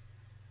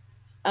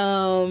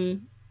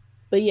 Um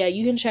but yeah,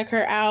 you can check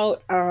her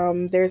out.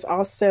 There's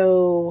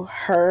also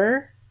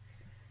her.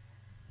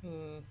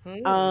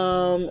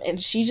 Mm-hmm.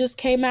 And she just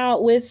came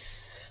out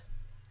with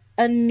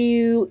a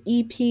new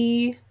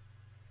EP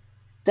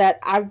that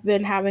I've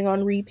been having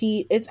on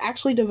repeat. It's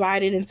actually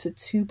divided into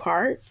two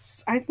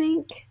parts, I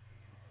think.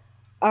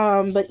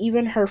 But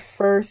even her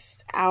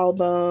first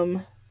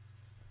album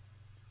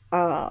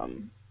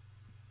um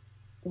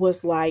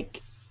was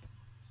like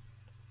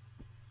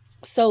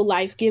so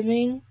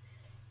life-giving.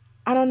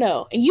 I don't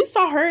know. And you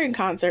saw her in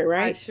concert, I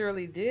right?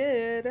 surely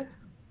did.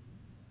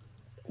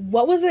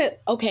 What was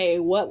it? Okay,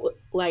 what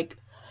like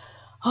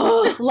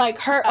like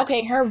her,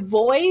 okay,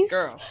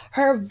 Girl.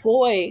 her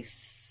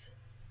voice,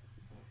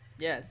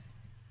 Yes.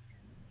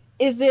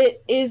 is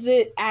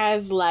it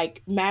as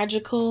like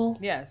magical?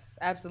 Yes,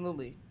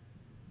 absolutely.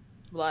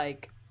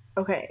 Like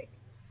Okay.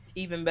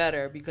 even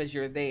better because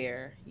you're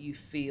there, you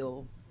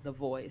feel the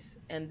voice.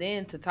 And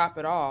then to top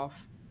it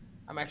off,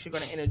 I'm actually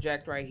going to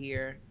interject right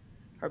here.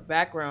 Her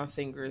background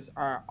singers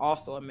are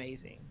also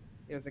amazing.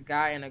 There's a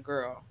guy and a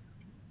girl,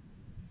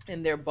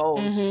 and they're both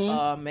Mm-hmm.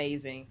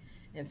 amazing.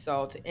 And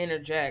so, to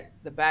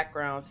interject, the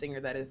background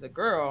singer that is the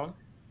girl,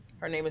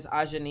 her name is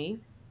Ajani,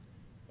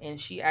 and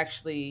she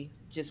actually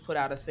just put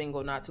out a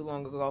single not too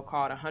long ago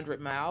called 100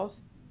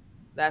 Miles.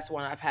 That's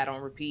one I've had on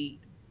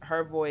repeat.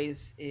 Her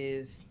voice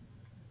is,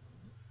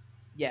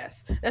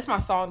 yes, that's my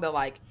song that,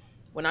 like,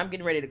 when I'm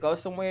getting ready to go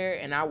somewhere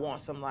and I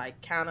want some,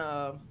 like, kind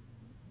of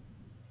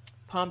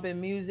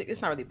pumping music.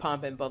 It's not really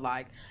pumping, but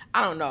like,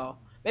 I don't know.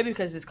 Maybe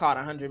because it's called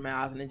 100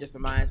 Miles and it just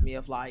reminds me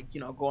of, like,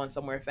 going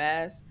somewhere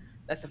fast.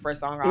 That's the first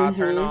song I'll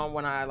turn Mm-hmm. on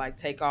when I like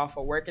take off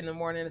for work in the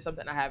morning or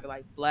something. I have it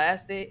like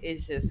blasted.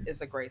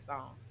 It's a great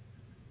song.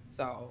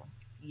 So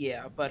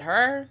yeah, but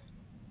her,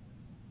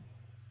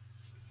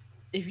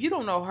 if you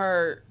don't know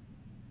her,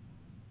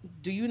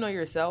 do you know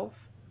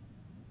yourself?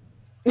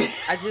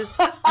 I just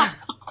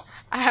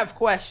I have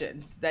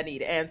questions that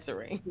need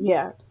answering.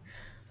 Yeah.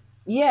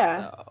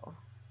 Yeah. So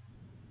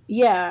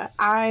Yeah.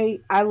 I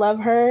love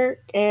her,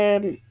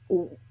 and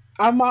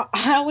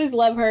I always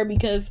love her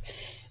because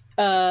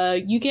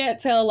you can't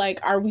tell, like,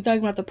 are we talking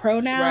about the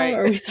pronoun, right.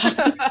 or are we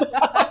talking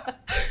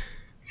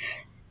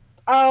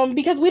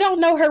because we don't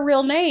know her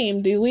real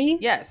name, do we?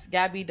 Yes,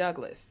 Gabby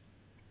Douglas.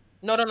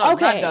 No, no, no, not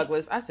Okay.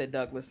 Douglas. I said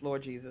Douglas.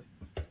 Lord Jesus.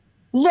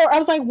 Lord, I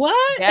was like,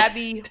 what?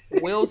 Gabby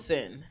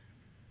Wilson.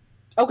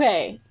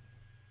 Okay.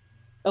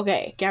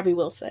 Okay, Gabby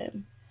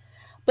Wilson.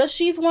 But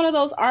she's one of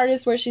those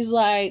artists where she's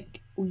like,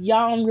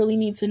 y'all don't really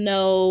need to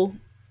know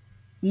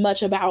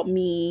much about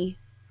me.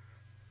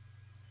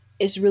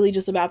 It's really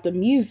just about the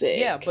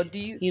Yeah, but music, do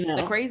you? you The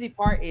know? crazy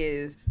part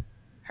is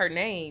her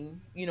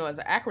name. Is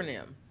an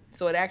acronym,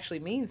 so it actually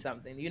means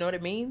something. You know what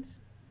it means?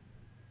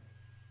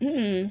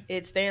 Mm-mm.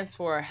 It stands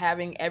for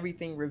having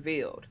everything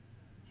revealed,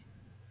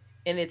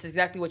 and it's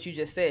exactly what you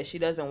just said. She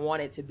doesn't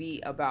want it to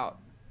be about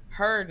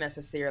her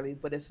necessarily,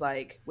 but it's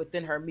like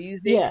within her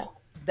music, Yeah.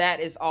 that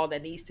is all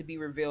that needs to be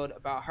revealed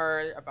about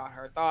her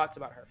thoughts,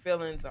 about her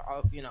feelings, or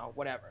all,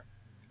 whatever.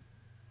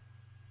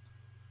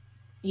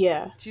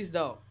 Yeah. She's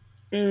dope.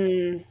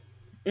 Mm.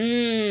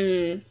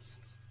 Mm.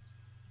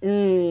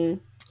 Mm.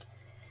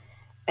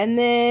 And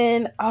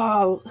then,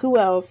 oh, who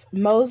else?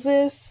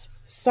 Moses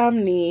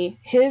Sumney,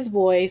 his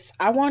voice.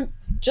 I want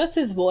just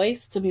his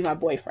voice to be my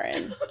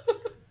boyfriend.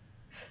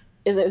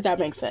 If that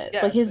makes sense.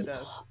 Like Yes, it his,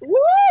 does.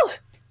 woo!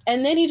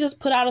 And then he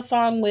just put out a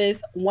song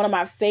with one of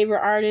my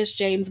favorite artists,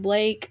 James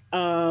Blake.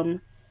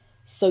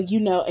 So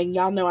and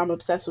y'all know I'm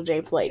obsessed with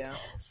James Blake. Yeah.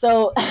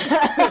 So,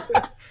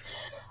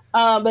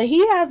 but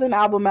he has an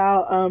album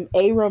out,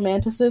 A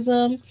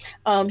Romanticism.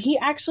 He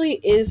actually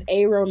is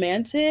a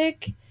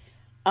romantic.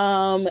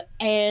 And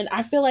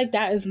I feel like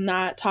that is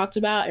not talked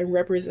about and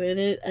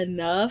represented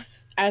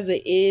enough as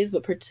it is,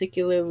 but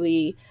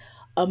particularly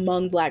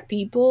among Black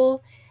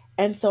people.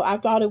 And so I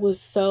thought it was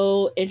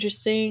so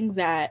interesting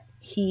that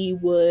he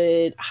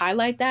would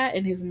highlight that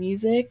in his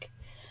music.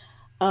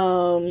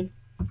 Um,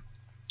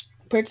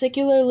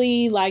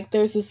 Particularly, like,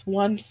 there's this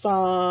one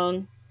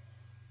song,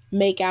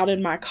 Make Out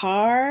in My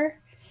Car.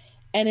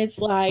 And it's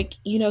like,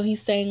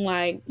 he's saying,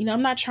 like,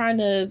 I'm not trying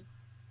to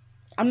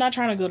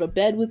go to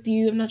bed with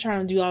you. I'm not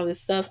trying to do all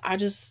this stuff. I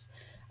just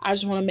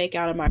want to make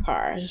out in my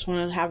car. I just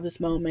want to have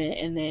this moment,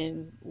 and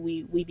then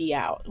we be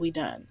out. We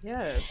done.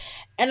 Yes.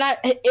 And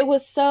it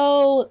was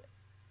so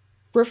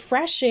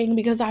refreshing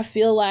because I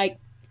feel like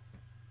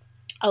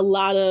a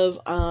lot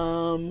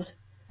of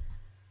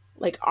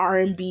like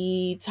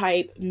R&B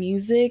type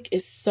music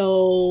is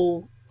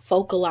so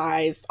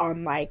focalized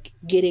on, like,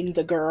 getting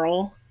the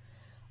girl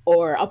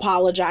or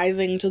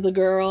apologizing to the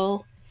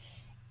girl,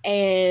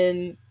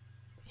 and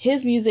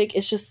his music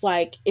is just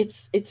like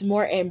it's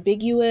more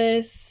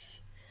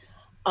ambiguous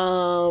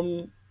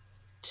um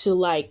to,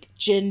 like,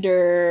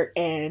 gender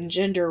and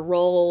gender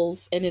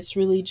roles, and it's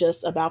really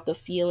just about the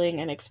feeling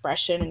and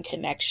expression and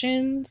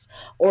connections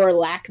or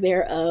lack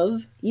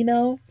thereof.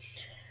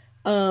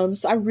 So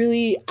I've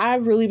really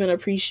been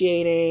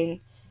appreciating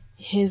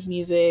his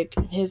music,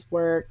 his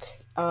work.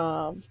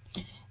 And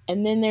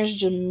then there's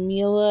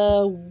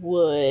Jamila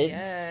Woods,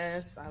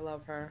 Yes, I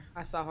love her.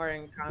 I saw her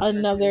in concert too.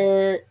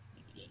 another,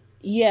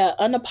 yeah,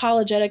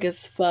 unapologetic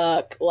as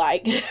fuck.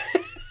 Like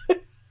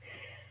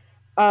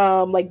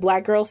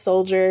Black Girl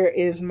Soldier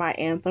is my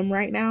anthem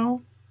right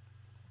now,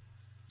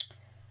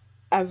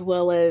 as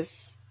well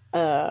as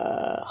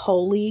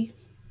Holy.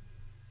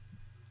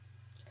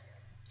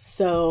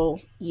 So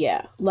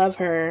yeah, love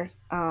her.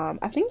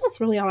 I think that's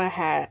really all I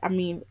had. I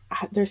mean,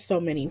 there's so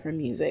many for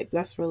music.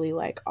 That's really,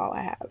 like, all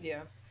I have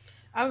Yeah.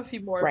 I have a few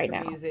more right for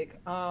now. music.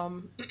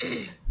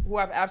 Who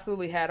I've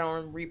absolutely had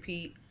on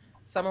repeat.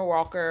 Summer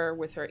Walker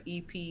with her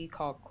EP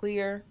called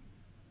Clear.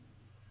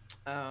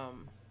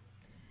 Um,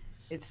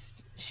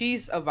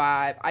 she's a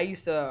vibe. I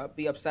used to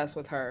be obsessed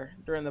with her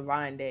during the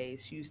Vine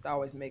days. She used to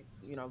always make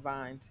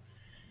vines,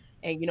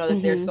 and you know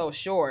that they're Mm-hmm. so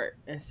short,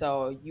 and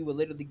so you would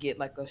literally get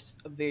like a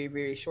very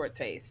very short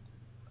taste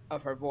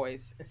of her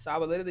voice, and so I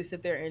would literally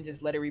sit there and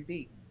just let it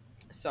repeat.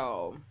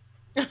 So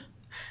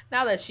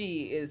now that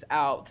she is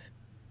out,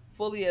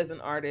 fully as an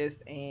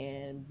artist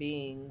and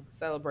being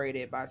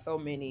celebrated by so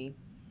many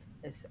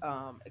is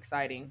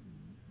exciting,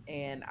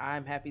 and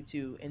I'm happy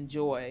to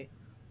enjoy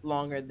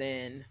longer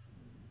than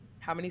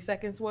how many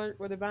seconds were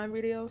the Vine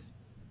videos?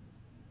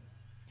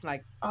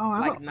 Like Oh,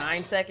 I like don't.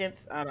 9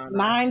 seconds? I don't know.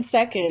 9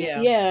 seconds. Yeah.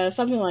 Yeah,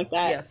 something like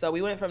that. Yeah. So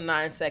we went from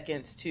 9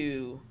 seconds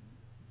to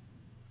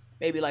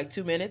maybe like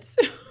 2 minutes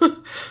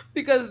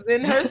because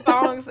then her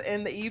songs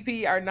in the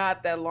EP are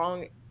not that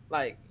long,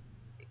 like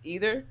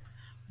either.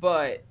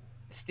 But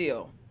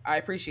still, I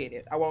appreciate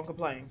it. I won't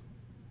complain.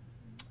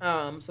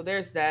 So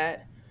there's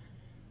that.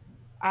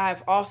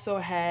 I've also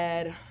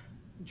had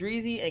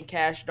Dreezy and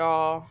Cash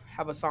Doll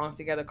have a song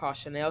together called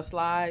Chanel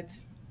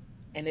Slides,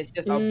 and it's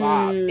just a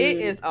bop. It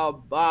Mm. is a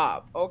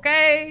bop,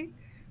 okay?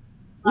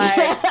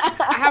 Like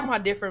I have my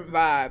different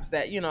vibes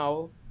that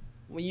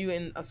when you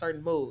in a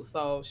certain mood.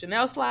 So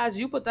Chanel Slides,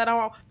 you put that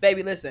on,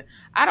 baby. Listen,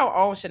 I don't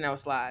own Chanel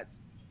Slides.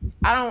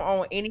 I don't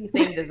own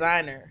anything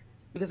designer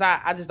because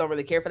I just don't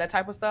really care for that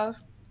type of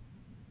stuff.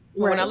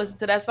 But when I Right. listen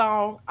to that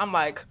song, I'm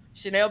like,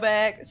 Chanel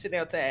bag,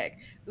 Chanel tag.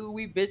 Ooh,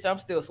 we bitch, I'm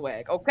still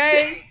swag.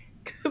 Okay?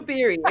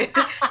 Period.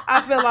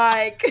 I feel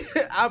like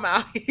I'm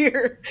out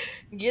here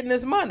getting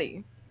this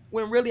money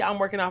when really I'm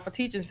working off a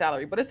teaching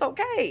salary, but it's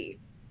okay.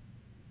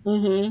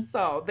 Mm-hmm.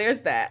 So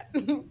there's that.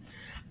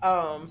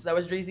 So that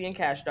was Dreezy and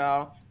Cash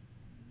Doll.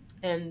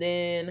 And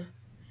then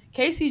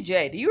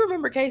KCJ. Do you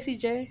remember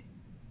KCJ?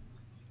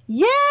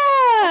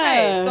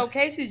 Okay, Yeah. so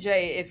Casey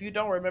J, if you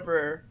don't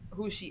remember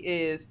who she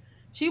is,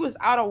 she was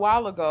out a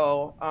while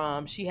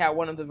ago. She had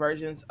one of the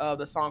versions of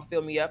the song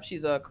 "Fill Me Up."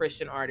 She's a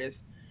Christian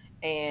artist,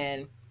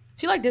 and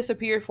she like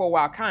disappeared for a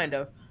while, kind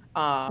of.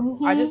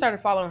 I just Mm-hmm. started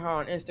following her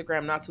on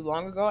Instagram not too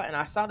long ago, and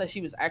I saw that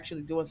she was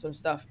actually doing some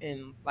stuff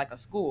in like a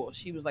school.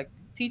 She was like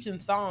teaching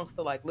songs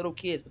to like little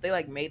kids, but they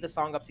like made the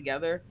song up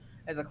together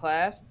as a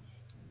class.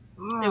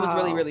 It was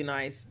really Wow. really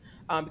nice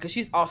because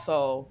she's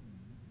also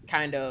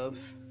kind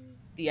of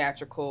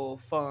theatrical,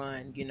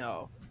 fun,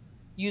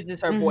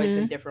 uses her voice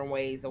in Mm-hmm. different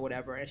ways or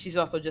whatever. And she's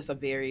also just a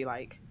very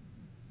like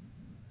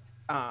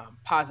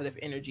positive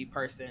energy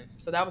person.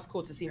 So that was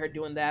cool to see her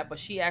doing that. But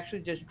she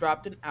actually just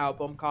dropped an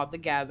album called The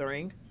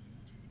Gathering,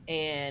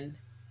 and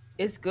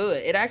it's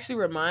good. It actually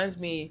reminds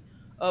me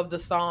of the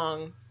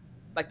song,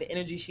 like the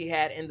energy she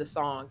had in the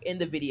song, in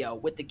the video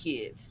with the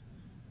kids.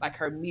 Like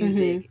her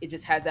Mm-hmm. music, it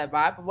just has that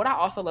vibe. But what I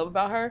also love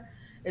about her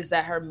is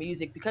that her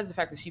music, because of the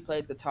fact that she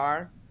plays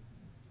guitar,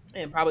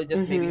 and probably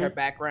just maybe her Mm-hmm.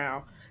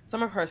 background,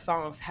 some of her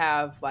songs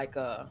have like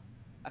a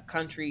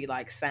country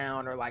like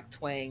sound or like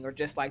twang or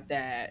just like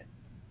that,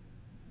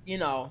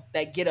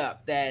 that get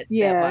up that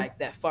Yeah. like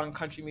that fun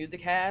country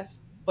music has,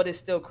 but it's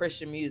still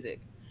Christian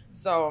music.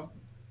 So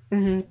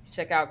Mm-hmm.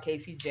 check out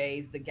Casey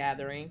J's The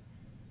Gathering.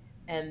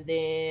 And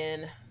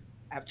then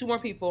I have two more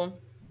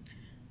people.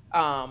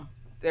 Um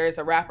there's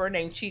a rapper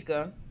named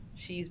Chica.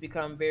 She's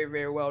become very,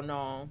 very well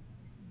known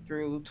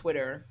through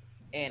Twitter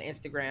and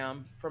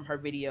Instagram from her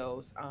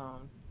videos.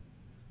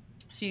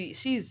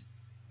 She's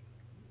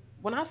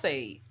when I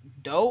say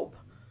dope,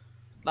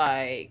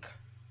 like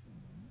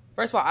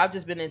first of all, I've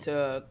just been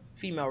into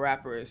female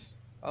rappers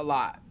a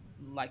lot,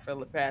 like for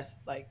the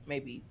past like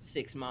maybe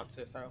 6 months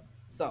or so.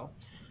 So,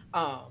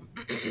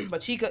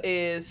 but Chica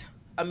is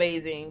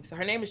amazing. So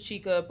her name is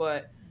Chica,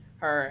 but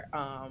her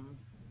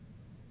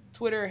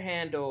Twitter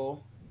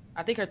handle,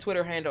 I think her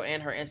Twitter handle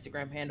and her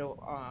Instagram handle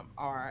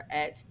are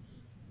at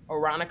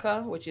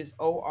Oranica, which is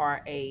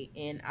ORANICUHH.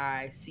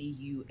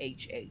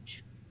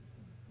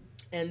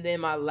 And then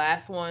my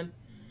last one,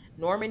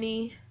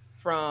 Normani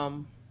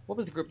from what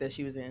was the group that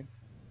she was in?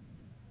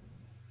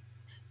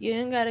 You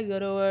ain't gotta go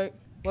to work,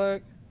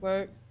 work,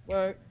 work,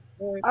 work,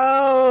 work.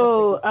 What's that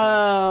Oh, group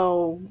called?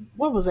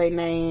 what was their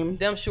name?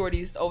 Them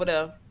shorties over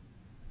there.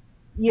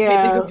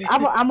 Can't think Yeah, of I'm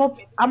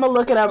gonna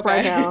look it up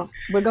right Okay. now.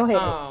 But go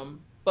ahead.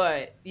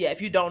 But yeah,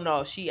 if you don't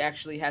know, she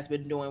actually has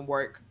been doing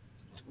work.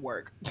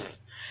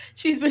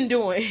 She's been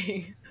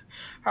doing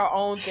her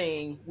own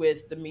thing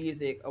with the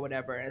music or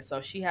whatever. And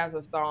so she has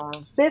a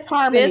song, Fifth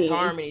Fifth Harmony.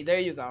 Harmony. There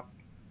you go.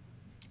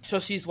 So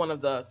she's one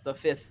of the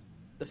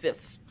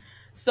fifths.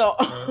 So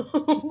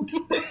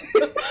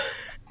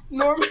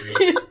Norman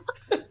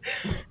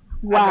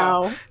I know.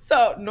 Wow.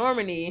 So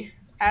Normani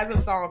has a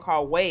song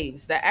called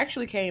Waves that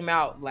actually came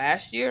out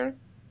last year,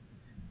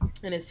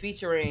 and it's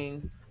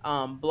featuring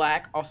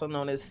Black, also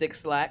known as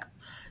Six Slack.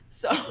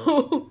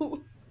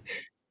 So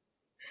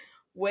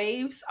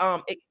Waves,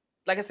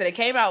 like I said, it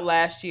came out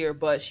last year,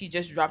 but she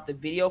just dropped the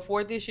video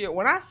for it this year.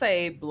 When I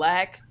say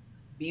Black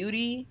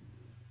Beauty,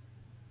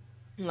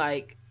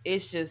 like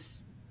it's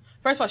just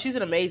first of all, she's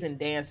an amazing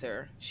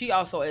dancer. She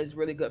also is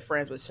really good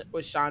friends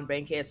with Sean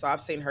Bankhead, so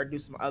I've seen her do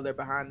some other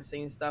behind the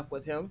scenes stuff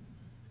with him.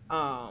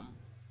 Um,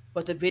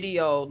 but the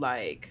video,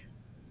 like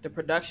the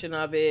production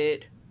of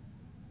it,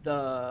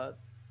 the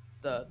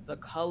the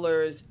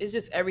colors, it's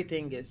just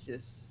everything is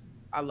just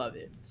I love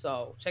it.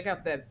 So check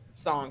out that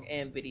song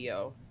and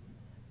video.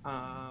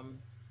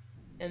 Um,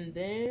 and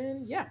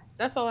then yeah,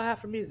 that's all I have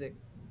for music.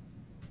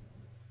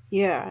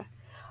 Yeah.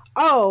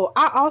 Oh,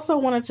 I also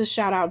wanted to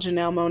shout out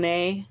Janelle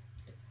Monet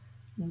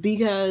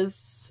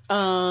because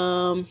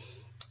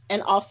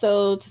and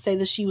also to say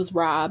that she was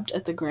robbed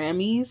at the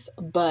Grammys,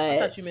 I but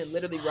thought you meant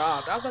literally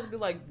robbed. I was about to be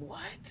like,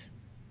 what?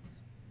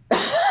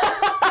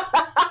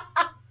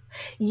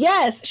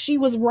 yes, she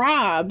was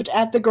robbed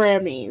at the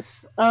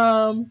Grammys.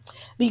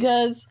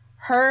 Because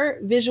her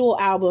visual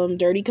album,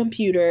 Dirty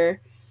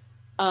Computer,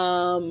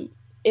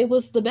 it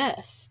was the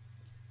best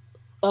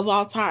of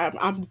all time.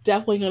 I'm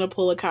definitely gonna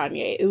pull a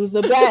Kanye. It was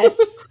the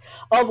best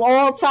of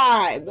all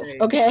time.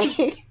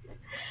 Okay.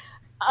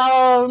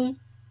 um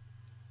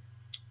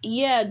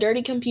yeah,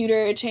 Dirty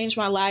Computer, it changed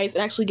my life. It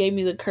actually gave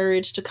me the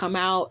courage to come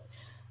out.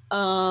 It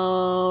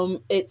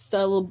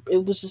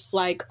was just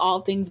like all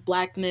things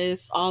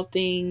blackness, all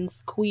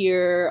things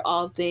queer,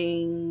 all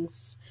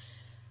things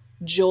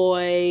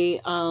joy.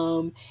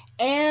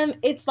 And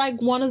it's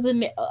like one of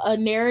the a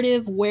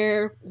narrative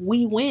where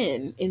we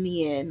win in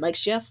the end. Like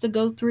she has to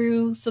go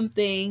through some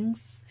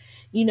things,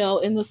 in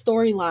the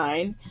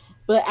storyline,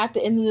 but at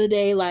the end of the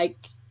day,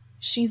 like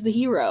she's the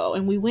hero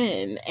and we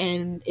win.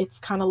 And it's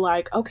kind of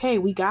like, okay,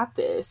 we got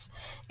this.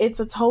 It's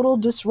a total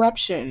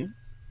disruption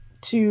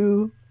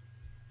to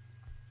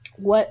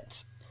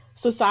what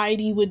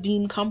society would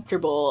deem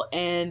comfortable,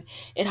 and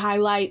it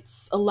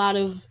highlights a lot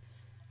of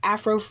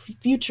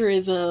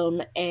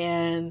Afrofuturism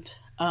and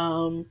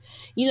and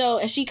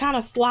she kind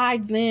of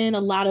slides in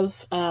a lot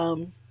of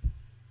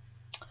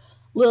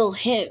little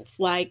hints,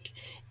 like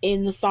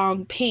in the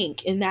song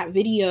Pink. In that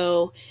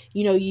video,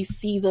 you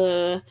see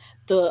the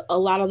a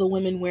lot of the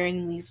women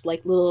wearing these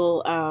like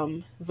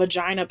little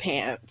vagina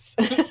pants.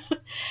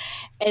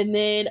 And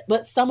then,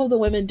 but some of the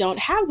women don't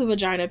have the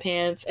vagina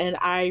pants. And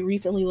I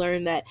recently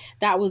learned that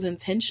that was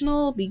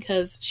intentional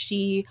because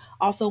she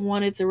also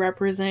wanted to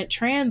represent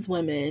trans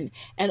women,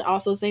 and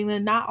also saying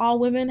that not all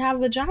women have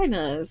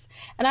vaginas.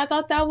 And I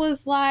thought that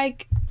was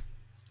like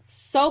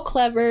so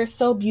clever,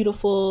 so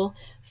beautiful.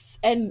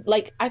 And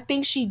like, I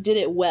think she did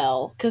it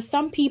well, because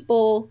some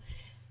people,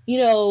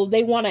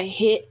 they want to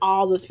hit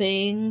all the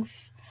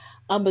things,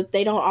 but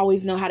they don't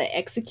always know how to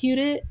execute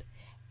it.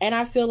 And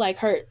I feel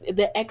like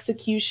the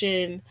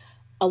execution,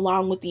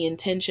 along with the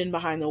intention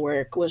behind the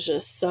work, was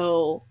just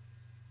so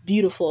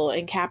beautiful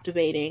and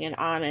captivating and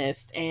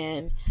honest.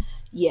 And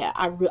yeah,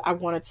 I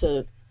wanted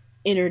to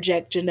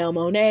interject Janelle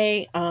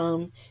Monáe.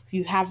 If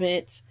you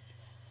haven't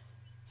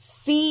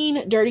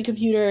seen Dirty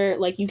Computer,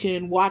 like, you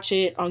can watch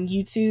it on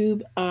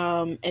YouTube,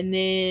 and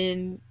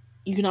then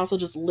you can also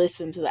just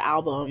listen to the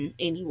album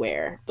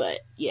anywhere.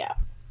 But yeah.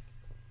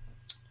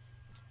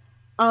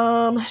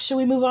 Should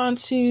we move on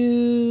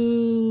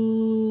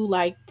to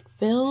like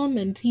film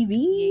and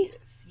TV?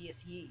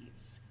 Yes.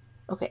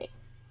 Okay.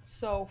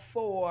 So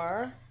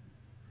for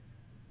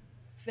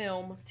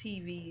film,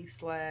 TV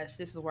 /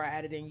 this is where I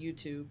added in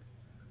YouTube.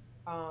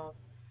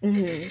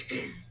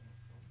 Mm-hmm.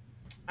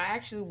 I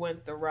actually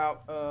went the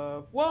route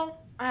of,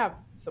 well, I have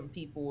some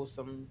people,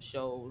 some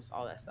shows,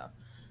 all that stuff.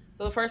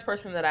 So the first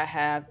person that I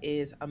have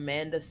is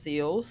Amanda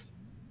Seales.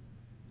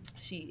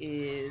 She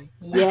is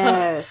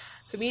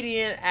Yes.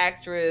 comedian,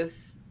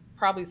 actress,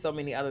 probably so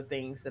many other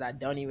things that I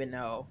don't even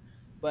know.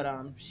 But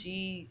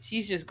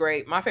she's just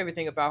great. My favorite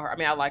thing about her, I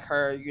mean, I like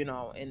her,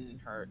 in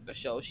the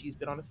show she's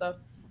been on and stuff.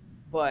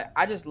 But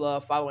I just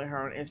love following her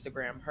on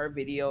Instagram. Her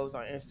videos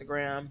on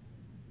Instagram,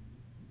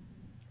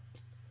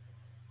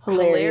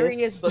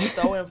 hilarious, Hilarious. but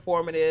so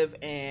informative,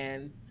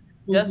 and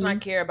does Mm-hmm.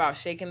 not care about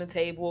shaking the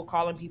table,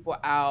 calling people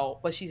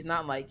out. But she's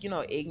not like,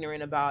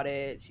 ignorant about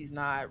it. She's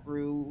not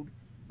rude,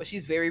 but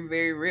she's very,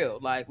 very real.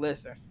 Like,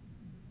 listen,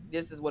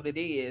 this is what it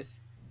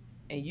is,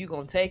 and you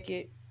gonna take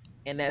it,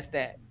 and that's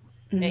that.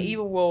 And Mm-hmm.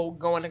 even will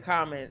go in the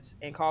comments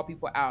and call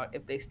people out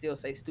if they still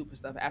say stupid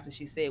stuff after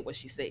she said what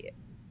she said.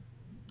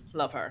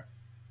 Love her.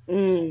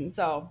 Mm.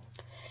 So,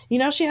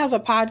 She has a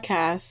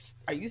podcast.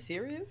 are you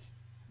serious?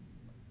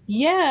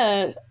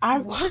 Yeah,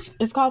 What?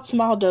 it's called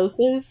Small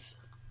Doses.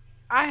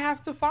 I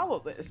have to follow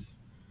this.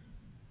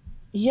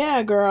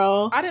 Yeah,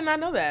 girl. I did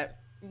not know that.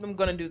 I'm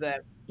gonna do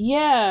that.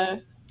 Yeah.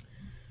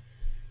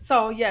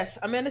 So yes,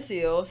 Amanda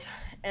Seales,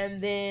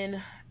 and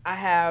then I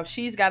have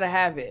She's Gotta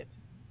Have It,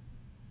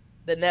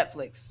 the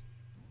Netflix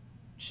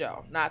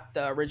show, not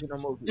the original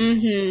movie,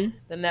 Mm-hmm.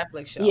 the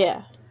Netflix show.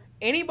 Yeah.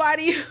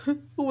 Anybody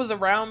who was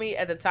around me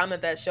at the time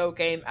that show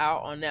came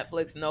out on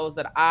Netflix knows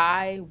that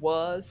I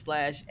was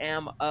 /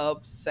 am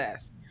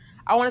obsessed.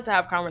 I wanted to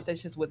have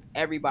conversations with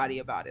everybody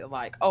about it.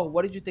 Like, oh,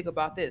 what did you think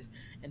about this?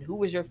 And who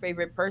was your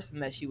favorite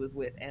person that she was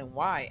with? And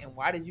why? And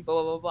why did you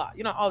blah, blah, blah,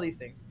 blah? All these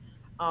things.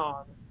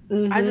 Um,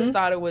 I just Mm-hmm.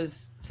 thought it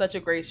was such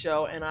a great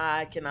show, and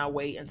I cannot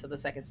wait until the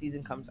second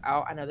season comes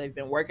out. I know they've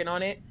been working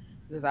on it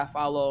because I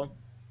follow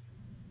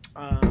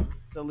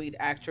the lead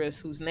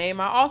actress, whose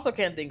name I also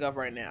can't think of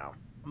right now.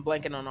 I'm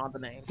blanking on all the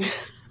names.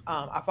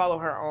 I follow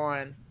her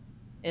on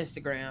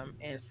Instagram,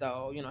 and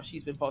so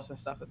she's been posting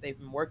stuff that they've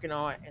been working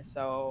on, and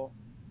so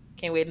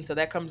can't wait until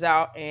that comes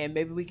out, and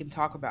maybe we can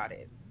talk about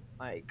it.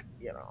 Like,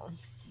 that would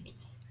be good.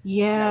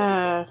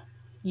 Yeah.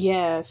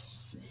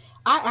 Yes.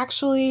 I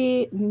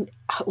actually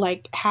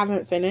like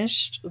haven't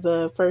finished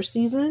the first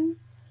season.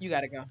 You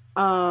gotta go.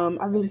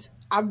 I've been You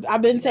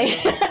gotta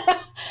saying go.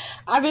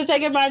 I've been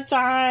taking my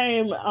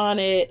time on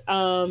it.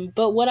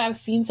 But what I've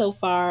seen so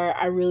far,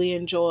 I really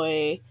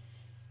enjoy,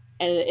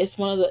 and it is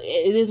one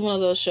of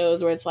those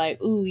shows where it's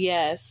like, ooh,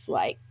 yes,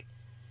 like,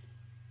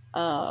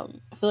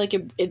 I feel like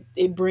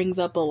it brings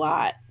up a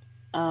lot.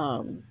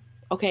 Um,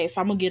 okay,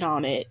 so I'm gonna get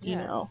on it. You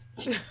know, Yes.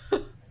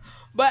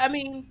 But I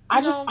mean,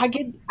 you know,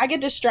 I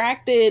get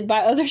distracted by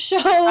other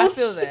I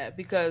feel shows. that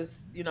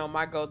because, you know,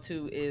 my go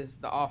to is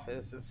The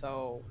Office. And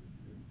so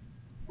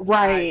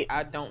Right.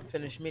 I don't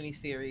finish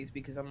miniseries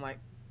because I'm like,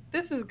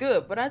 this is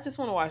good, but I just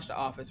want to watch The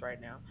Office right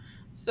now.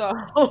 So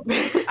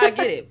I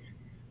get it.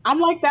 I'm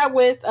like that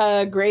with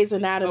Grey's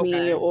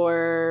Anatomy Okay.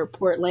 or Okay.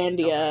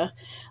 Portlandia.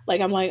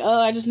 Like I'm like,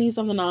 oh, I just need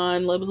something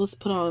on. Let's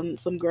put on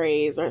some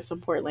Grey's or some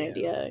Yeah.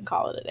 Portlandia and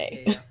call it a Yeah. day.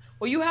 Yeah.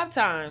 Well, you have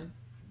time.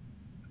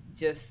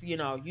 Just, you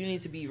know, you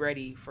need to be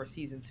ready for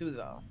season 2,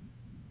 though.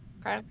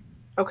 Okay.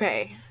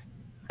 Okay.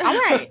 All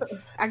right.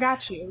 I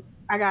got you.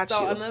 I got So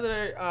you.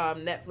 another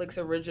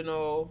Netflix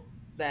original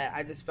that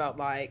I just felt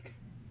like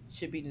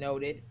should be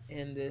noted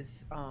in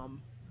this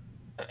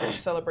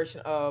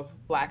celebration of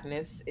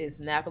Blackness is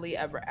Napoli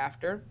Ever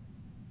After.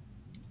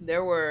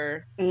 There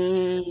were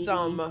Mm,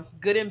 some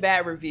good and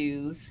bad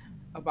reviews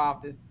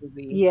about this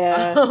movie.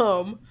 yeah.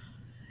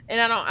 And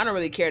I don't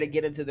really care to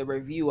get into the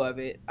review of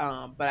it.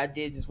 But I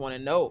did just want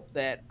to note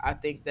that I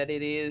think that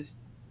it's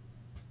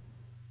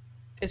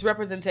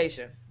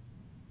representation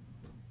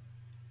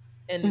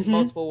in Mm-hmm.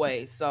 multiple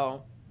ways.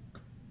 So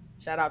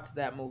shout out to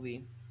that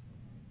movie.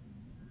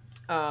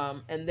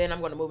 And then I'm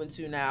going to move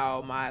into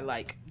now my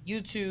like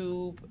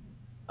YouTube,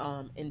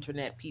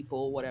 internet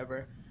people,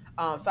 whatever.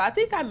 So I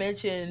think I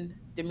mentioned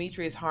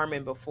Demetrius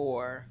Harmon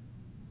before,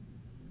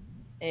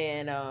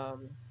 and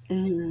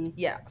Mm-hmm.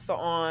 yeah. So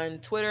on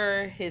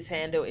Twitter, his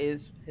handle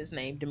is his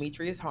name,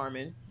 Demetrius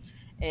Harmon,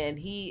 and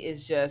he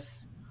is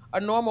just a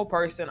normal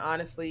person,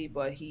 honestly,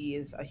 but he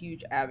is a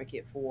huge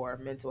advocate for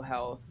mental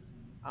health,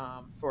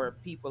 for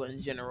people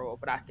in general.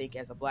 But I think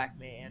as a black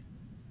man,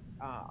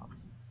 um,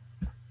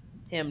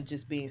 him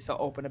just being so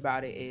open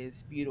about it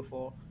is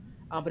beautiful.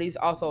 But he's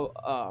also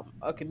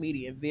a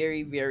comedian,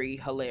 very, very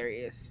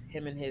hilarious.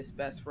 Him and his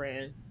best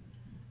friend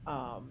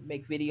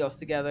make videos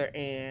together,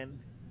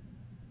 and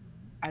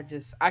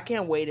I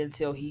can't wait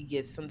until he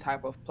gets some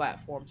type of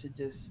platform to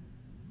just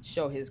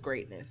show his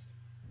greatness.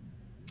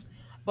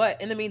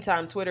 But in the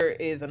meantime, Twitter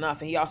is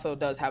enough, and he also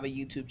does have a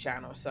YouTube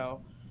channel.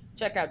 So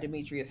check out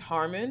Demetrius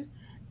Harmon,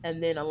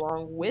 and then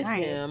along with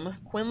him, Nice.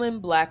 Quinlan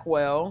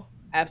Blackwell.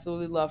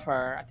 Absolutely love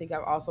her. I think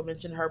I've also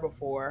mentioned her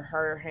before.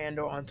 Her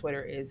handle on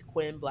Twitter is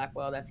Quinn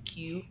Blackwell. That's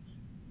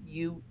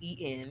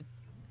QUEN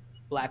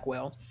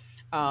Blackwell,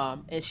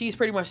 and she's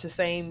pretty much the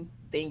same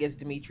thing as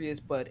Demetrius,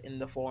 but in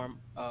the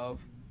form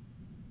of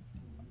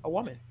a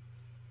woman.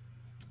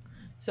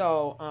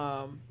 So,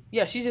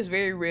 yeah, she's just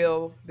very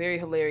real, very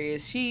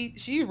hilarious.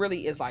 She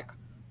really is like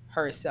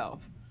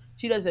herself.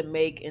 She doesn't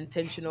make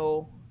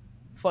intentional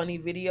funny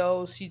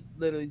videos. She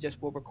literally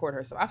just will record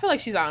herself. I feel like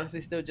she's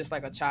honestly still just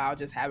like a child,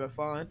 just having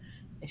fun,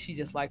 and she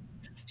just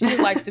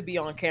likes to be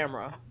on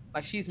camera.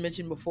 Like she's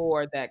mentioned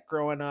before that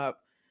growing up,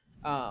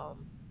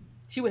 um,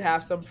 she would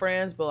have some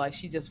friends, but like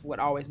she just would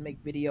always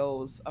make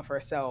videos of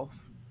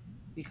herself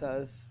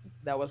because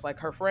that was like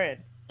her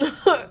friend,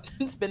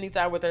 spending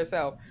time with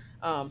herself.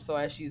 So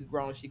as she's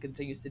grown, she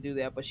continues to do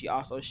that, but she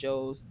also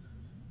shows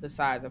the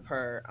sides of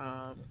her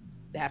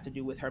that have to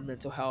do with her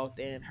mental health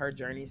and her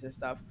journeys and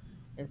stuff.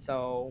 And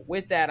so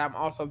with that, I'm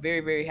also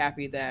very, very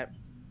happy that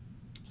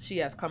she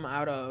has come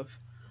out of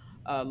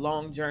a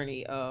long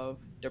journey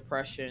of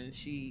depression.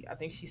 I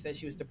think she said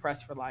she was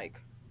depressed for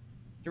like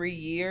 3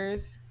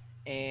 years,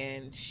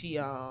 and she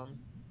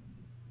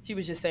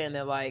was just saying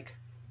that like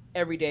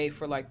every day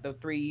for like the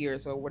 3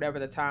 years or whatever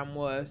the time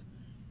was,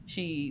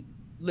 she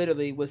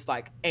literally was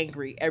like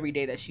angry every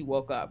day that she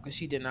woke up because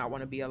she did not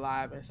want to be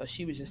alive. And so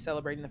she was just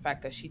celebrating the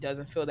fact that she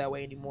doesn't feel that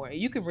way anymore. And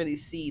you can really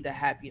see the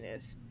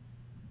happiness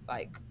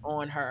like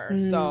on her. So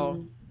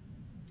Mm,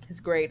 it's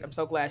great. I'm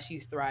so glad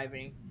she's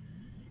thriving.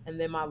 And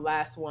then my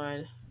last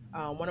one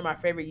of my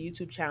favorite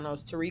YouTube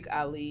channels, Tariq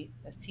Ali.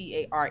 That's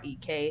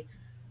TarekAli.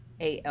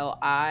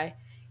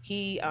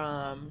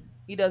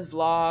 He does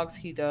vlogs,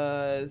 he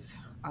does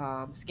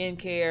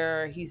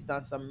skincare, he's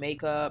done some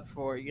makeup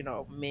for, you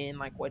know, men,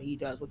 like what he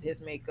does with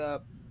his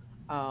makeup.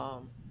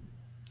 Um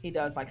he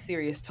does like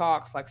serious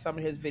talks, like some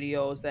of his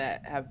videos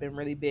that have been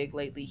really big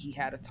lately. He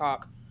had a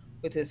talk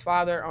with his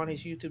father on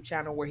his YouTube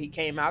channel where he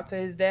came out to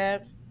his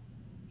dad.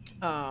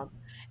 Um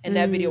and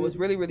that video was mm,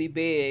 really, really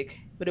big,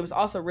 but it was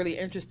also really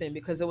interesting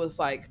because it was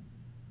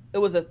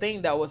a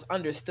thing that was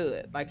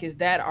understood. Like his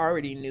dad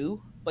already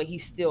knew, but he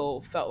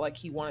still felt like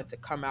he wanted to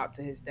come out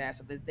to his dad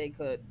so that they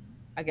could,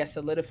 I guess,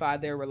 solidify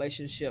their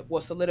relationship.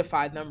 Well,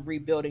 solidify them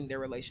rebuilding their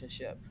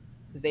relationship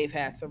because they've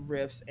had some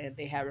rifts and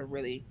they haven't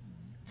really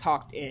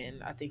talked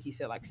in, I think he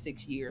said like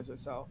 6 years or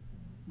so.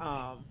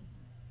 Um,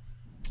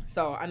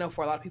 so I know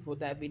for a lot of people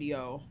that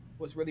video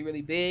was really,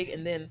 really big.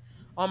 And then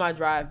on my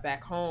drive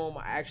back home,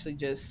 I actually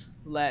just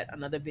let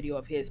another video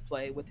of his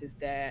play with his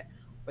dad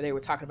where they were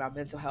talking about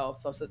mental health.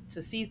 So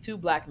to see two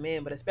black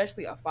men, but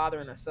especially a father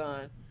and a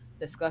son,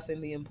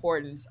 discussing the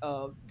importance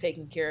of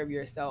taking care of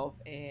yourself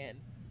and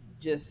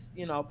just,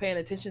 paying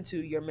attention to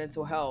your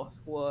mental health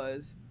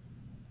was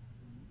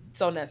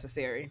so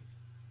necessary.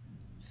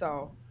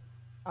 So,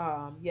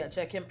 yeah,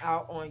 check him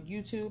out on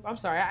YouTube. I'm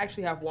sorry, I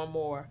actually have one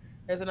more.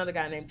 There's another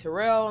guy named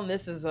Terrell, and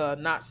this is a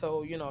not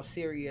so,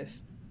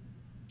 serious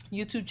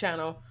YouTube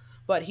channel,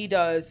 but he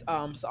does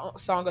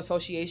song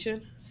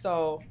association.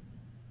 So,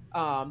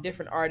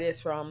 different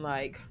artists from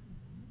like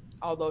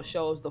all those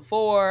shows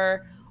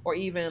before, or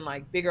even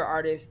like bigger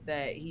artists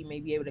that he may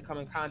be able to come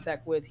in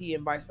contact with. He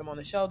invites them on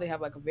the show. They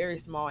have like a very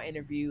small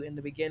interview in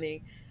the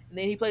beginning, and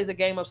then he plays a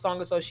game of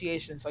song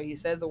association. So he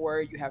says a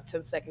word, you have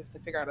 10 seconds to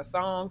figure out a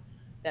song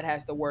that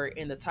has the word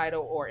in the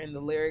title or in the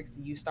lyrics,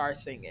 and you start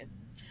singing.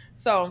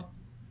 So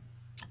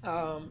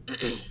um,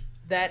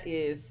 that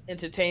is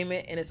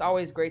entertainment, and it's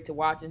always great to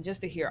watch and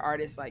just to hear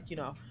artists like,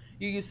 you're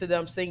used to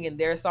them singing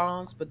their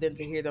songs, but then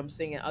to hear them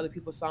singing other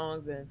people's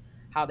songs and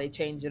how they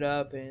change it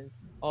up and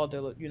all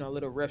the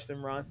little riffs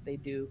and runs they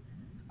do.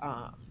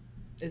 um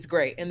it's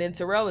great. And then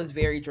Terrell is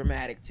very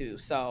dramatic too,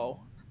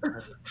 so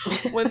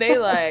when they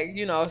like,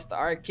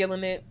 start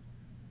killing it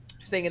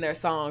singing their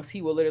songs,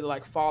 he will literally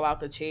like fall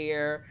out the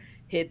chair,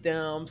 hit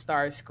them,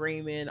 start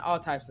screaming, all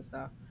types of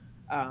stuff.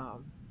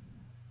 um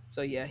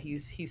so yeah,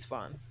 he's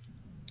fun.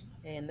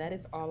 And that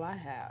is all I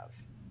have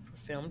for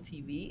film,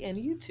 TV, and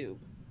YouTube.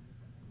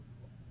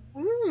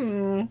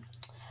 Hmm.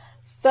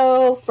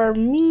 So for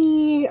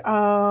me,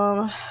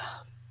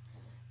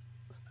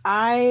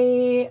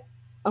 I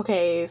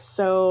okay,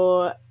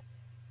 so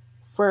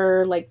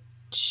for like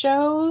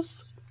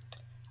shows,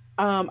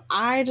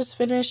 I just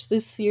finished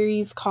this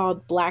series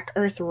called Black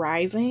Earth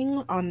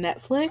Rising on How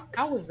Netflix.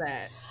 was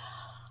that?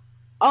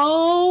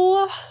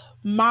 Oh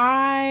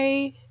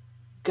my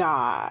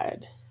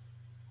god.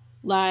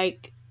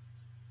 Like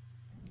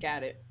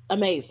Got it.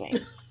 amazing.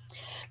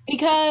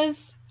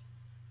 Because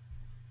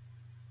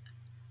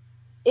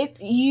if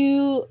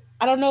you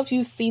I don't know if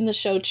you've seen the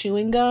show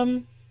Chewing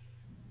Gum.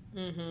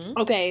 Mm-hmm.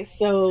 Okay,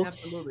 so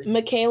Absolutely.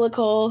 Michaela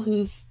Cole,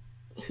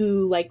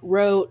 who like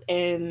wrote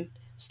and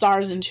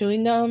stars in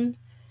Chewing Gum,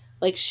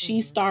 like Mm-hmm.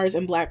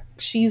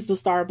 she's the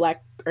star of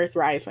Black Earth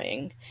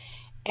Rising.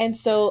 And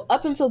so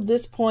up until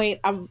this point,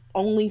 I've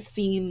only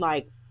seen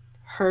like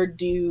her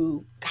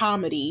do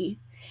comedy.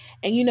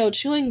 And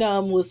Chewing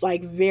Gum was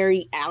like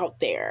very out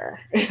there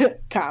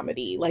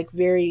comedy, like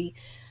very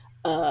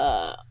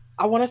I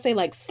want to say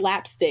like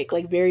slapstick,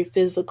 like very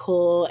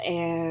physical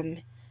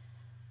and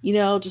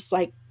just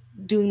like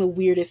doing the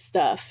weirdest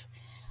stuff.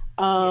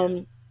 Yeah.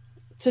 Um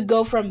to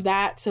go from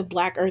that to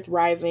Black Earth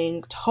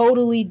Rising,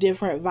 totally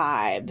different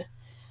vibe.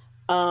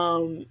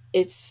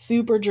 It's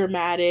super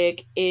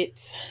dramatic.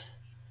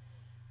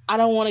 I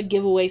don't want to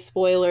give away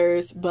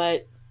spoilers,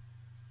 but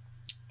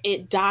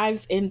it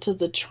dives into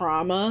the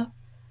trauma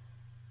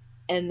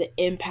and the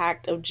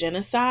impact of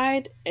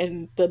genocide,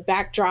 and the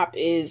backdrop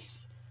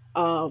is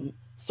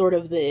sort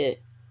of the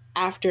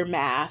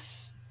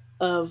aftermath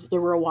of the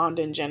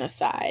Rwandan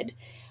genocide.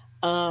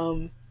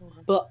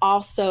 But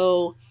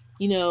also,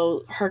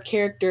 her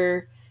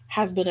character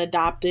has been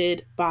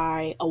adopted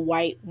by a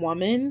white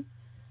woman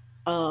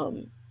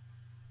um,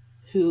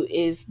 who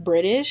is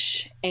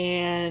British,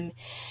 and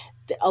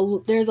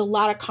there's a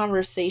lot of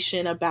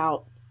conversation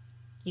about,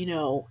 you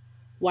know,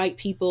 white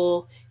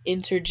people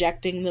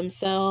interjecting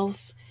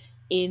themselves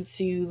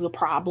into the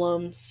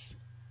problems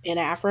in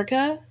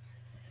Africa,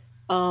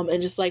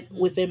 and just like Mm-hmm.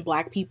 within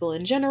Black people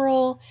in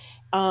general.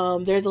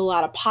 There's a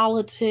lot of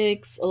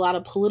politics, a lot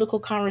of political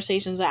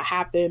conversations that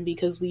happen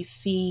because we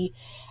see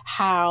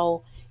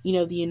how,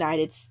 the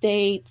United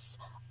States,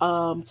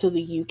 to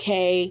the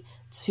UK,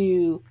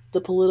 to the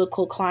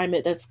political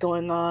climate that's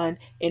going on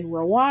in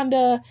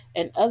Rwanda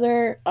and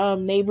other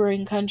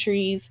neighboring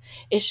countries.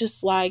 It's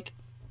just like,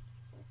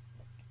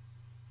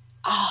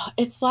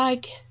 it's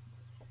like,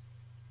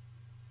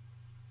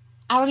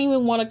 I don't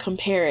even want to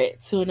compare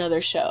it to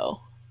another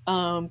show,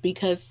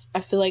 because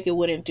I feel like it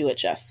wouldn't do it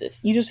justice.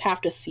 You just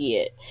have to see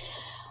it.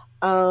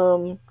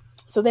 Um,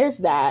 so there's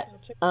that.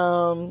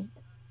 Um,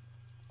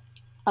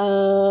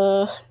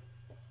 uh,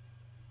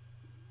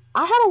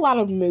 I had a lot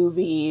of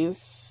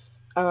movies.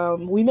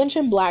 We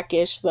mentioned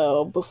Blackish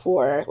though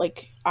before.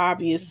 Like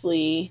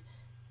obviously,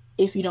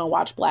 if you don't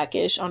watch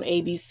Blackish on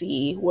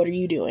ABC, what are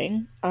you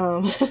doing?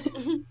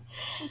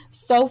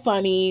 So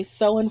funny,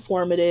 so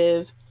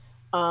informative.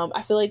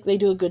 I feel like they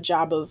do a good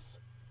job of,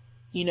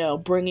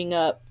 bringing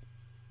up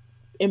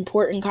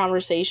important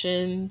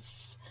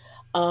conversations,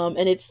 and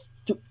it's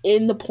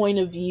in the point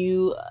of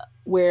view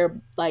where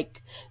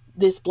like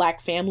this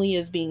Black family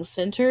is being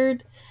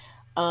centered.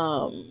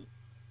 um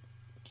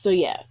so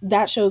yeah,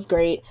 that show's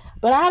great.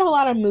 But I had a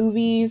lot of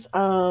movies.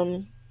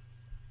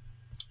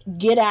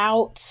 Get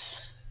Out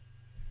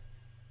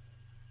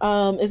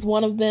is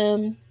one of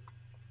them.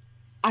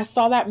 I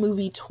saw that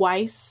movie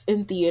twice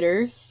in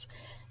theaters.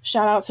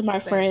 Shout out to my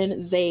Same. friend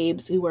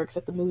Zabes, who works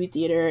at the movie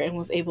theater and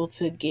was able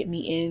to get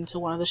me into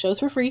one of the shows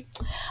for free.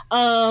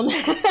 Um,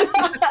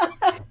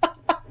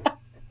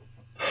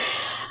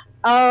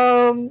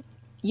 um,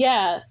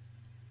 yeah,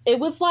 it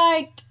was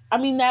like I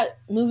mean, that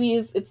movie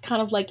is, it's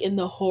kind of like in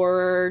the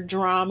horror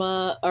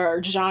drama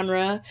or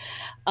genre.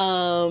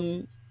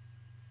 Um,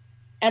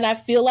 and I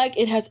feel like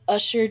it has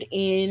ushered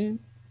in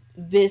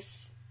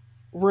this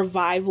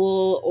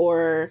revival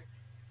or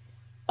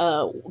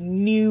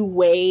new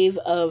wave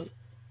of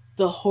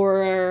the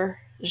horror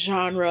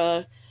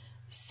genre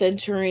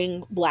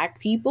centering Black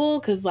people.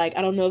 Because, like,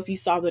 I don't know if you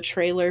saw the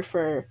trailer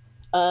for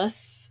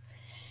Us,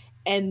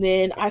 and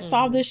then I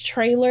saw Mm-hmm. this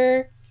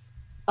trailer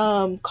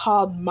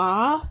called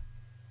Ma,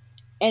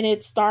 and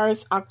it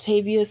stars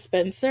Octavia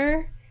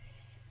Spencer,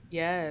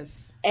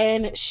 Yes.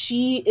 and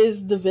she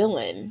is the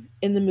villain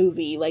in the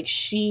movie. Like,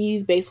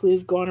 she basically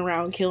is going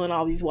around killing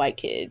all these white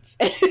kids.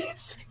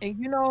 And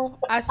you know,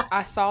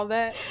 I saw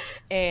that,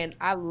 and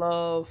I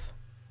love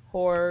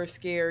horror,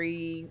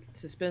 scary,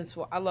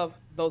 suspenseful. I love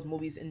those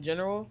movies in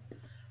general.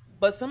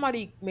 But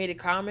somebody made a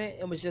comment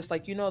and was just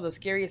like, you know, the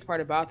scariest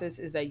part about this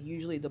is that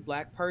usually the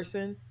black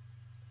person,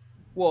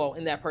 well,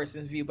 in that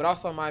person's view, but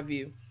also in my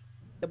view,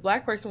 the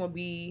black person would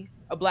be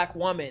a black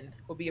woman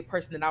would be a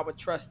person that I would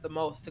trust the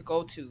most to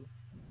go to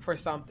for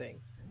something.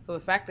 So the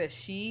fact that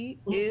she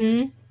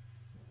is Hmm.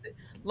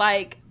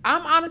 like,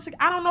 I'm honestly,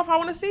 I don't know if I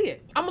want to see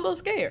it. I'm a little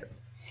scared.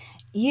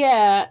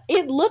 Yeah,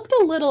 it looked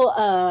a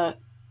little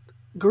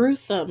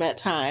gruesome at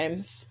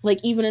times, like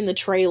even in the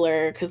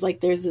trailer, because like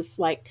there's this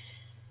like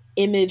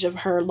image of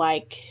her,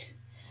 like,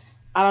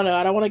 I don't know,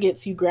 I don't want to get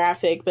too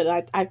graphic, but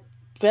I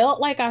felt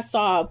like I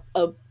saw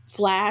a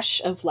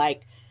flash of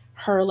like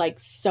her like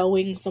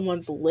sewing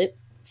someone's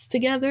lips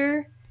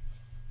together,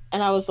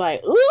 and I was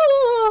like,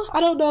 ooh, I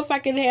don't know if I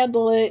can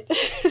handle it.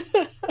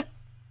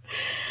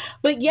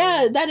 But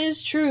yeah, Mm. that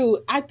is true.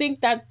 I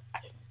think that,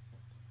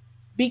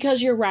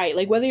 because you're right,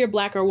 like whether you're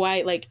black or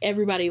white, like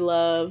everybody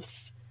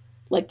loves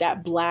like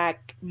that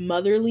black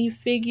motherly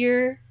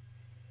figure,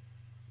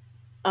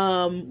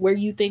 where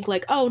you think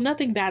like, oh,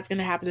 nothing bad's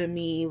gonna happen to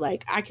me,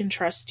 like I can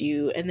trust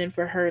you, and then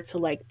for her to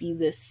like be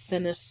this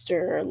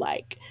sinister,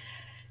 like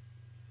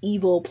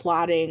evil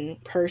plotting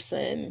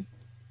person,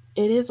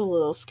 it is a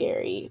little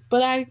scary.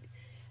 But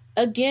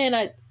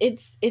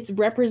it's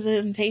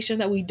representation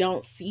that we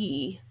don't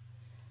see.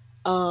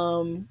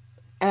 And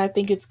I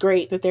think it's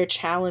great that they're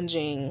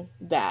challenging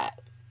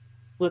that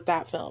with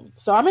that film,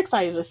 so I'm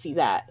excited to see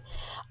that.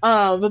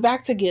 But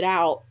back to Get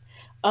Out.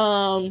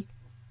 um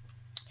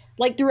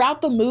like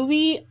throughout the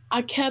movie,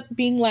 I kept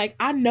being like,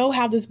 I know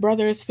how this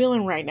brother is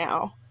feeling right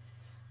now.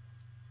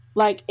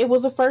 Like, it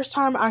was the first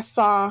time I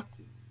saw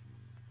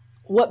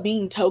what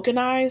being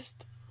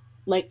tokenized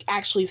like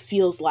actually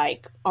feels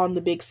like on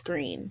the big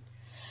screen.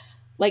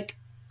 Like,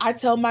 I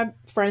tell my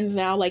friends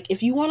now, like,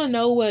 if you want to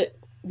know what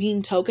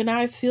being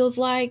tokenized feels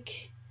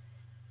like,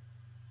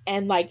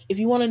 and like if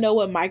you want to know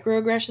what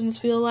microaggressions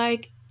feel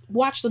like,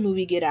 watch the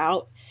movie Get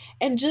Out.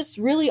 And just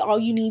really all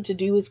you need to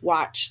do is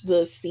watch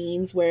the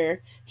scenes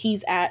where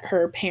he's at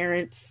her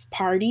parents'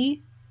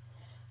 party,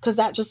 because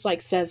that just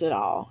like says it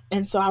all.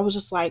 And so I was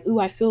just like, ooh,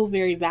 I feel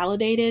very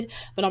validated,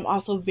 but I'm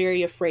also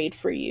very afraid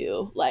for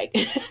you, like,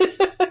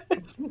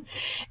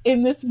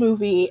 in this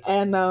movie.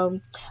 And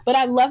but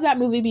I love that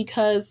movie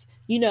because,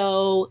 you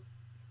know,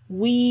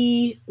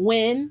 we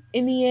win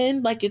in the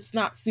end. Like, it's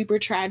not super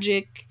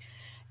tragic,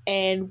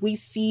 and we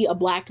see a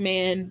black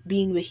man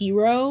being the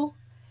hero.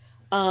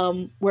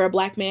 Where a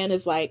black man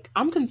is like,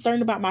 I'm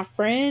concerned about my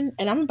friend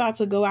and I'm about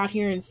to go out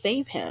here and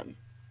save him.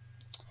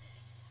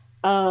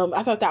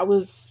 I thought that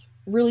was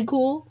really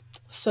cool.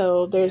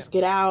 So there's Yeah.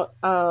 Get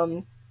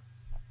Out.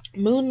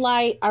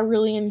 Moonlight, I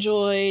really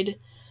enjoyed.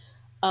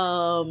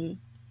 Um,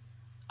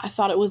 I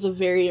thought it was a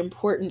very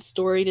important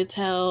story to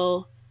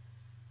tell,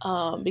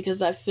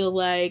 because I feel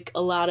like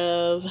a lot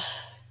of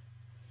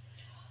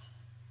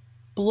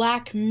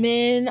black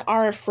men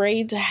are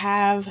afraid to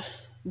have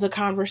the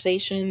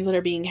conversations that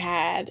are being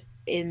had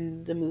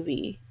in the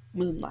movie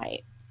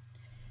Moonlight.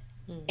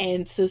 Mm.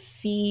 And to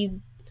see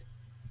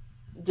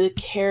the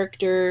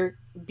character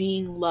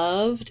being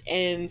loved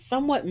and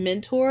somewhat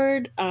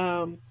mentored,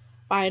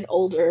 by an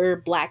older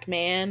black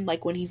man,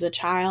 like when he's a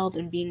child,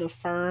 and being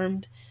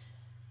affirmed,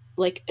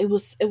 like it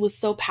was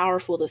so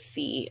powerful to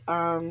see.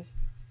 And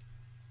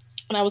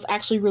I was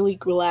actually really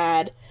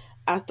glad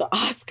at the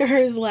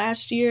Oscars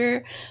last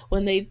year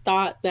when they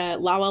thought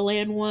that La La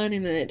Land won,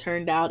 and then it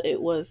turned out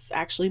it was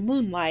actually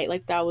Moonlight.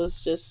 Like, that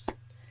was just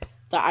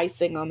the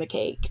icing on the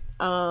cake.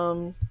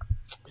 Mhm.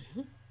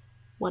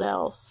 What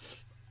else?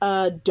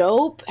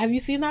 Dope. Have you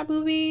seen that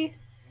movie?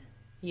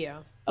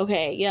 Yeah.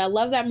 Okay, yeah, I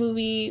love that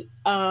movie.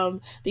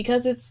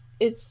 Because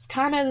it's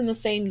kind of in the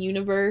same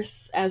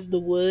universe as The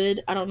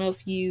Wood. I don't know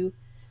if you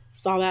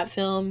saw that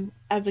film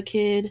as a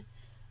kid.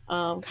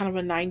 Kind of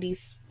a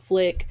 90s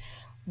flick,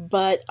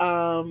 but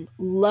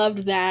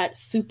loved that.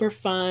 Super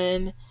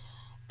fun.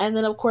 And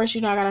then, of course,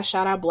 you know, I gotta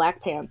shout out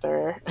Black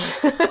Panther.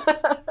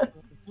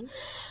 Mhm.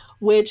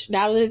 Which,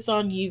 now that it's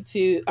on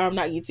YouTube,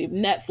 not YouTube,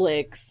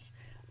 Netflix,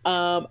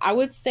 I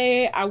would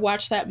say I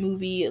watch that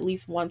movie at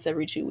least once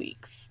every 2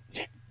 weeks.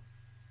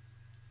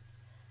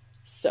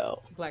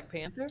 So Black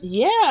Panther?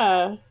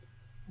 yeah.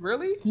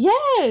 Really?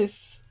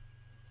 Yes.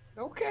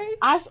 Okay.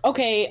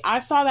 I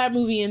saw that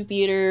movie in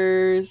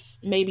theaters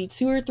maybe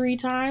 2 or 3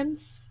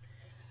 times.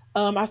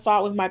 I saw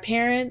it with my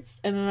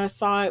parents, and then I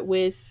saw it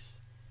with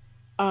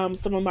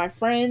some of my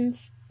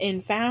friends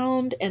in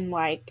Found, and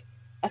like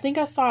I think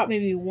I saw it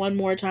maybe one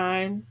more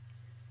time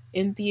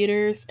in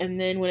theaters, and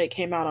then when it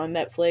came out on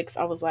Netflix,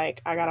 I was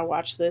like, I gotta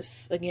watch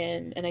this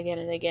again and again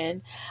and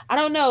again. I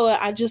don't know,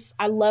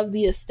 I love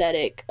the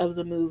aesthetic of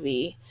the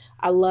movie.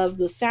 I love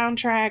the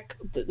soundtrack.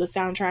 The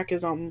soundtrack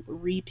is on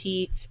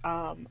repeat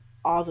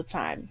all the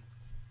time.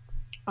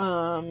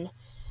 Um,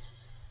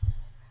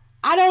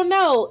 I don't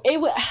know.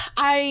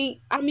 I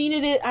mean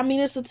it is, I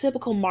mean it's a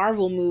typical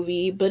Marvel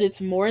movie, but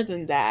it's more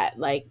than that.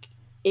 Like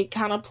it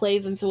kind of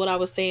plays into what I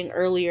was saying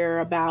earlier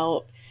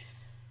about,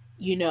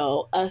 you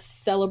know, us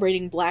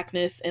celebrating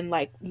blackness and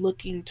like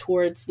looking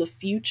towards the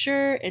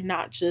future and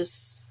not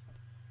just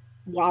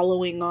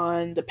wallowing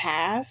on the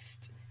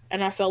past.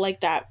 And I felt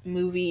like that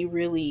movie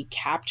really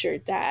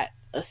captured that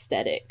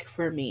aesthetic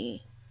for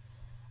me.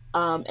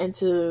 And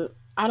to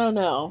I don't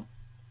know.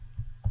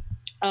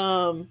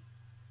 Um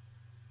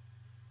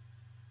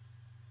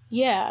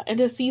Yeah, and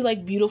to see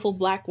like beautiful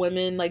black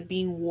women like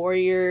being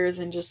warriors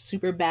and just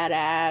super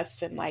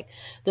badass and like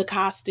the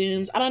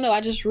costumes. I don't know,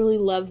 I just really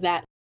love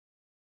that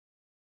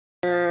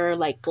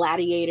like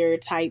gladiator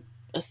type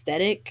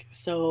aesthetic.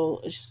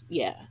 So it's,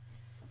 yeah,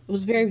 it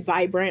was very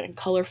vibrant and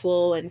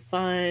colorful and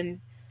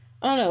fun.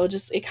 I don't know,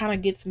 it kind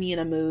of gets me in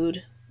a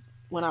mood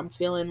when I'm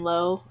feeling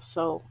low.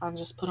 So I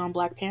just put on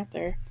Black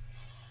Panther.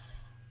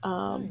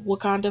 Nice.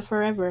 Wakanda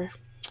forever.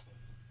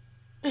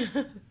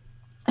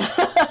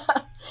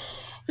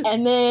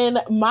 And then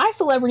my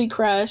celebrity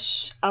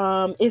crush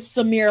is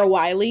Samira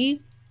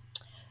Wiley,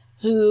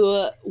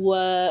 who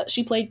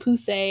she played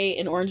Pusey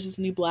in Orange Is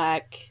the New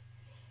Black,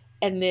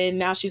 and then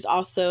now she's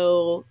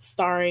also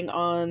starring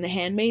on The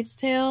Handmaid's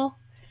Tale.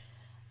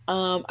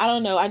 I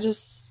don't know,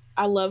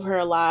 I love her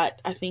a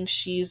lot. I think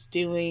she's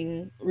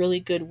doing really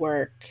good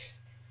work.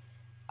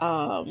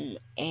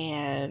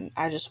 And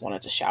I just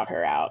wanted to shout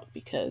her out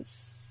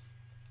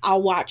because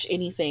I'll watch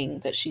anything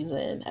that she's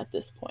in at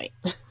this point.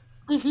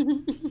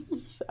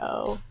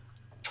 So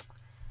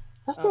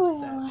that's really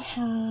all I Obsessed.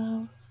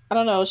 have. I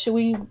don't know. Should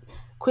we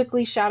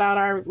quickly shout out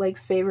our like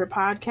favorite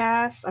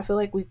podcasts? I feel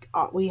like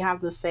we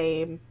have the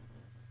same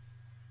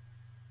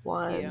Yeah.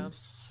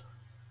 ones,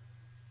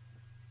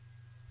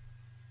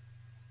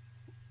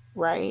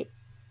 right?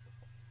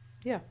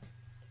 Yeah.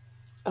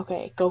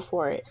 Okay, go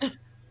for it.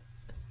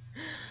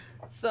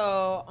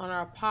 So on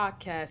our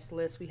podcast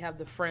list, we have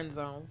the Friend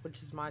Zone,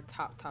 which is my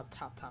top, top,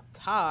 top, top,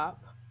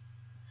 top.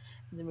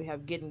 And then we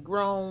have Getting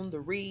Grown, The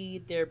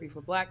Read, Therapy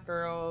for Black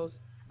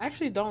Girls. I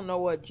actually don't know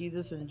what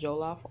Jesus and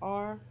Jollof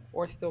are,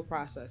 or still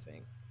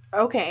processing.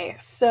 Okay,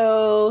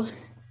 so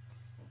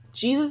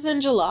Jesus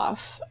and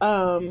Jollof.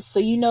 So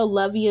you know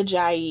Lovey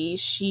Ajayi,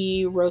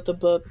 she wrote the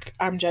book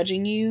I'm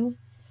Judging You,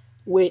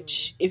 Mm.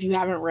 which if you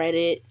haven't read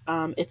it,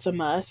 it's a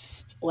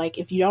must. Like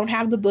if you don't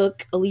have the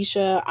book,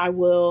 Alicia, I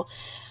will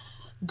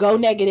go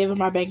negative in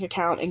my bank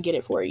account and get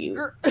it for you.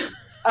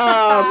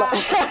 Um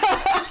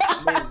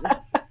Amazing.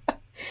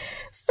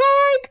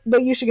 Psych,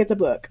 but you should get the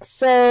book.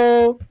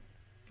 So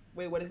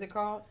Wait, what is it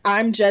called?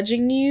 I'm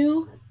Judging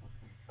You,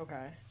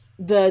 Okay.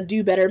 the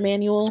Do Better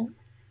manual.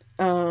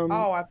 Um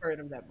Oh, I've heard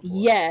of that before.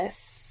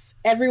 yes,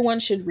 everyone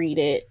should read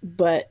it,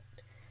 but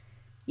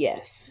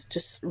yes,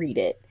 just read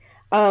it.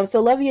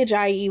 So Lovey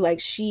Ajayi, like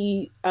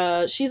she's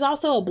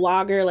also a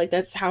blogger, like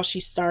that's how she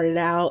started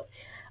out.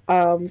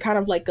 Kind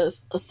of like a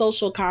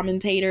social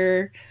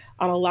commentator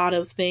on a lot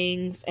of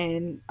things,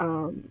 and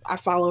I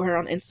follow her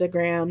on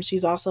Instagram.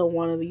 She's also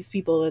one of these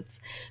people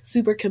that's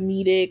super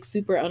comedic,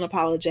 super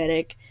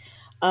unapologetic.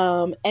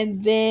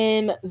 And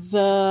then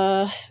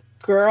the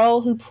girl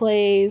who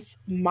plays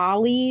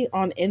Molly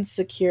on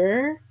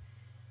Insecure,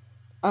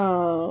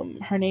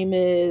 her name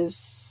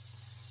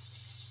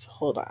is,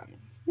 hold on.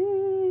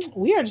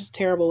 We are just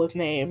terrible with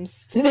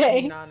names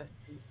today.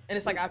 Honesty. And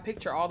it's like I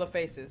picture all the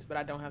faces, but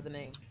I don't have the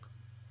names.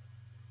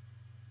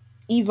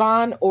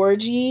 Yvonne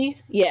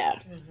Orgy. Yeah.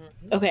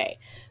 Mm-hmm. Okay.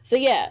 So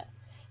yeah,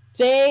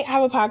 they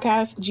have a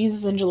podcast,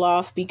 Jesus and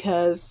Jollof,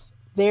 because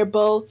they're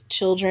both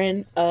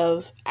children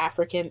of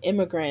African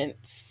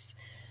immigrants.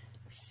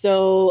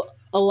 So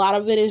a lot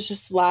of it is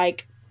just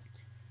like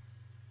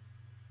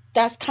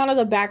that's kind of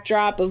the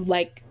backdrop of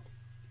like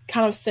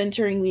kind of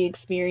centering the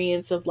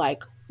experience of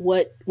like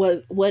what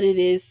it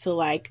is to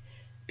like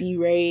be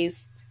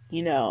raised,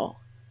 you know,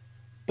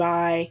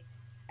 by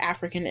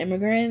African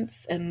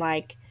immigrants, and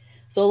like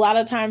so a lot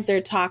of times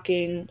they're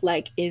talking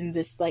like in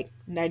this like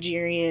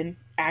Nigerian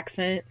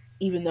accent,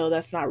 even though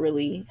that's not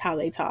really how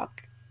they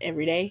talk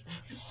every day.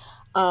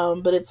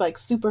 But it's like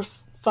super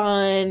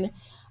fun.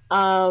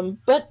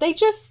 But they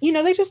just, you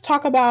know, they just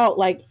talk about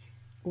like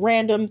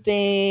random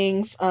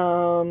things.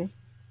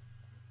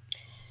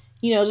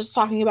 You know, just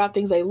talking about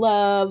things they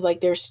love,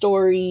 like their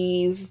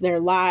stories,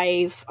 their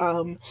life.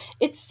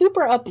 It's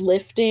super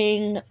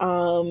uplifting.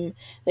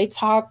 They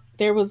talk,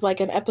 there was like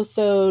an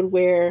episode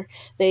where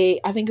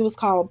I think it was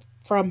called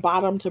From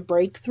Bottom to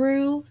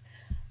Breakthrough.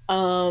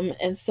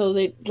 And so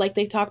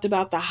they talked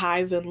about the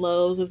highs and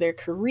lows of their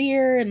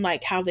career and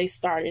like how they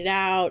started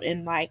out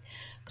and like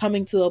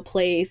coming to a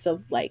place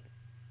of like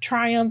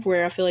triumph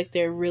where I feel like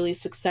they're really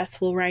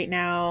successful right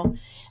now.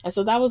 And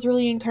so that was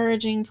really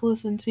encouraging to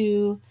listen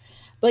to.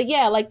 But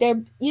yeah, like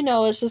they're,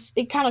 it's just,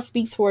 it kind of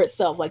speaks for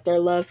itself, like their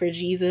love for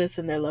Jesus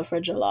and their love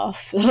for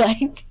jollof.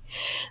 Like,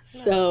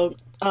 so,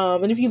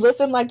 and if you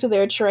listen like to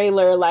their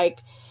trailer,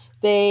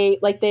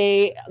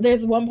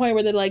 there's one point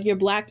where they're like, your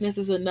blackness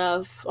is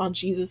enough on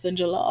Jesus and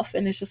jollof.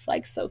 And it's just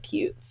like so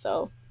cute.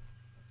 So,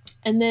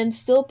 and then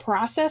Still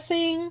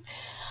Processing,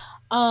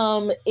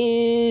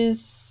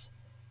 is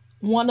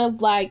one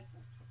of like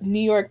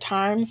New York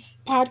Times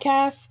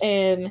podcasts,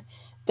 and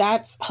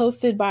that's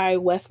hosted by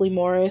Wesley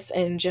Morris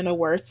and Jenna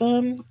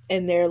Wortham,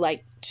 and they're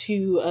like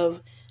two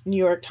of New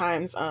York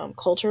Times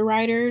culture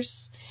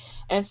writers.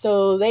 And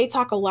so they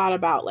talk a lot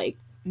about like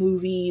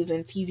movies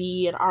and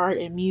TV and art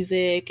and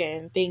music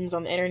and things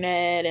on the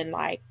internet and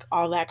like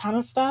all that kind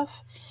of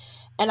stuff.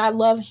 And I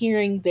love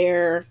hearing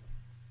their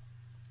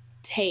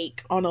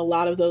take on a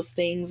lot of those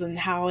things and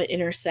how it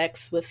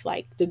intersects with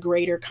like the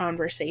greater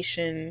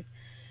conversation,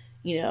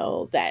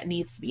 that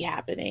needs to be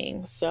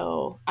happening.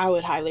 So I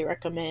would highly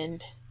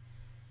recommend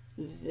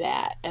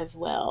that as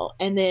well.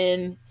 And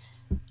then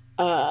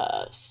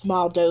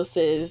Small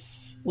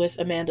Doses with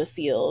Amanda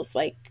Seales,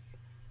 like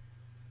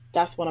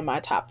that's one of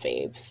my top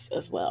faves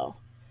as well.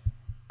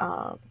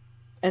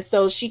 And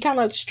so she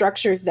kind of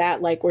structures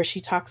that like where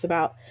she talks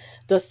about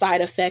the side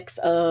effects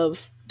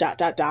of ...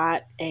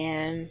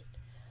 and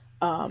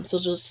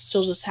so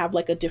she'll just have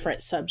like a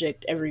different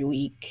subject every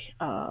week.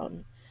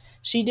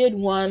 She did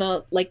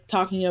one like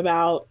talking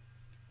about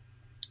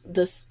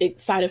the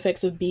side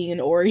effects of being an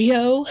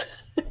Oreo,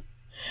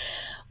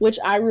 which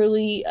I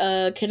really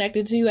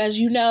connected to, as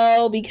you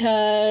know,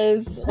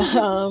 because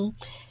for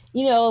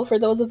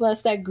those of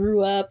us that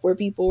grew up where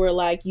people were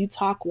like, you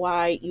talk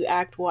white, you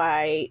act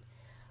white,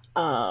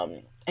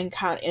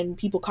 and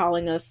people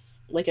calling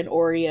us like an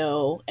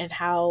Oreo, and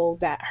how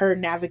that her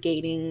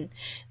navigating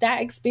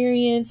that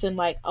experience and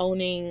like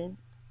owning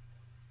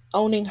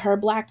her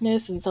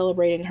blackness and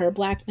celebrating her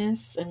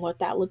blackness and what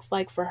that looks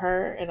like for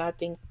her. And I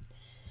think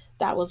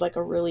that was like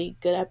a really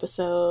good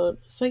episode.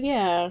 So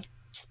yeah,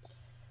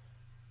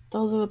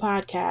 those are the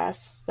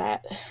podcasts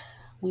that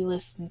we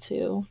listen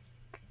to.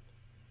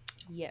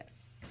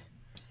 Yes.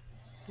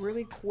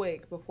 Really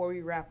quick before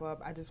we wrap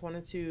up, I just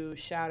wanted to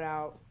shout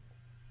out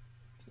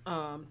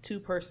two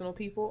personal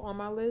people on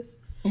my list.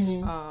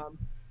 Mm-hmm.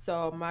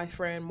 So my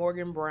friend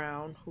Morgan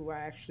Brown, who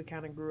I actually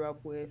kind of grew up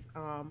with,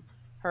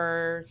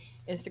 her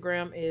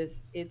Instagram is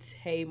It's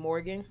Hey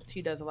Morgan.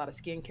 She does a lot of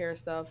skincare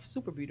stuff,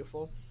 super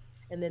beautiful.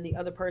 And then the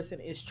other person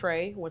is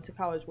Trey. Went to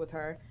college with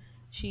her.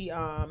 She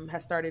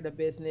has started a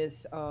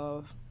business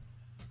of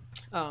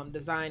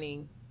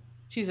designing.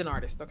 She's an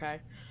artist, okay,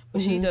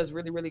 but she Mm-hmm. does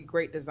really really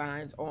great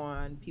designs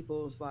on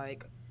people's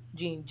like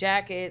jean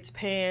jackets,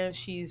 pants.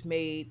 She's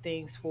made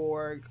things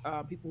for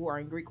people who are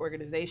in Greek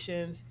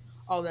organizations,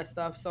 all that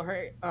stuff. So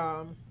her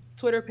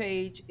Twitter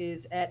page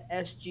is at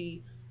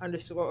sg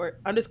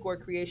underscore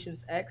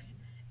creations x,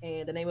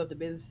 and the name of the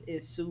business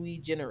is Sui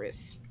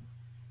Generis.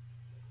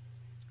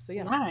 So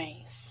yeah.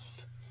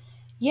 Nice.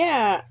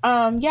 Yeah.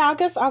 Yeah, I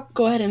guess I'll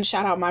go ahead and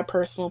shout out my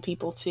personal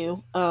people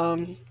too.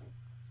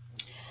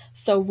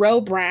 So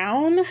Ro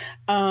Brown,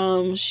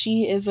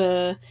 she is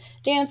a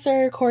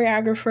dancer,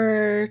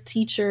 choreographer,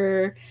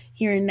 teacher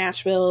here in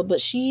Nashville, but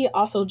she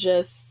also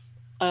just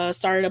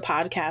started a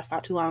podcast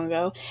not too long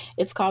ago.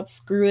 It's called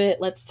Screw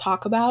It, Let's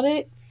Talk About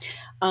It.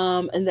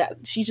 And that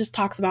she just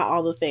talks about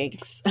all the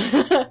things.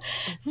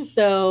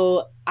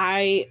 So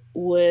I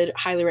would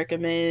highly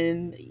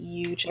recommend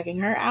you checking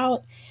her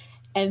out.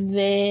 And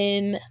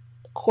then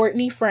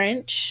Courtney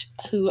French,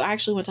 who I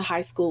actually went to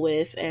high school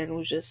with and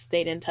we just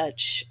stayed in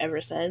touch ever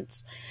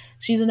since.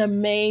 She's an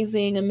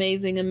amazing,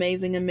 amazing,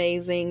 amazing,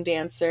 amazing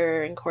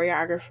dancer and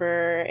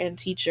choreographer and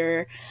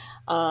teacher.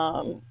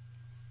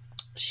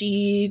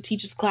 She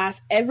teaches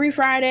class every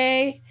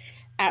Friday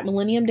at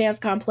Millennium Dance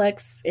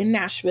Complex in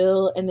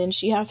Nashville. And then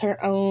she has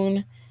her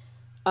own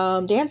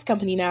dance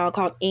company now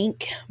called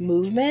Ink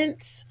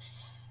Movement.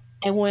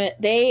 And when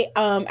they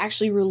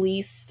actually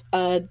released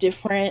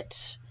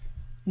different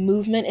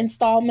movement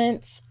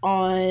installments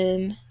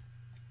on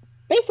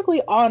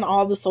basically on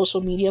all the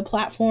social media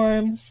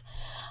platforms.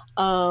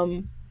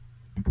 And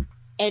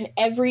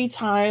every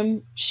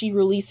time she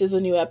releases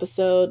a new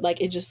episode,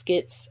 like it just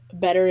gets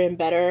better and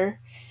better.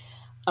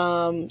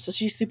 So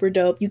she's super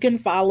dope. You can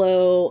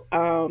follow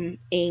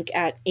Ink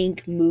at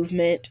Ink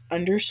Movement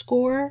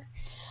 _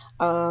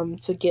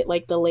 to get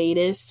like the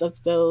latest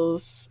of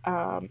those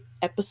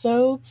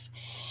episodes.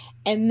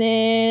 And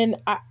then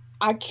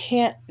I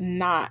can't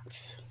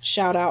not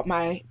shout out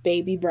my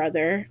baby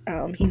brother.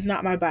 He's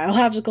not my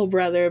biological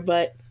brother,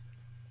 but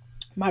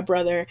my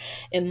brother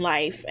in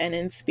life and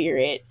in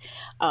spirit,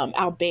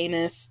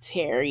 Albanus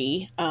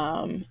Terry.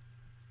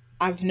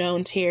 I've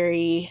known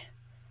Terry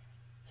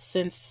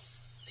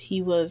since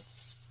he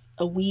was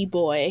a wee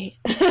boy.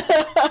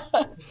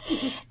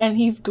 And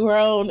he's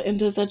grown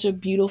into such a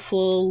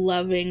beautiful,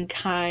 loving,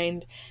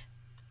 kind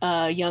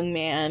young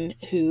man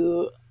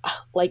who,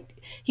 like,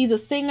 he's a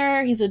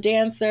singer, he's a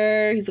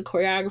dancer, he's a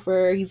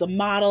choreographer, he's a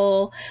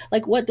model.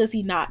 Like, what does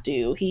he not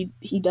do? He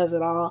does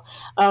it all.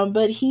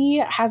 But he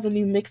has a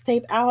new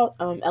mixtape out,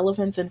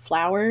 Elephants and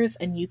Flowers,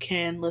 and you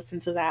can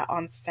listen to that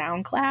on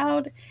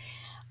SoundCloud.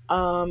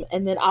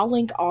 And then I'll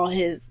link all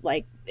his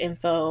like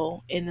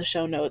info in the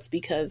show notes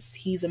because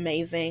he's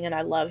amazing and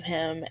I love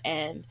him.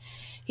 And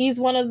he's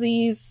one of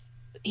these,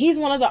 he's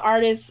one of the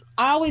artists.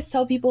 I always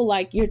tell people,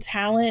 like, your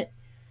talent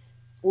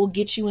will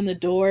get you in the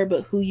door,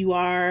 but who you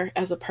are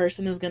as a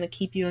person is going to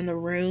keep you in the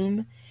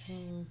room.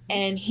 Mm-hmm.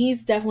 And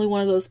he's definitely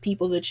one of those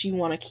people that you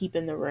want to keep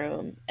in the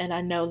room. And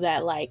I know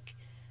that, like,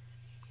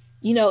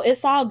 you know,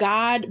 it's all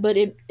God, but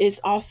it's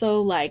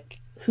also like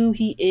who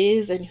he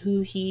is and who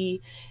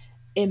he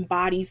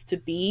embodies to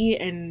be.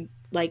 And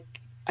like,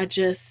 I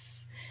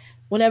just,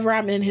 whenever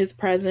I'm in his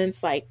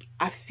presence, like,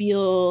 I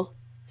feel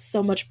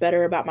so much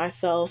better about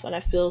myself and I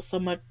feel so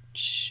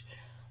much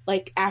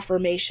like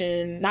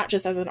affirmation, not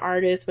just as an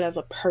artist but as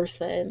a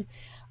person.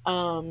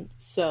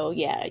 So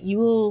yeah, you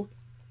will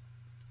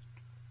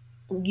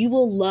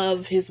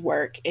love his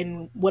work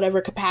in whatever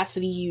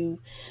capacity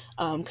you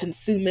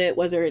consume it,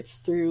 whether it's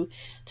through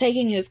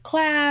taking his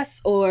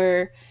class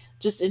or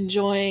just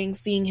enjoying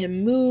seeing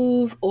him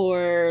move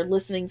or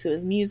listening to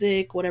his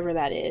music, whatever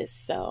that is.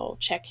 So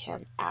check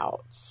him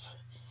out.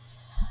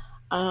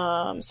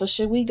 So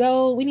should we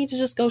go? We need to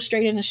just go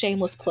straight into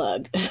shameless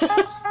plug. Yes.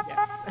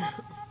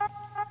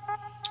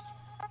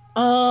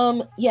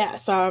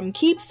 Yes,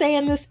 keep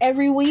saying this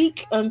every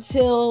week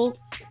until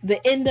the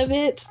end of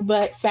it,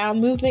 but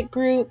Found Movement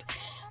Group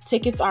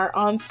tickets are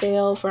on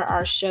sale for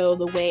our show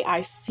The Way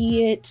I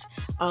See It,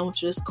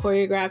 which is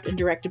choreographed and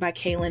directed by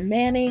Kaylin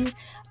Manning.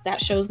 That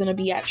show is going to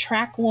be at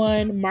Track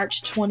One,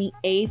 March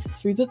 28th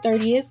through the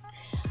 30th.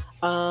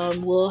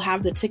 We'll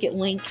have the ticket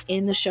link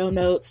in the show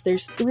notes.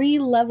 There's 3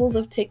 levels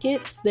of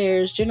tickets.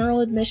 There's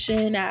general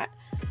admission at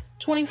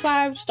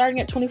starting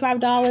at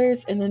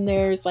 $25, and then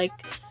there's like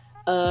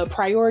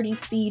priority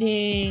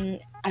seating,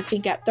 I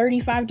think, at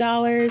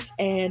 $35,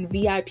 and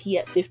VIP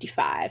at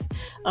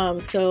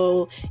 $55.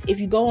 So if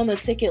you go on the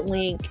ticket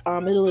link,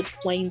 it'll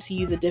explain to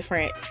you the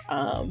different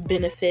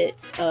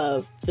benefits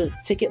of the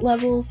ticket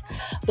levels.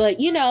 But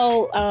you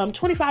know,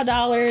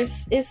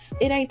 $25,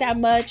 it ain't that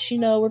much. You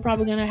know, we're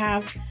probably gonna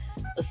have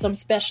some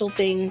special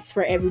things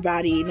for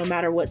everybody, no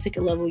matter what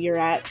ticket level you're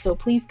at. So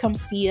please come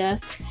see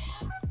us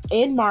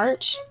in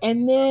March.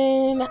 And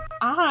then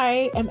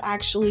I am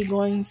actually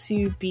going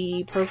to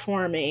be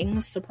performing,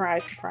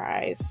 surprise,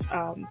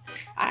 I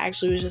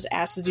actually was just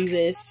asked to do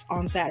this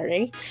on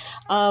Saturday,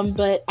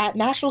 but at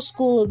National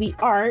School of the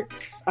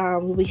Arts,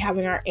 we'll be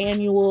having our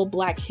annual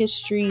Black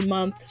History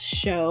Month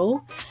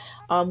show,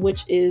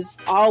 which is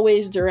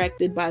always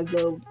directed by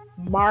the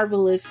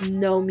marvelous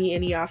Nomi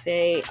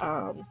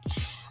Eniafe.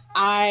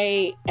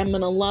 I am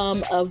an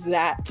alum of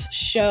that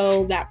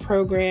show, that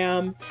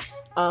program.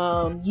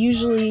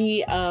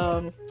 Usually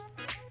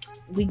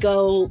we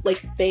go,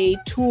 like, they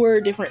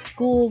tour different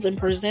schools and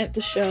present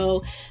the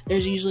show.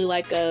 There's usually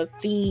like a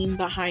theme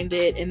behind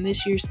it, and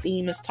this year's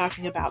theme is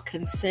talking about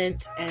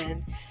consent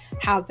and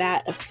how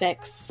that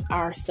affects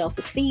our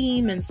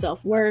self-esteem and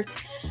self-worth.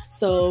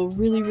 So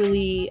really,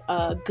 really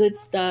good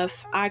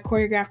stuff. I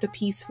choreographed a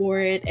piece for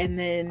it, and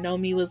then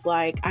Nomi was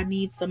like, I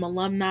need some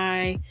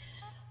alumni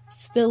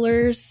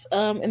fillers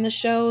in the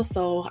show,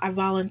 so I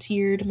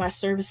volunteered my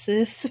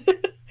services.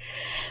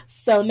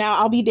 So now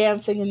I'll be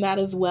dancing in that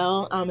as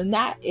well, and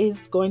that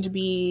is going to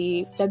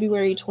be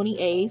February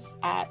 28th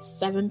at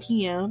 7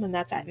 p.m. and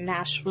that's at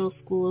Nashville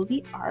School of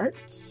the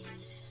Arts.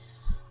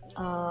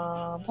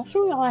 That's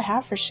really all I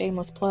have for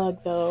shameless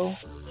plug, though.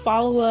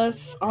 Follow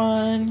us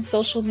on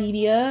social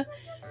media.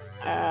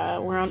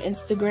 We're on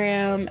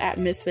Instagram at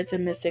Misfits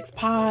and Mystics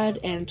Pod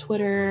and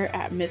Twitter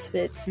at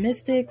Misfits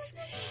Mystics.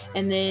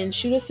 And then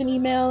shoot us an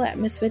email at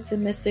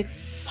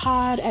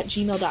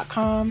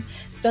misfitsandmysticspod@gmail.com,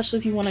 especially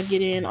if you want to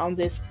get in on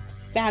this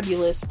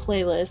fabulous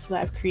playlist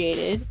that I've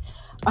created,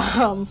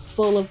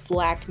 full of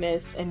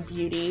blackness and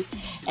beauty.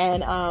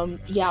 And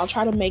yeah, I'll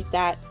try to make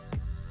that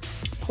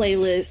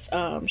playlist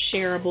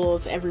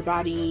shareable to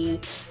everybody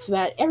so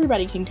that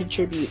everybody can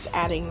contribute to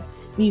adding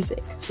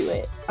music to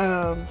it.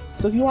 So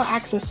if you want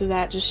access to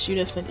that, just shoot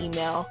us an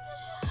email.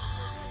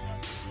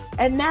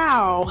 And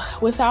now,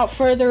 without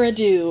further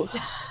ado,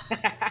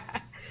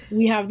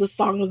 we have the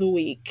song of the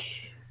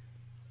week.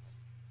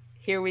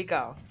 Here we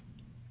go.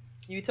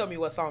 You tell me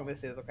what song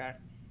this is, okay?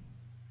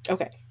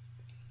 Okay.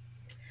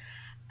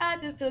 I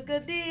just took a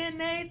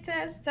DNA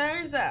test.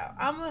 Turns out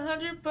I'm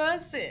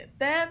 100%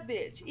 that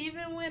bitch.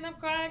 Even when I'm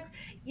crying,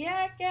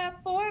 yeah, I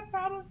got 4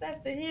 problems. That's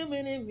the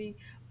human in me.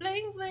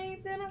 Bling,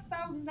 bling, then I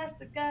saw him. That's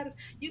the goddess.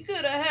 You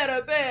could have had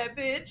a bad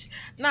bitch.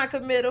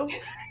 Non-committal.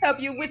 Help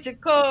you with your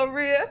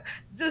career.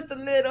 Just a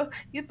little.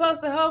 You're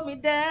supposed to hold me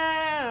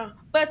down,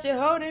 but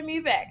you're holding me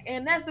back.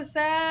 And that's the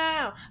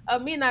sound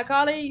of me not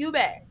calling you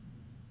back.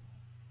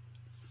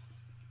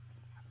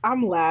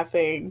 I'm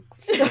laughing.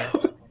 So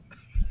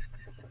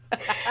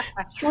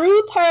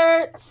Truth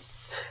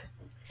hurts.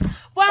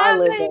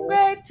 One thing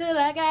great till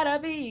I gotta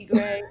be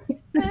great.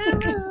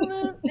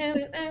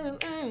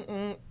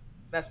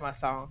 That's my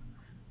song.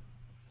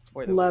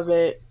 Love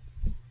it.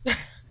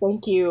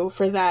 Thank you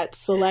for that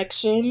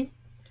selection.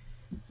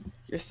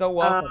 You're so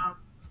welcome.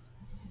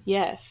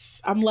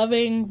 Yes, I'm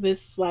loving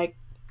this, like,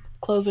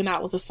 closing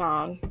out with a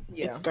song.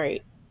 Yeah. It's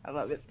great. I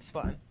love it. It's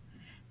fun.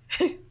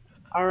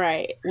 All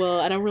right. Well,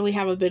 I don't really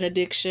have a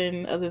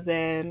benediction other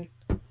than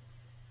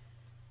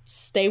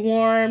stay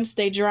warm,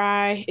 stay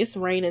dry. It's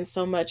raining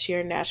so much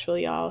here in Nashville,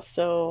 y'all.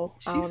 So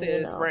she said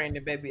it's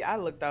raining, baby. I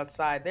looked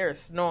outside. There is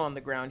snow on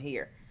the ground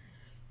here.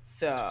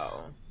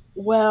 So,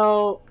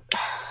 well,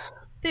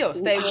 still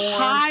stay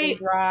warm, stay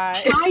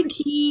dry.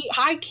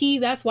 High key.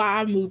 That's why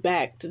I moved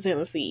back to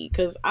Tennessee,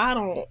 because I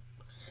don't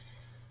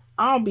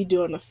be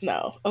doing the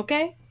snow.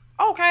 Okay.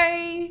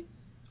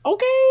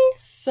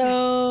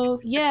 So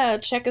yeah,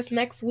 check us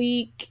next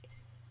week.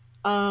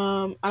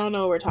 I don't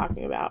know what we're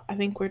talking about. I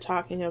think we're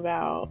talking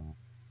about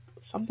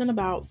something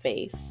about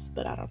faith,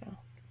 but I don't know.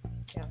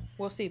 Yeah,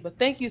 we'll see. But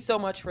thank you so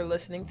much for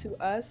listening to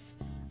us.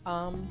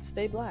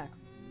 Stay black.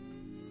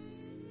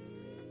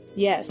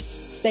 Yes,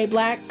 stay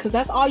black, because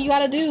that's all you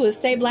gotta do is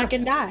stay black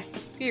and die.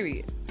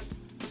 Period.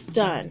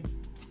 Done.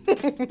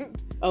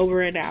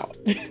 Over and out.